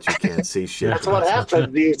 That you can't see shit. That's what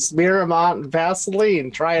happens. You smear them on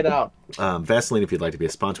Vaseline. Try it out. Vaseline, if you'd like to be a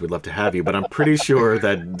sponsor, we'd love to have you. But I'm pretty sure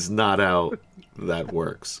that's not how that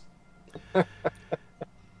works.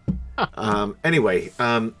 Anyway,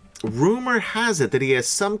 rumor has it that he has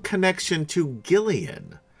some connection to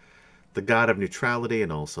Gillian, the god of neutrality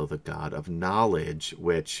and also the god of knowledge,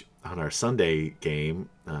 which on our Sunday game,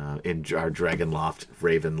 in our Dragonloft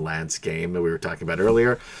Ravenlance game that we were talking about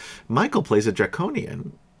earlier, Michael plays a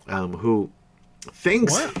Draconian who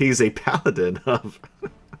thinks he's a paladin of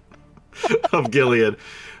Gillian,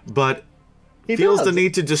 but He feels does. the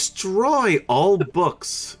need to destroy all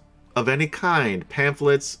books of any kind,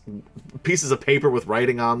 pamphlets, pieces of paper with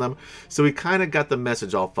writing on them. So he kind of got the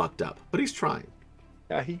message all fucked up, but he's trying.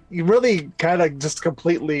 Yeah, he really kind of just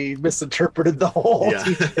completely misinterpreted the whole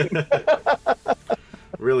teaching.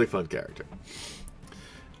 Really fun character.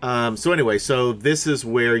 So anyway, so this is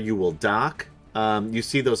where you will dock. You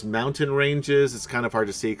see those mountain ranges. It's kind of hard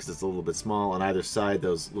to see because it's a little bit small. On either side,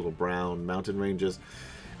 those little brown mountain ranges.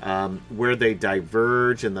 Where they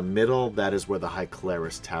diverge in the middle, that is where the High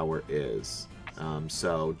Claris Tower is.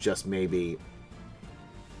 So just maybe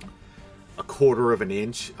a quarter of an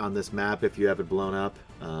inch on this map, if you have it blown up,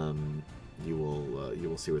 you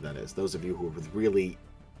will see where that is. Those of you who are with really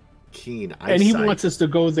keen eyesight. And he wants us to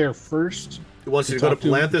go there first. He wants you to go to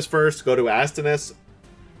Palanthas first, go to Astinus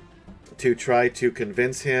to try to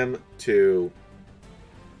convince him to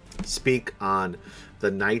speak on the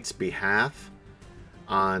knight's behalf,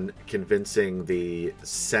 on convincing the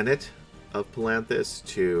Senate of Palanthas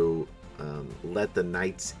to let the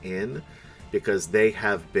knights in, because they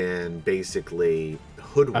have been basically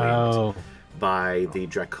hoodwinked by the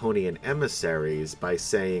Draconian emissaries by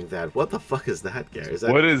saying that, what the fuck is that, Gary? Is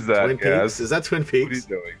that What is that, Twin Peaks? Gaz? Is that Twin What are you Peaks?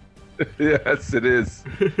 doing? Yes, it is.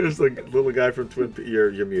 There's the little guy from Twin Peaks.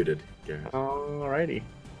 You're muted, Gary. Alrighty.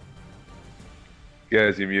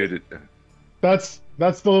 Guys, you muted. That's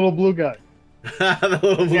the little blue guy. The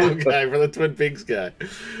little blue guy from the Twin Peaks guy.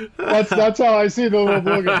 That's how I see the little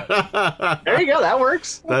blue guy. There you go. That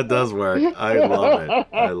works. That does work. I love it.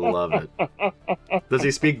 I love it. Does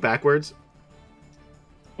he speak backwards?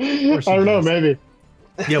 I don't know, maybe.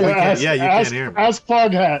 Yeah, we can. Yeah, you can't hear him. Ask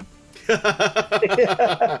Foghat.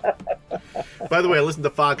 By the way, I listened to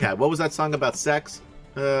Foghat. What was that song about sex,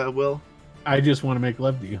 Will? I just want to make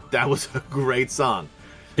love to you. That was a great song.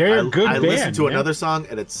 They're a good I band. listened to man. another song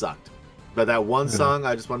and it sucked. But that one song,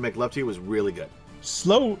 I Just Want to Make Love to You, was really good.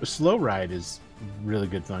 Slow Ride is a really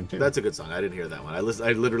good song too. That's a good song. I didn't hear that one. I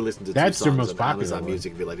literally listened to That's two their songs most on popular Amazon one.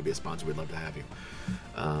 Music. If you'd like to be a sponsor, we'd love to have you.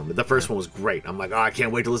 The first one was great. I'm like, oh, I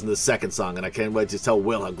can't wait to listen to the second song, and I can't wait to tell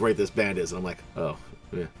Will how great this band is. And I'm like, oh,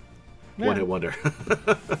 yeah. One hit wonder.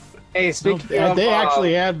 Hey, No, speaking of, they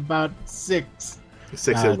actually have about six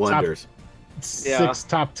Six hit wonders. Yeah.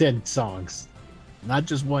 top 10 songs, not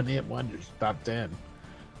just one hit wonders. Top 10.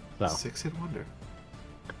 So Six-hit wonder.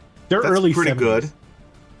 they're That's early pretty 70s. good.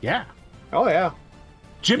 Yeah. Oh yeah.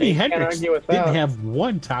 Jimi You can't Hendrix argue with didn't that. have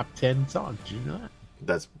one top 10 song. Did you know that?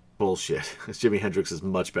 That's bullshit. Jimi Hendrix is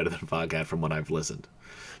much better than Foghat from what I've listened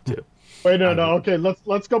to. Wait, no. Okay,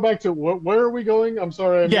 let's go back to where are we going? I'm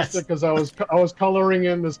sorry, I Yes. missed it because I was coloring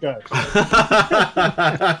in this guy.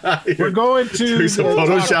 We're going to doing some the-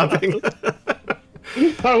 photoshopping.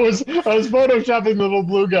 I was photoshopping the little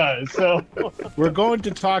blue guy. So We're going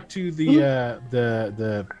to talk to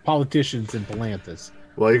the politicians in Palanthas.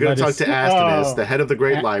 Well, you're going to Let talk us- to Astinus, Oh. the head of the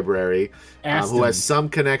Great Library, who Aston. has some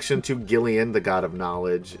connection to Gillian, the god of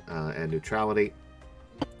knowledge and neutrality,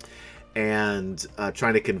 and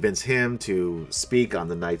trying to convince him to speak on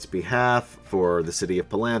the knight's behalf for the city of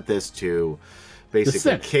Palanthas to basically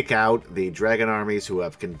Senate. kick out the dragon armies who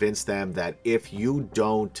have convinced them that if you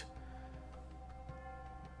don't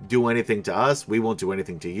do anything to us, we won't do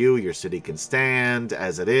anything to you. Your city can stand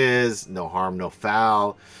as it is, no harm, no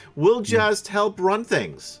foul. We'll just help run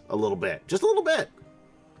things a little bit, just a little bit.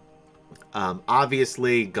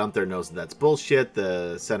 Obviously, Gunther knows that's bullshit.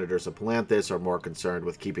 The senators of Palanthas are more concerned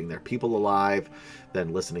with keeping their people alive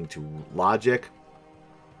than listening to logic.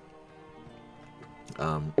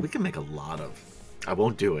 We can make a lot of... I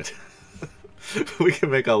won't do it. We can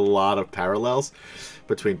make a lot of parallels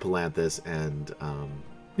between Palanthas and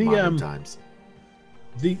modern times.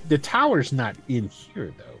 The tower's not in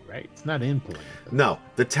here though, right? It's not in Palanthas. No,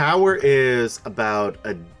 the tower is about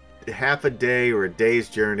a half a day or a day's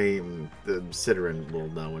journey. The Ciderin will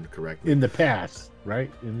know and correct me. In the past,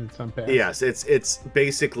 right? In some past. Yes, it's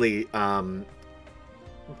basically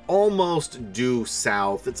almost due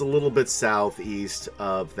south. It's a little bit southeast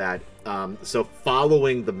of that. So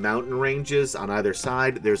following the mountain ranges on either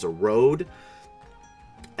side, there's a road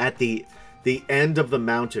at the end of the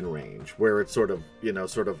mountain range where it sort of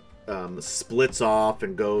splits off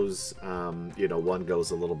and goes, one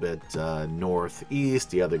goes a little bit northeast,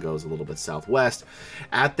 the other goes a little bit southwest.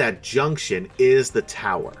 At that junction is the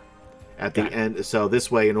tower. At the end, so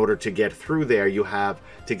this way, in order to get through there, you have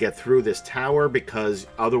to get through this tower because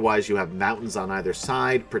otherwise you have mountains on either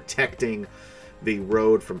side protecting the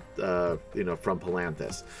road from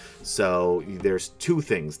Palanthas. So there's two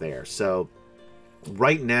things there. So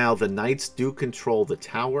right now, the knights do control the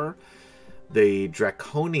tower. The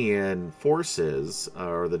Draconian forces,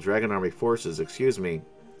 or the Dragon Army forces, excuse me,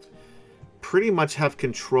 pretty much have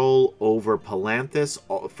control over Palanthas,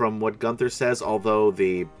 from what Gunther says, although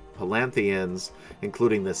the Palanthians,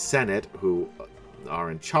 including the Senate, who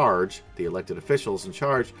are in charge, the elected officials in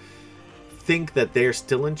charge, think that they're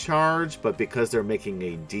still in charge, but because they're making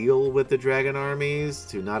a deal with the Dragon armies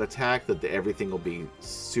to not attack, that everything will be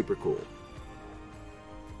super cool.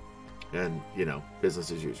 And,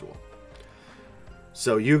 business as usual.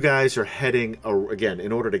 So you guys are heading, again,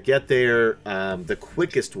 in order to get there, the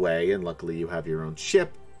quickest way, and luckily you have your own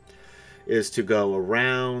ship, is to go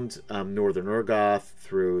around northern Urgoth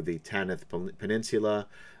through the Tanith Peninsula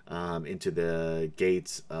into the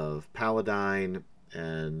gates of Paladine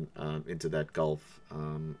and into that gulf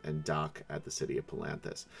and dock at the city of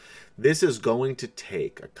Palanthas. This is going to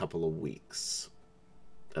take a couple of weeks.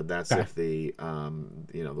 And that's if the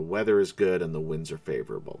the weather is good and the winds are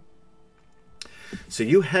favorable. So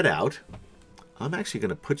you head out. I'm actually going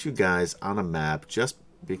to put you guys on a map just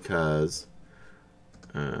because...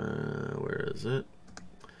 where is it?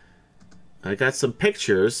 I got some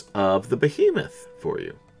pictures of the behemoth for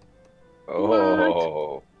you.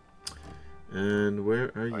 Oh. And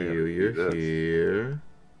where are I you? gotta see You're this. here.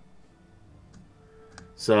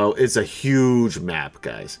 So it's a huge map,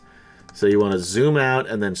 guys. So you want to zoom out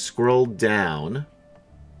and then scroll down.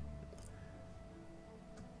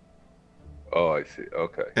 Oh, I see.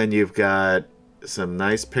 Okay. And you've got some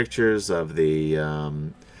nice pictures of the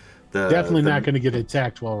Definitely not going to get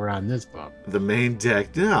attacked while we're on this bump. the main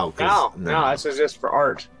deck. No, 'cause- No, this is just for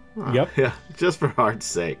art. Oh, Yep. Yeah, just for art's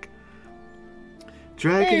sake.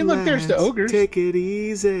 Dragon Hey, look, there's the ogres. Take it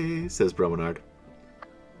easy, says Bromenard.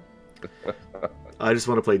 I just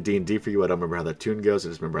want to play D&D for you. I don't remember how that tune goes. I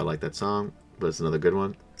just remember I like that song, but it's another good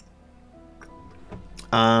one.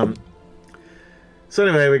 So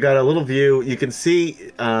anyway, we got a little view. You can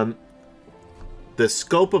see the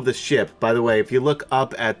scope of the ship. By the way, if you look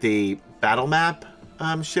up at the battle map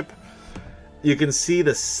ship, you can see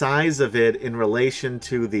the size of it in relation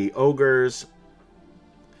to the ogres.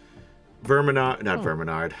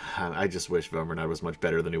 Verminard. I just wish Verminard was much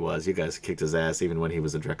better than he was. You guys kicked his ass even when he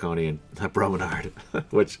was a Draconian. Bromenard,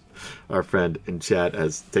 which our friend in chat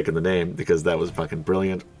has taken the name because that was fucking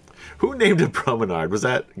brilliant. Who named it Bromenard? Was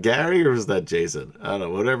that Gary or was that Jason? I don't know.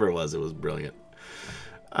 Whatever it was brilliant.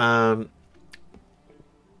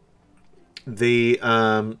 The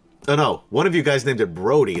oh no, one of you guys named it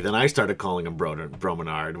Brody. Then I started calling him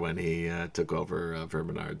Bromenard when he took over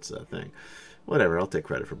Verminard's thing. Whatever, I'll take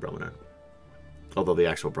credit for Bromenard. Although the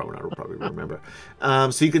actual Bromenard will probably remember.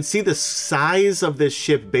 So you can see the size of this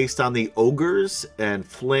ship based on the ogres and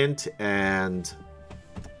Flint and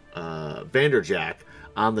Vanderjack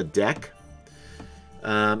on the deck.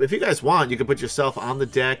 If you guys want, you can put yourself on the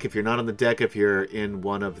deck. If you're not on the deck, if you're in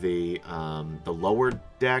one of the lower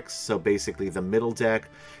decks, so basically the middle deck,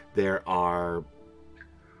 there are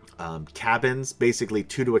cabins, basically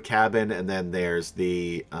 2 to a cabin, and then there's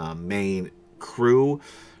the main crew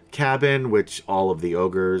cabin, which all of the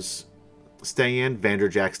ogres stay in.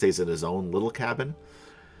 Vanderjack stays in his own little cabin.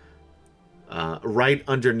 Right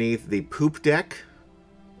underneath the poop deck,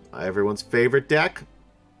 everyone's favorite deck,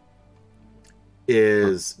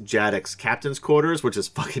 is Jadek's captain's quarters, which is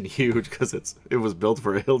fucking huge because it was built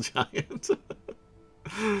for a hill giant.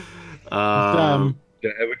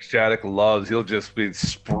 Which Jadek loves. He'll just be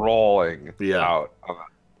sprawling out.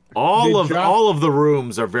 All of the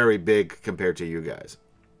rooms are very big compared to you guys.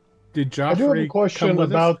 Did Joffrey I do have a question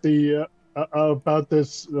about the about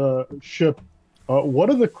this ship. What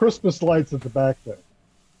are the Christmas lights at the back there?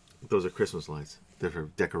 Those are Christmas lights. They're for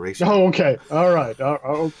decoration. Oh, okay. All right.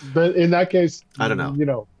 In that case, I don't know. You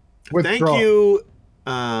know, thank you,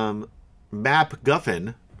 Map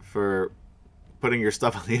Guffin, for putting your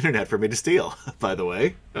stuff on the internet for me to steal. By the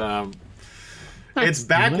way, it's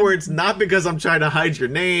backwards, not because I'm trying to hide your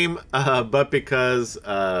name, but because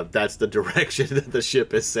that's the direction that the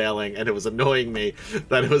ship is sailing, and it was annoying me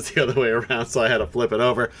that it was the other way around, so I had to flip it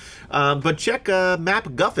over. But check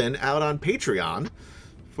Map Guffin out on Patreon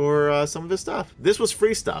for some of his stuff. This was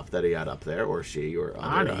free stuff that he had up there, or she, or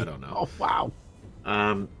other, I don't know. Oh, wow.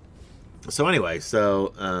 So anyway,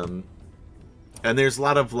 and there's a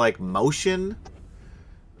lot of like motion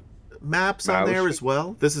maps on there as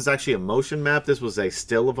well. This is actually a motion map. This was a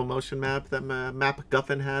still of a motion map that Map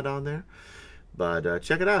Guffin had on there. But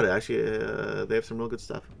check it out. Actually, they have some real good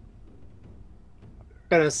stuff.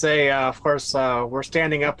 Gonna say, of course, we're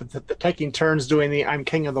standing up and taking turns doing the "I'm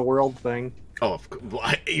King of the World" thing. Oh,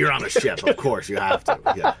 you're on a ship, of course you have to.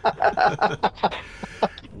 Yeah.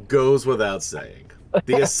 Goes without saying.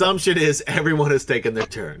 The assumption is everyone has taken their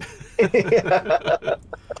turn.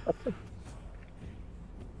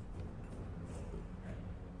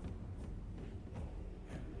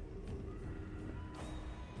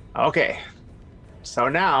 Okay, so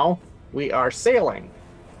now we are sailing.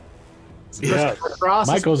 Yeah.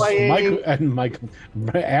 Michael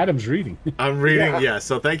Adam's reading. I'm reading, yeah.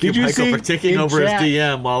 So thank you, Michael, for taking over as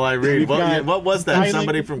DM while I read. What was that?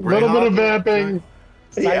 Somebody from Greyhawk? A little bit of vamping.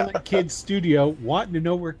 Silent Kid Studio wanting to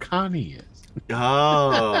know where Connie is.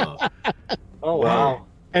 Oh. Oh, wow.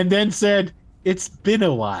 And then said, it's been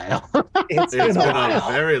a while. It's been a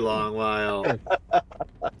very long while.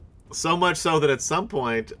 So much so that at some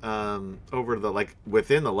point,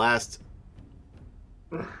 within the last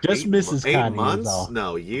just Mrs. 8 Connie months,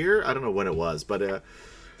 no, year, I don't know when it was, but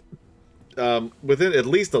within at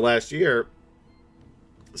least the last year,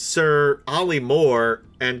 Sir Ollie Moore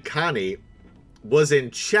and Connie was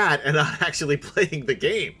in chat and not actually playing the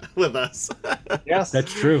game with us. Yes,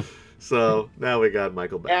 that's true. So now we got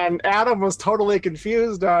Michael back. And Adam was totally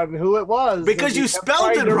confused on who it was. Because you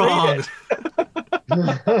spelled it wrong.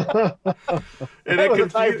 And it was a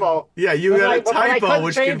typo. Yeah, you got a typo,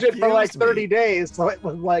 which changed it for like 30 me. days, so it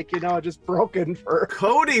was like, just broken for.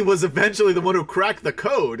 Cody was eventually the one who cracked the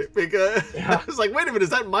code because I was like, wait a minute, is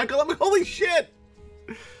that Michael? I'm like, holy shit.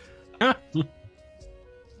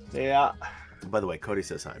 Yeah. By the way, Cody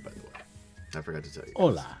says hi, by the way. I forgot to tell you.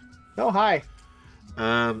 Hola. Oh, hi.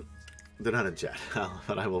 They're not in chat,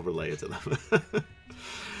 but I will relay it to them.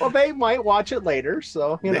 Well, they might watch it later,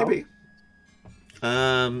 so, Maybe.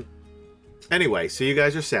 Anyway, so you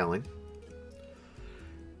guys are sailing.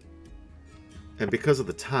 And because of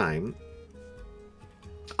the time,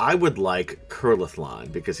 I would like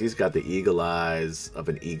Curlithlon, because he's got the eagle eyes of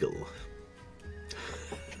an eagle,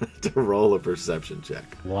 to roll a perception check.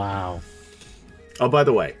 Wow. Oh, by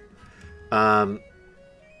the way,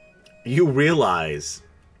 you realize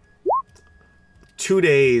 2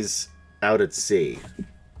 daes out at sea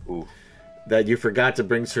that you forgot to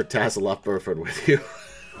bring Sir Tasselhoff Burford with you.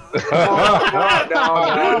 No.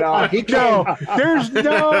 There's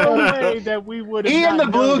no way that we would have. He and the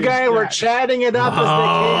blue guy were chatting it up as they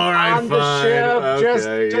came on the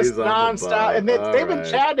ship, just nonstop. And they've been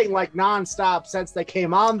chatting like nonstop since they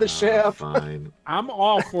came on the ship. Fine. I'm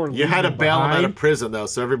all for. You had to bail him out of prison, though,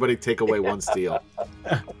 so everybody take away one steal.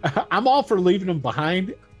 I'm all for leaving him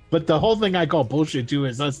behind But the whole thing I call bullshit too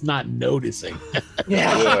is us not noticing.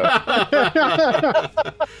 Yeah.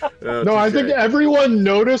 No, I think everyone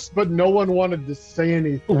noticed, but no one wanted to say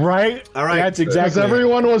anything. Right? All right. That's Because exactly it.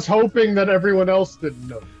 everyone was hoping that everyone else didn't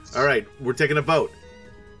notice. All right, we're taking a vote.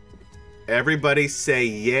 Everybody say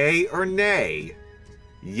yay or nay.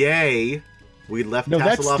 Yay, we left No,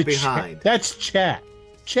 that's Tasselhoff the behind. That's chat.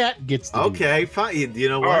 Chat gets to do Okay, fine. You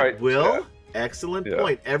know All what, right, Will? chat. Excellent Yeah.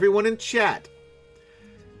 point. Everyone in chat.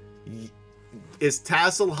 Is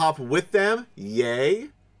Tasselhoff with them? Yay.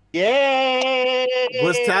 Yay!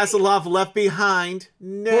 Was Tasselhoff left behind?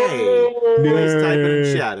 Nay. Please type it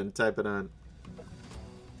in chat and type it on.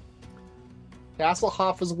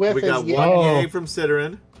 Hasselhoff is with We got his one Oh. yay from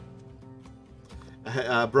Ciderin.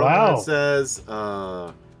 Broman Wow. says,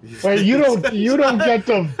 Wait, you don't get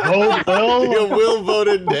to vote, You Will. will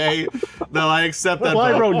voted nay. No, I accept that Well,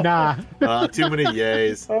 I vote. wrote nah. Too many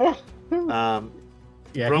yays.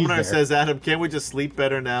 Yeah, he's Bromanar there. says, Adam, can't we just sleep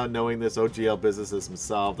better now knowing this OGL business is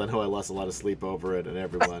solved? I know I lost a lot of sleep over it, and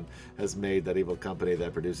everyone has made that evil company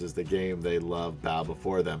that produces the game they love bow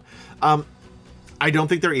before them. I don't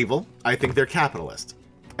think they're evil. I think they're capitalist.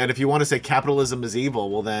 And if you want to say capitalism is evil,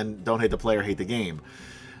 well then don't hate the player, hate the game.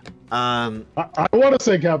 I want to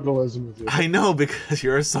say capitalism with you. I know, because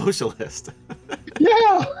you're a socialist.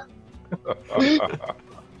 Yeah.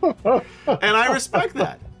 And I respect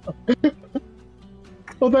that.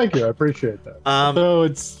 Well, thank you. I appreciate that. So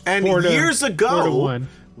it's And 4-1. years ago,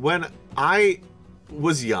 when I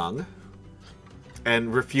was young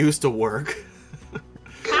and refused to work,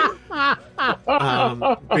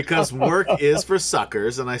 because work is for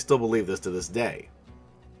suckers, and I still believe this to this day.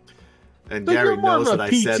 And So Gary you're more knows of a that I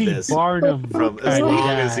P.T. said this Barnum from as kind of long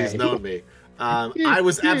as guy. he's known me. I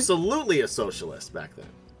was absolutely a socialist back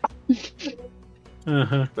then.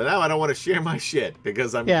 Uh-huh. But now I don't want to share my shit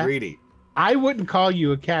because I'm Yeah. greedy. I wouldn't call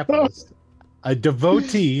you a capitalist. A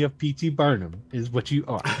devotee of P.T. Barnum is what you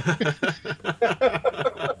are.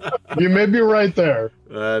 You may be right there.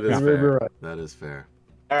 That is You may be fair. right. That is fair.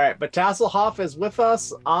 All right, but Tasselhoff is with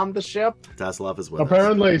us on the ship. Tasselhoff is with us.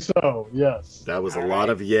 Apparently so. Yes. That was a All lot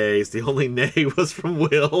of yays. The only nay was from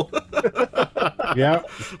Will. Yeah.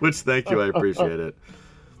 Which, thank you. I appreciate it.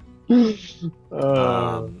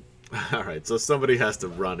 All right. So somebody has to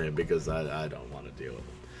run in because I don't want to deal with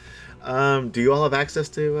it. Do you all have access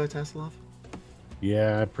to Tasselhoff?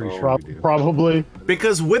 Yeah, I'm pretty sure we do. Probably.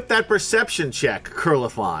 Because with that perception check,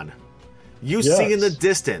 Curlathon, you see in the Yes.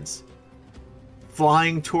 distance,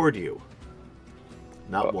 flying toward you,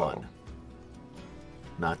 not one,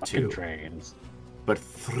 not Fucking two, dragons. but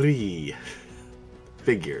 3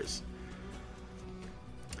 figures.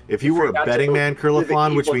 If you were a forgot to betting go man, through the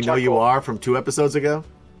Curlathon, which evil we know you chuckle. are from 2 episodes ago,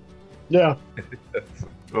 Yeah.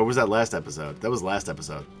 or was that last episode? That was last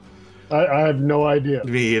episode. I have no idea.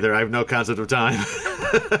 Me either. I have no concept of time.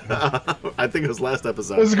 I think it was last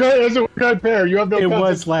episode. This is great. It's a good pair. You have no It concept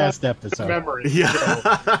was of last episode. memory. Yeah,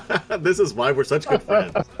 this is why we're such good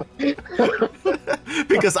friends.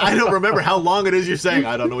 Because I don't remember how long it is you're saying.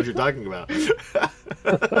 I don't know what you're talking about.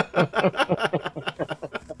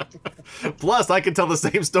 Plus, I can tell the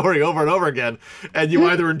same story over and over again, and you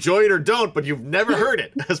either enjoy it or don't, but you've never heard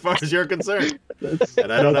it, as far as you're concerned.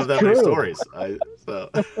 And I don't have that many true. stories.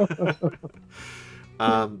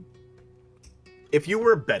 If you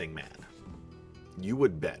were a betting man, you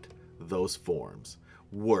would bet those forms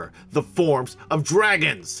were the forms of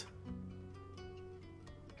dragons.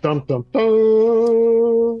 Dum dum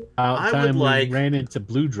dum. About I would time we like- ran into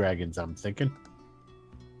blue dragons, I'm thinking.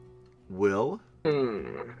 Will,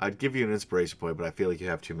 I'd give you an inspiration point, but I feel like you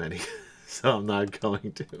have too many, so I'm not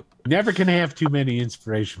going to. Never can have too many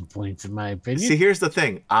inspiration points, in my opinion. See, here's the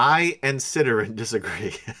thing. I and Ciderin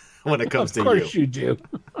disagree when it comes of to course you. you do.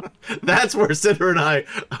 That's where Cider and I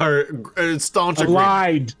are staunch agreement.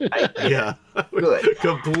 Aligned. Yeah. Good.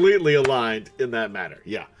 Completely aligned in that matter.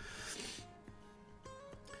 Yeah.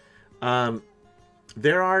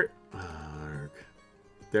 There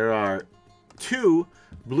are 2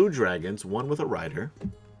 blue dragons, one with a rider.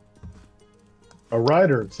 A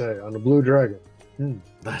rider, say, on a blue dragon.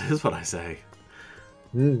 That is what I say.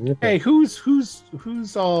 Okay. Hey,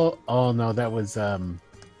 who's all? Oh no, that was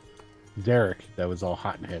Derek. That was all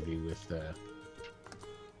hot and heavy with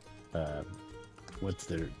what's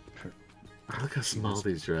the Look how small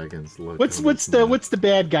these dragons look. what's the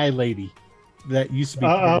bad guy lady that used to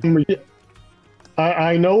be?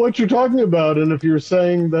 I know what you're talking about, and if you're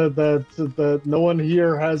saying that no one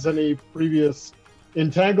here has any previous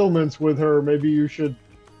entanglements with her, maybe you should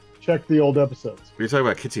check the old episodes. Were you talking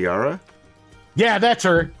about Kitiara? Yeah, that's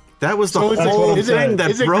her. That was the So is it- whole is it- thing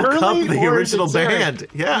that is it broke up Curly the or is it original Zarek? band.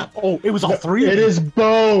 Yeah. Oh, it was all three. It is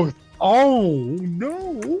both. Oh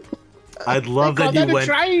no! I'd love They call that you a went.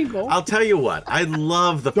 triangle. I'll tell you what. I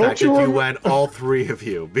love the Don't fact that you you rem- went all three of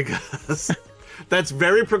you because that's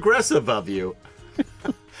very progressive of you.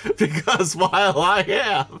 Because while I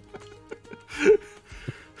am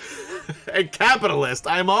a capitalist,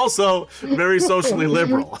 I'm also very socially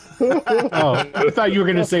liberal. Oh, I thought you were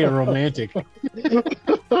going to say a romantic.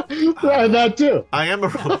 Yeah, that too. I am a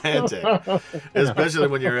romantic, especially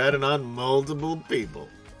when you're adding on multiple people.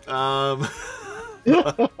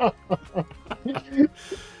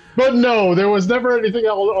 But no, there was never anything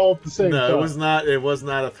all at the same No, time. it was not. It was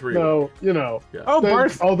not a three. No, you know. Yeah. Oh, Then-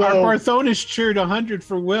 Barth, although- our Barthonis cheered 100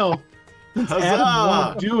 for Will. Adam Huzzah!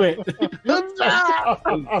 won't do it.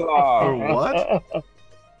 For what?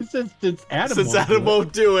 Since Adam Since won't Adam do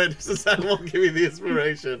won't do it. Since Adam won't give you the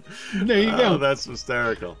inspiration. it. There you Oh, go. that's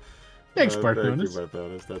hysterical. Thanks, Thank you, Barthonis.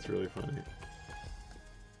 Barthonis. That's really funny.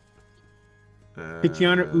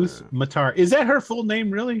 Tatiana Usmatar. Is that her full name,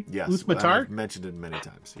 really? Yes. Usmatar? I've mentioned it many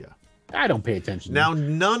times. Yeah. I don't pay attention. Now,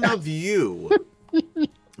 none of you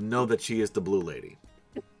know that she is the Blue Lady.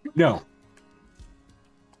 No.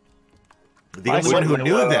 The I only one who wouldn't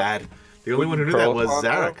knew know. that. The only one who knew that Curl was Upon know?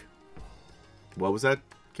 Zarek. What was that,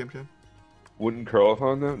 Kim Kim? Wouldn't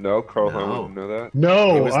Curlathon know? No, Curlathon No. wouldn't know that. He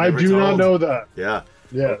No, was I never do not told. know that. Yeah.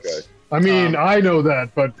 Yes. Okay. I mean, I know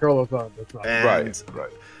that, but Curlathon does not. And Right.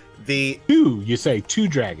 the Two, you say two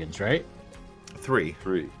dragons, right? three.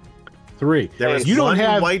 3. Three. There is you don't one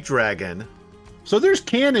have. white dragon. So there's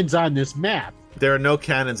cannons on this map. There are no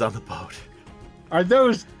cannons on the boat. Are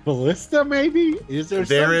those ballista, maybe? Is there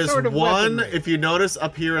There some is sort of one, weaponry if you notice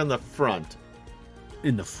up here in the front,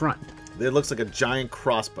 in the front? it looks like a giant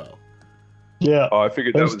crossbow. Yeah. Oh, I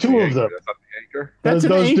figured There's that was two the of them. anchor. That's not the anchor. That's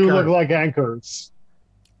those an do anchor. look like anchors.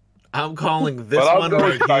 I'm calling this But I'll one go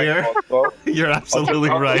right with giant here. crossbow. You're absolutely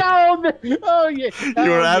right. No, oh yeah.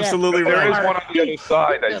 You are absolutely There is right. one on the other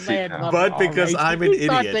side. I see now. But because I'm an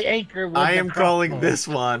thought idiot, the anchor was I the am calling crossbow. this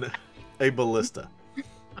one a ballista.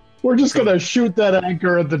 We're just gonna shoot that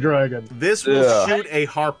anchor at the dragon. This will Yeah. shoot a There's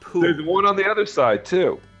harpoon. one on the other side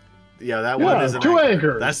too. Yeah, that one Yeah, is an two anchor.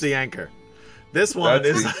 anchors. That's the anchor. This one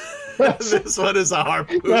That's is this one is a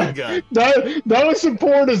harpoon gun. That was some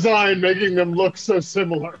poor design, making them look so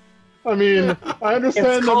similar. I mean, I understand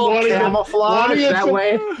It's them called wanting camouflage it that to-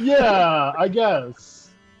 way. Yeah, I guess.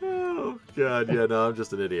 Oh god, yeah, no, I'm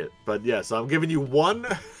just an idiot. But yeah, so I'm giving you one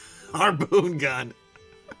harpoon gun.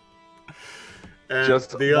 And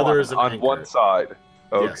Just the other is an on anchor. one side.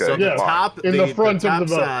 Yeah, Okay. so the Yeah. top, In the front of top the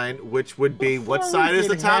boat. sign, which would be what Before side we is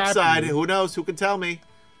the get top happy. side? Who knows? Who can tell me?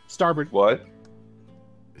 Starboard. What?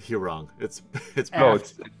 You're wrong. It's No, port.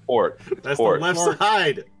 it's port. It's That's port. the left Port.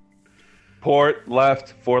 side. Port,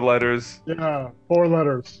 left, 4 letters. Yeah, 4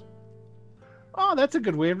 letters. Oh, that's a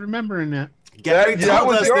good way of remembering that. Gary That told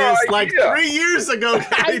was us your this like idea. 3 years ago.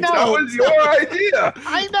 Gary know. That told was your idea.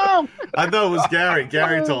 I know. I know it was Gary.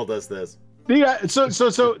 Gary told us this.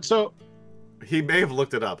 So He may have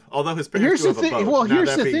looked it up, although his parents Here's do the have a thing- boat. well, Now, here's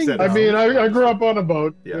that the being thing, said, I though. mean, I grew up on a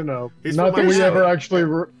boat, Yeah. you know. He's Not from that we Minnesota. ever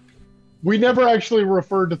actually... we never actually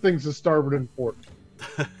referred to things as starboard and port.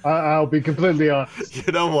 I'll be completely honest.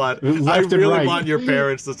 You know what? Left I and really right. want your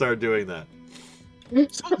parents to start doing that.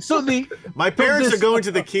 so the My parents this- are going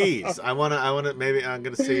to the Keys. I wanna. Maybe I'm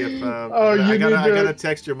gonna see if. Oh, you I need to- gotta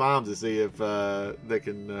text your mom to see if they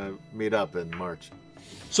can meet up in March.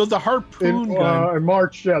 so the harpoon gun. In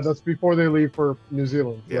March, yeah, that's before they leave for New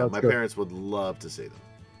Zealand. So Yeah, that's my good. parents would love to see them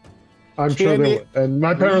I'm sure Can they it would. And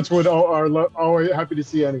my parents would are always happy to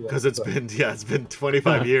see anyway. because it's so. been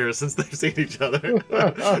 25 years since they've seen each other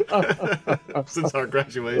since our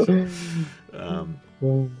graduation.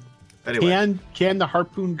 Anyway, Can the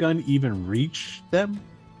harpoon gun even reach them?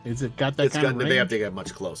 Is it got that it's kind of got, they have range? to get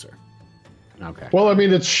much closer. Okay. Well, I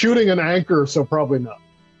mean, it's shooting an anchor, so probably not.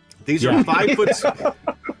 These Yeah. are 5 foot.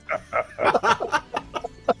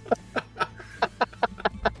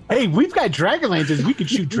 Hey, we've got dragon lances. We could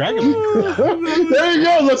shoot dragon lances. There you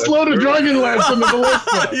go. Let's load a dragon lance in the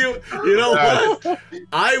ballista. you know what?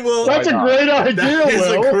 I will. That's a great idea, That is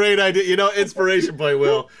Will. a great idea. You know, inspiration point,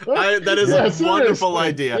 Will. That is Yes, a it wonderful is.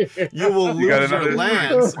 idea. You will You got lose your another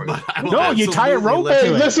lance, point. but I will No, you tie a absolutely rope let Hey,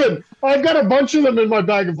 you- listen, I've got a bunch of them in my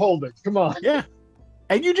bag of holding. Come on. Yeah.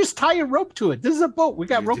 And you just tie a rope to it. This is a boat. We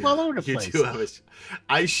got You rope do- all over the you place. do have a.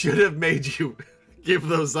 I should have made you give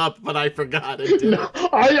those up, but I forgot. I did. No,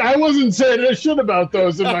 I wasn't saying a shit about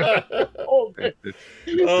those in my bag of holding.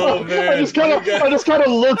 Oh man! I just kind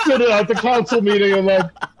of looked at it at the council meeting and like,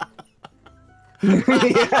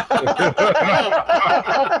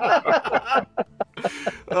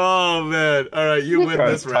 Oh man! All right, you win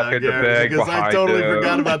Kinda this round, tucking the Gary, bag because I behind totally him.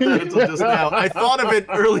 forgot about that until just now. I thought of it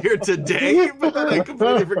earlier today, but then I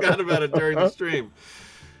completely forgot about it during the stream.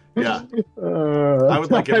 Yeah, I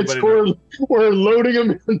would like everybody to- We're loading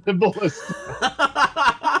them in the ballista.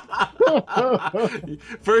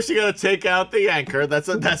 First, you got to take out the anchor. That's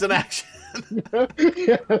an action.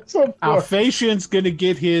 Yes, of course. Alphatian's gonna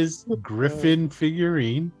get his Griffin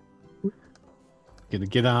figurine. Gonna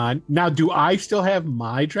get on. Now, do I still have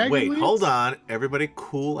my dragon? Wait, lance? hold on. Everybody,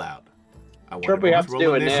 cool out. I want Sure, we have to roll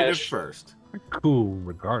do initiative initiative. first. Cool,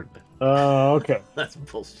 regardless. Okay. That's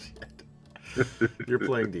bullshit. You're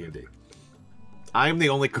playing D&D. I'm the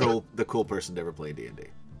only cool person to ever play D&D.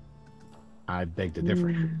 I beg to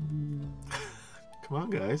differ. Come on,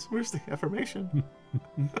 guys. Where's the affirmation?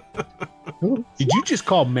 Did you just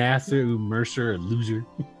call Matthew Mercer a loser?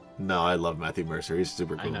 No, I love Matthew Mercer. He's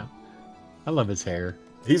super cool. I know. I love his hair.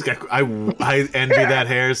 He's got. I envy that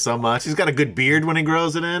hair so much. He's got a good beard when he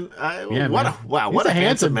grows it in. Yeah, what man. what a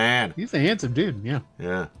handsome man. He's a handsome dude. Yeah.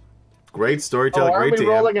 Yeah. Great Oh, storyteller. are Great we DM.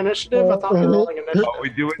 rolling initiative? I thought we were rolling initiative. Are we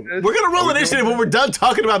doing this? We're gonna roll Are we initiative doing when we're done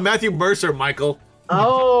talking about Matthew Mercer, Michael.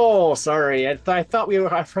 Oh, sorry. I thought we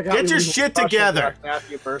were. I forgot. Get we your were shit talking together. about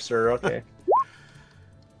Matthew Mercer. Okay.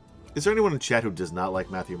 Is there anyone in chat who does not like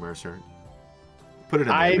Matthew Mercer? Put it in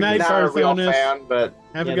there. I'm night, not a real Farthonis. fan, but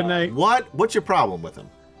Have a you good know. night. What's your problem with him?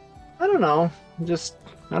 I don't know. I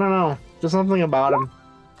don't know. Just something about him.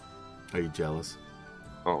 Are you jealous?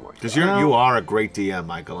 Oh my Because god. you are a great DM,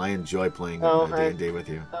 Michael. I enjoy playing D&D with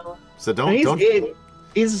you. So don't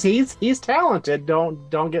He's talented.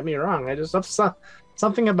 Don't get me wrong. I just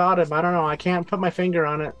something about him. I don't know. I can't put my finger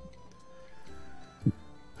on it.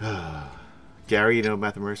 Gary, you know who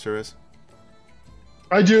Matthew Mercer is?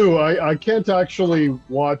 I do. I can't actually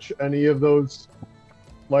watch any of those,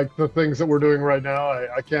 like the things that we're doing right now.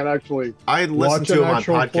 I can't actually. I listen Watch to an him on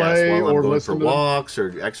actual podcasts play while I'm or going listen for to them. walks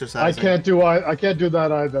or I exercising. can't do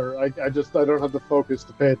that either. I don't have the focus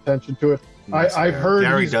to pay attention to it. That's I've fair. heard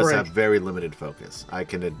Gary he's does great. have very limited focus. I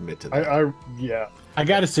can admit to that. Yeah. I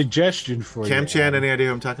got a suggestion for you. Cam Chan, any idea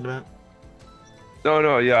who I'm talking about?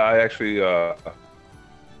 No, yeah, I actually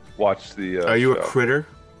watched the. Are you show. a critter?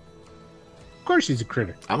 Of course, he's a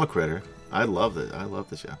critter. I'm a critter. I love it. I love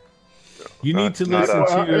the show. You need to not listen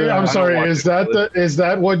a- to. I'm sorry. watch Is it.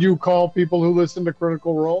 that what you call people who listen to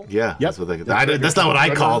Critical Role? Yeah, Yep. that's what that's not what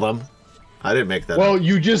I call them. I didn't make that. Well, up.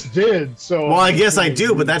 you just did. So. Well, I guess I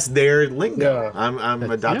do, but that's their lingo. Yeah. I'm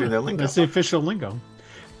adopting their lingo. That's the official lingo.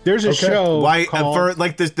 There's a Okay. show Why called. for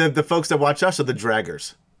like the folks that watch us are the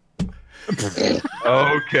draggers.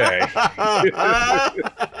 Okay.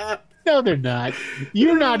 No, they're not.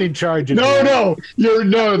 You're not in charge of that.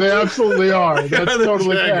 No, they absolutely are. That's The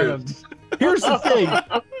totally draggers. canon. Here's the thing.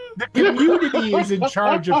 The community is in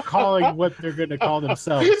charge of calling what they're going to call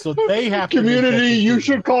themselves, so they have to make that Community, you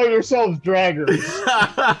decision. should call yourselves draggers.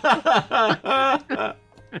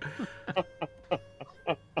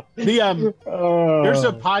 There's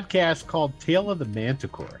a podcast called Tale of the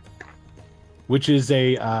Manticore, which is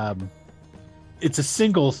it's a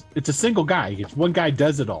single guy. It's one guy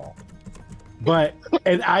does it all.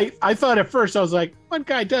 And I thought at first I was like, one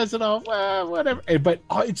guy does it all, whatever. But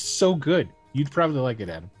it's so good. You'd probably like it,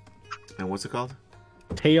 Adam. And what's it called?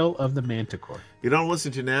 Tale of the Manticore. You don't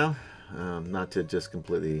listen to now, not to just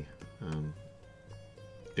completely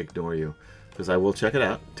ignore you, because I will check it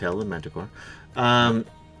out. Tale of the Manticore.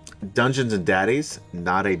 Dungeons and Daddies,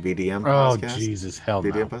 not a BDM Oh podcast. Jesus, hell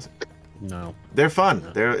BDM no. podcast. No. They're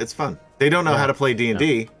fun. It's fun. They don't know how to play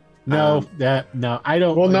D&D. No, I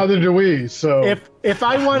don't. Well, neither do we. So If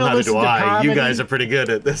I want to Neither listen do to I. comedy, You guys are pretty good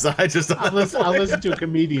at this. I just I'll listen to a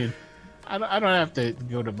comedian. I don't have to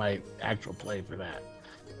go to my actual play for that.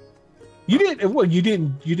 You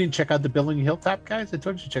didn't check out the Billing Hilltop guys? I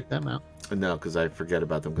told you to check them out. No, because I forget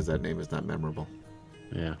about them because that name is not memorable.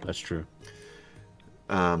 Yeah, that's true.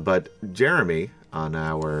 But Jeremy on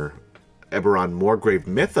our Eberron Moorgrave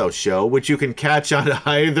Mythos show, which you can catch on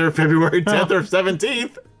either February 10th or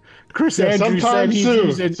 17th. Chris yeah, Andrews sometime said he's soon,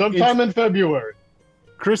 using sometime in February.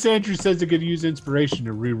 Chris Andrews says they're going to use inspiration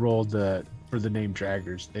to re-roll for the name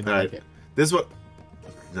Draggers. They don't All like right. it. This is what.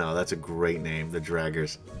 No, that's a great name, the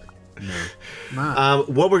Draggers. No.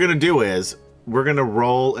 What we're gonna do is we're gonna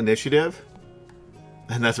roll initiative,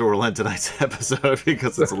 and that's where we'll end tonight's episode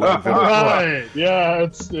because it's 11:54. Right. Yeah,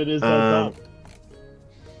 it is that time.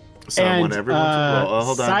 So I want And everyone to roll. Oh,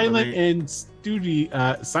 hold on.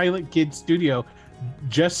 Silent Kid Studio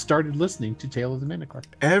just started listening to Tale of the Manticore.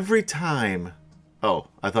 Every time. Oh,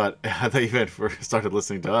 I thought you meant started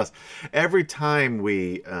listening to us. Every time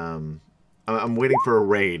we I'm waiting for a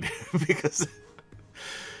raid because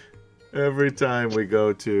every time we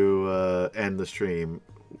go to end the stream,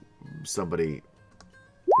 somebody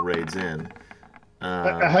raids in.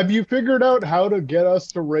 Have you figured out how to get us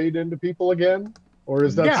to raid into people again? Or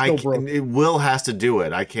is that still broken? Will has to do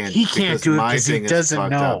it. I can't. He can't do it because he doesn't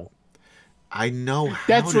know. Up. I know how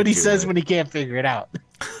That's what he says it. when he can't figure it out.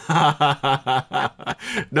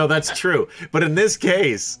 No, that's true. But in this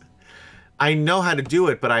case, I know how to do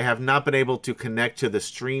it, but I have not been able to connect to the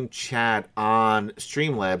stream chat on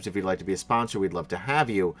Streamlabs. If you'd like to be a sponsor, we'd love to have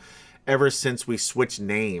you. Ever since we switched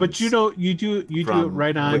names. But you do it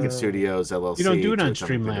right on Wicked Studios LLC. You don't do it on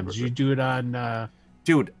Streamlabs. You do it on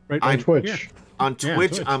dude, right on Twitch. Yeah. On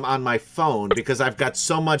Twitch, I'm on my phone because I've got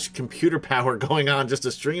so much computer power going on just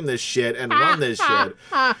to stream this shit and run this shit.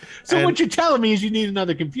 So what you're telling me is you need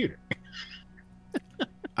another computer.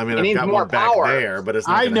 I mean, I've got more back there, but it's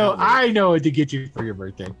not I know it to get you for your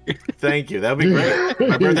birthday. Thank you. That would be great.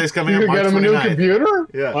 My birthday's coming up March 29th. You get him a new computer?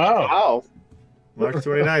 Yeah. Wow. March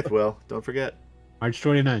 29th, Will. Don't forget. March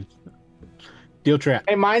 29th. Deal trap.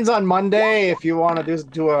 Hey, mine's on Monday. If you want to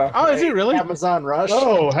do a is it really? Amazon Rush?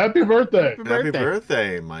 Oh, happy birthday! Happy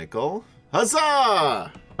birthday, Michael!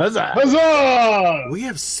 Huzzah! Huzzah! Huzzah! We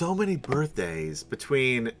have so many birthdays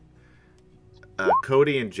between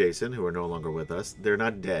Cody and Jason, who are no longer with us. They're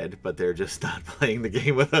not dead, but they're just not playing the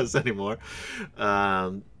game with us anymore.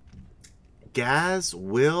 Gaz,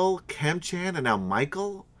 Will, Kemchan, and now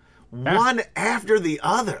Michael. One after the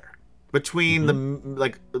other. Between the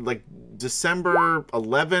like December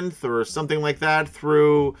 11th or something like that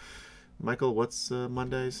through Michael, what's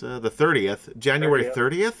Mondays? The 30th, January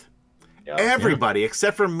 30th. Yep. Everybody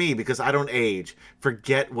except for me, because I don't age,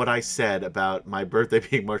 forget what I said about my birthday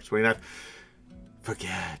being March 29th.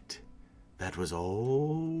 Forget that was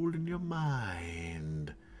old in your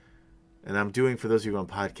mind. And I'm doing, for those of you on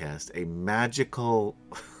podcast, a magical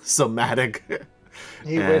somatic.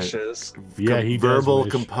 He wishes. Yeah, he does verbal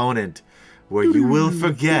wish. Component where you will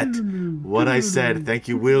forget what I said. Thank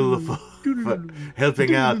you, Will, for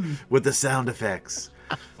helping out with the sound effects.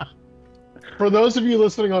 For those of you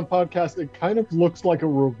listening on podcast, it kind of looks like a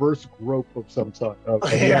reverse grope of some sort.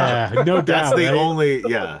 Yeah, no doubt. That's the only,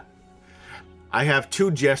 I have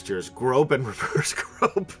two gestures, grope and reverse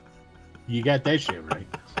grope. You got that shit right.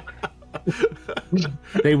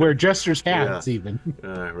 They wear jester's hats, even.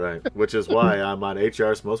 Right, which is why I'm on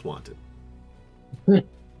HR's Most Wanted.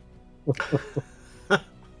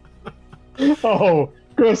 Oh,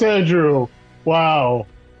 Chris Andrew! Wow.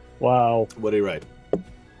 What do you write?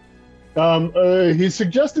 He's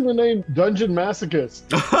suggesting the name Dungeon Masochist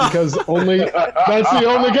because that's the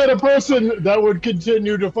only kind of person that would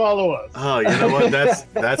continue to follow us. Oh, you know what?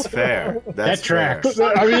 That's fair. That tracks.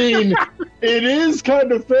 I mean, it is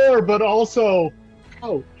kind of fair, but also,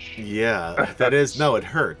 ouch. Yeah, that is. No, it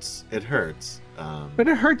hurts. It hurts. But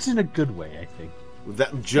it hurts in a good way, I think.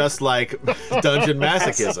 That just like dungeon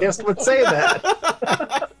masochism. Yes, would say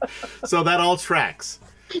that. So that all tracks.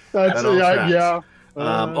 That's yeah.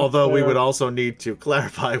 Although we would also need to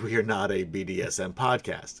clarify, we are not a BDSM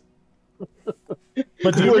podcast.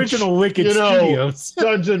 But the original Wicked Studios.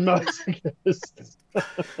 Dungeon Masochist.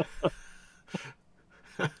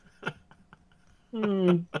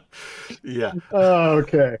 Yeah. Oh,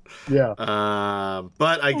 okay. Yeah.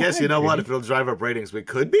 But I guess, you know what? If it'll drive up ratings, we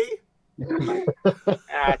could be.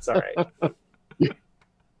 That's all right. You're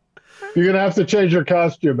going to have to change your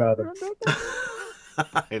costume, Adam.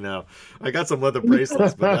 I know. I got some leather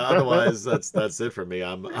bracelets, but otherwise, that's it for me.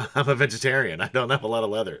 I'm a vegetarian. I don't have a lot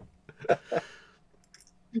of leather.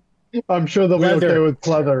 I'm sure they'll be okay with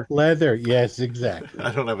pleather. Leather, yes, exactly.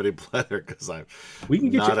 I don't have any pleather because I'm. We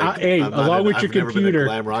can get you. Along with your computer,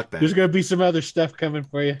 glam rock band. There's going to be some other stuff coming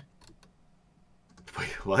for you.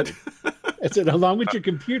 Wait, what? I said, along with your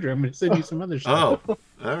computer, I'm going to send you some other stuff. Oh,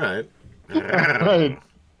 all right.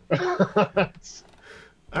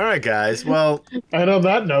 All right, guys. Well, and on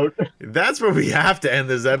that note, that's where we have to end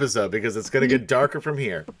this episode because it's going to get darker from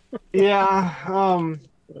here. Yeah.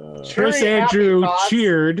 Chris Andrew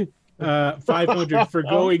cheered 500 for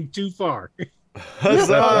going too far.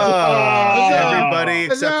 Huzzah! Everybody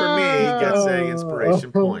except for me gets an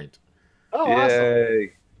inspiration point. Oh, yay! awesome.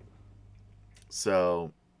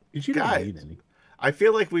 So, guys, I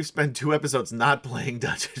feel like we've spent 2 episodes not playing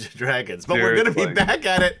Dungeons and Dragons, but we're going to be back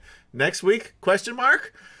at it Next week? Question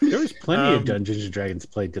mark? There was plenty of Dungeons and Dragons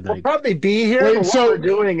played We'll tonight. probably be here, Wait, but so- what we're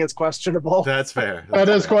doing is questionable. That's fair. That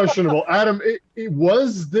That's is fair. questionable. Adam, it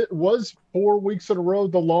was 4 weeks in a row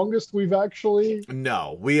the longest we've actually.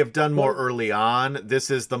 No, we have done more early on. This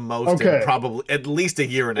is the most in Okay. probably at least a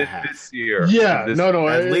year and a half. This year. Yeah, This- no,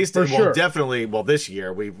 At least, for well, sure. definitely. Well, this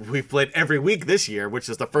year we've played every week this year, which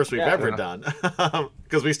is the first we've Yeah. ever done,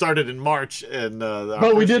 because we started in March and.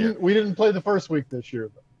 But we didn't play the first week this year.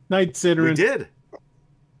 Night Sitter. We did.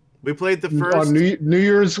 We played the first. On New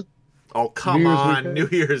Year's. Oh come New Year's on! weekend?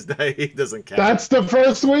 New Year's Day doesn't count. That's the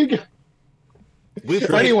first week. we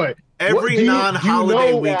played Anyway, every do you- non-holiday do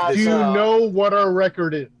you know, week. Do This you year. know what our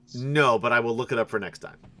record is? No, but I will look it up for next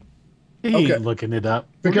time. He Okay. ain't looking it up.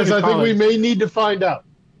 We're Because gonna I think call we it- may need to find out.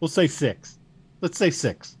 We'll say 6. Let's say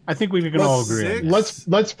 6. I think we can all agree on Six?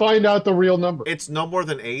 that. Let's find out the real number. It's no more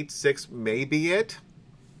than 8. 6 may be it.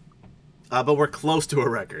 But we're close to a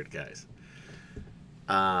record, guys.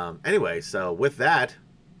 Anyway, so with that,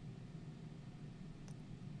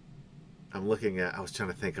 I'm looking at. I was trying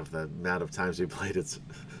to think of the amount of times we played it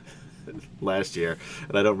last year,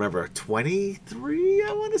 and I don't remember. 23,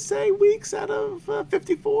 I want to say, weeks out of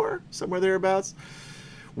 54, somewhere thereabouts.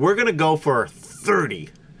 We're gonna go for 30,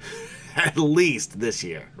 at least this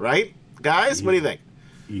year, right, guys? What do you think?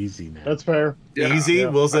 Easy now. That's fair. Yeah. Easy. Yeah.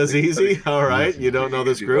 Will says easy. All right. You don't know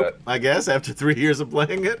this Easy group, bet. I guess, after 3 years of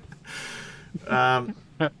playing it.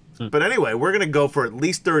 But anyway, we're going to go for at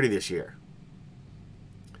least 30 this year.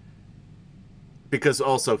 Because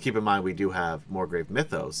also, keep in mind, we do have Moorgrave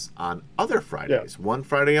Mythos on other Fridays. One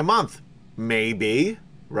Friday a month. Maybe.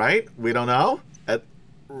 Right? We don't know.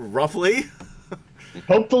 Roughly.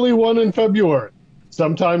 Hopefully one in February,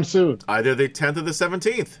 sometime soon. Either the 10th or the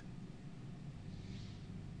 17th.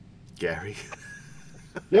 Gary.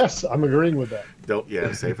 Yes, I'm agreeing with that. Don't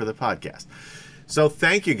say for the podcast. So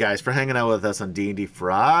thank you guys for hanging out with us on D&D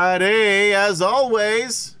Friday as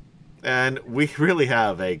always. And we really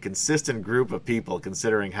have a consistent group of people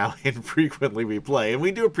considering how infrequently we play, and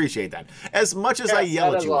we do appreciate that. As much as I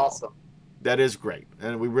yell that at is you all, awesome. that is great,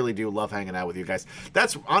 and we really do love hanging out with you guys.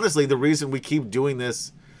 That's honestly the reason we keep doing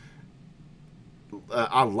this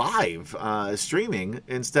on live streaming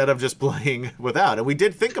instead of just playing without. And we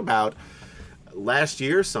did think about last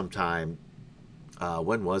year sometime.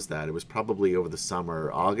 When was that? It was probably over the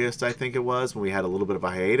summer, August, I think it was, when we had a little bit of a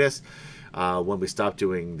hiatus. When we stopped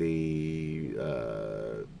doing the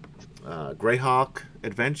Greyhawk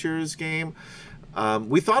Adventures game.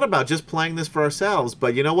 We thought about just playing this for ourselves,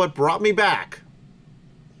 but you know what brought me back?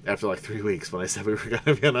 After like 3 weeks when I said we were going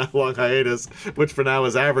to be on a long hiatus, which for now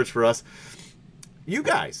is average for us. You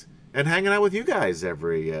guys. And hanging out with you guys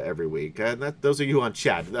every week. And those are you on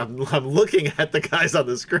chat. I'm looking at the guys on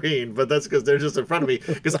the screen, but that's because they're just in front of me.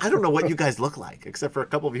 Because I don't know what you guys look like, except for a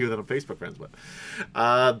couple of you that I'm Facebook friends with.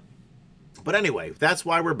 But anyway, that's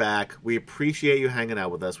why we're back. We appreciate you hanging out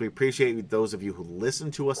with us. We appreciate those of you who listen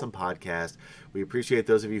to us on podcast. We appreciate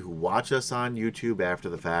those of you who watch us on YouTube after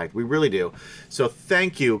the fact. We really do. So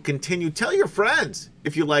thank you. Continue. Tell your friends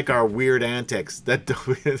if you like our weird antics. That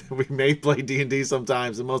we may play D&D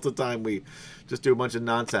sometimes, and most of the time we just do a bunch of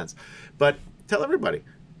nonsense. But tell everybody.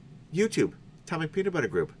 YouTube, Atomic Peanut Butter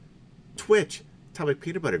Group. Twitch, Atomic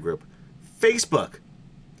Peanut Butter Group. Facebook,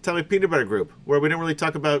 Atomic Peanut Butter Group, where we don't really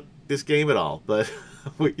talk about this game at all, but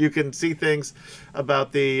you can see things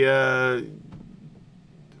about the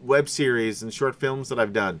web series and short films that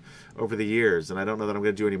I've done over the years, and I don't know that I'm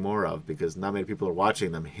going to do any more of because not many people are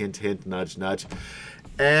watching them. Hint, hint, nudge, nudge.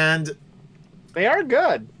 And They are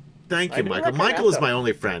good. thank I you, do Michael. recommend Michael is them. my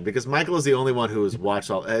only friend because Michael is the only one who has watched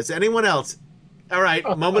all. Is anyone else? All right,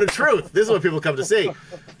 moment of truth. This is what people come to see.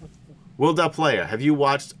 Will.Player, have you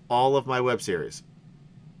watched all of my web series?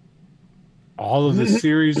 All of the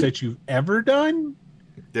series that you've ever done?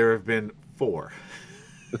 There have been 4.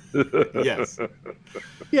 Yes.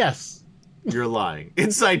 Yes. You're lying.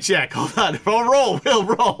 Inside check. Hold on. Roll. Will,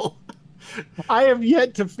 roll. I have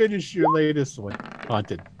yet to finish your latest one,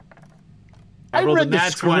 Haunted. I rolled read a the nat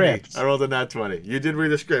 20. script. I rolled a nat 20. You did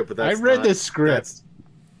read the script, but I that's read not- the script. that's-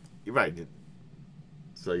 You're right.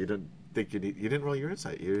 So you didn't think you didn't roll your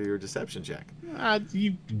insight, your deception check.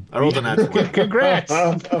 You, I rolled a nat 20. Congrats.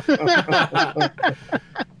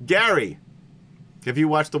 Gary, have you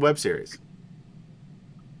watched the web series?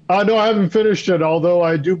 No, I haven't finished it, although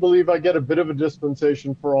I do believe I get a bit of a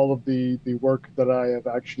dispensation for all of the work that I have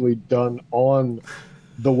actually done on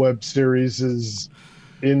the web series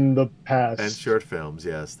in the past. And short films,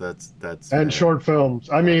 yes. That's And short films.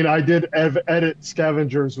 I mean, I did edit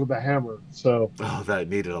Scavengers with a hammer, so. Oh, that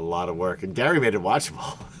needed a lot of work. And Gary made it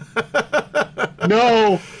watchable.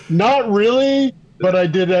 No, not really. but I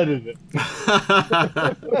did edit it.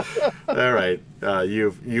 All right.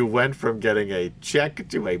 You went from getting a check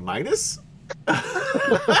to a minus?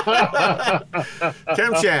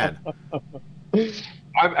 Kem-chan.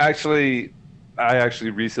 I actually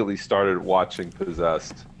recently started watching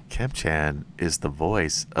Possessed. Kem-chan is the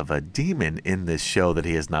voice of a demon in this show that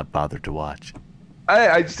he has not bothered to watch.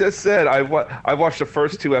 I just said I watched the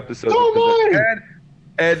first 2 episodes So of Possessed,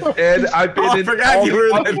 and I've been in forgot all you the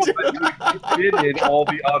were others, there. but you've been in all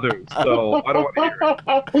the others, so I don't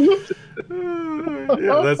want to hear it.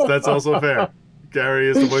 Yeah, that's also fair. Gary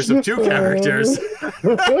is the voice of 2 characters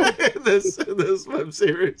in this web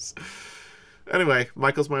series. Anyway,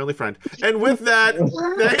 Michael's my only friend. And with that,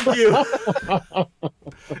 thank you,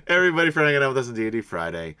 everybody, for hanging out with us on D&D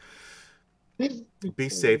Friday. Be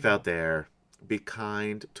safe out there. Be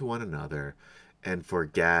kind to one another. And for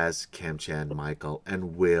Gaz, Kem-chan, Michael,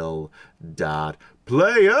 and Will.Player!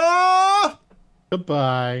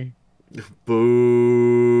 Goodbye.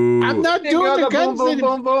 Boo. I'm not doing the guns. Boom,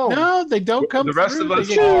 boom, boom. No, they don't come The rest through. of us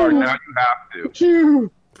They get- are. Now you have to.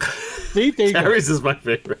 Phew. See, there you go. Gary's is my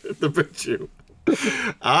favorite. The Pichu.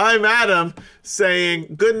 I'm Adam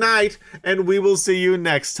saying good night, and we will see you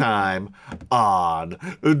next time on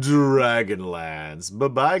Dragonlance.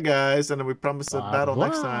 Bye-bye, guys. And we promise a battle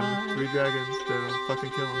next time with 3 dragons to fucking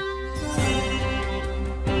kill them.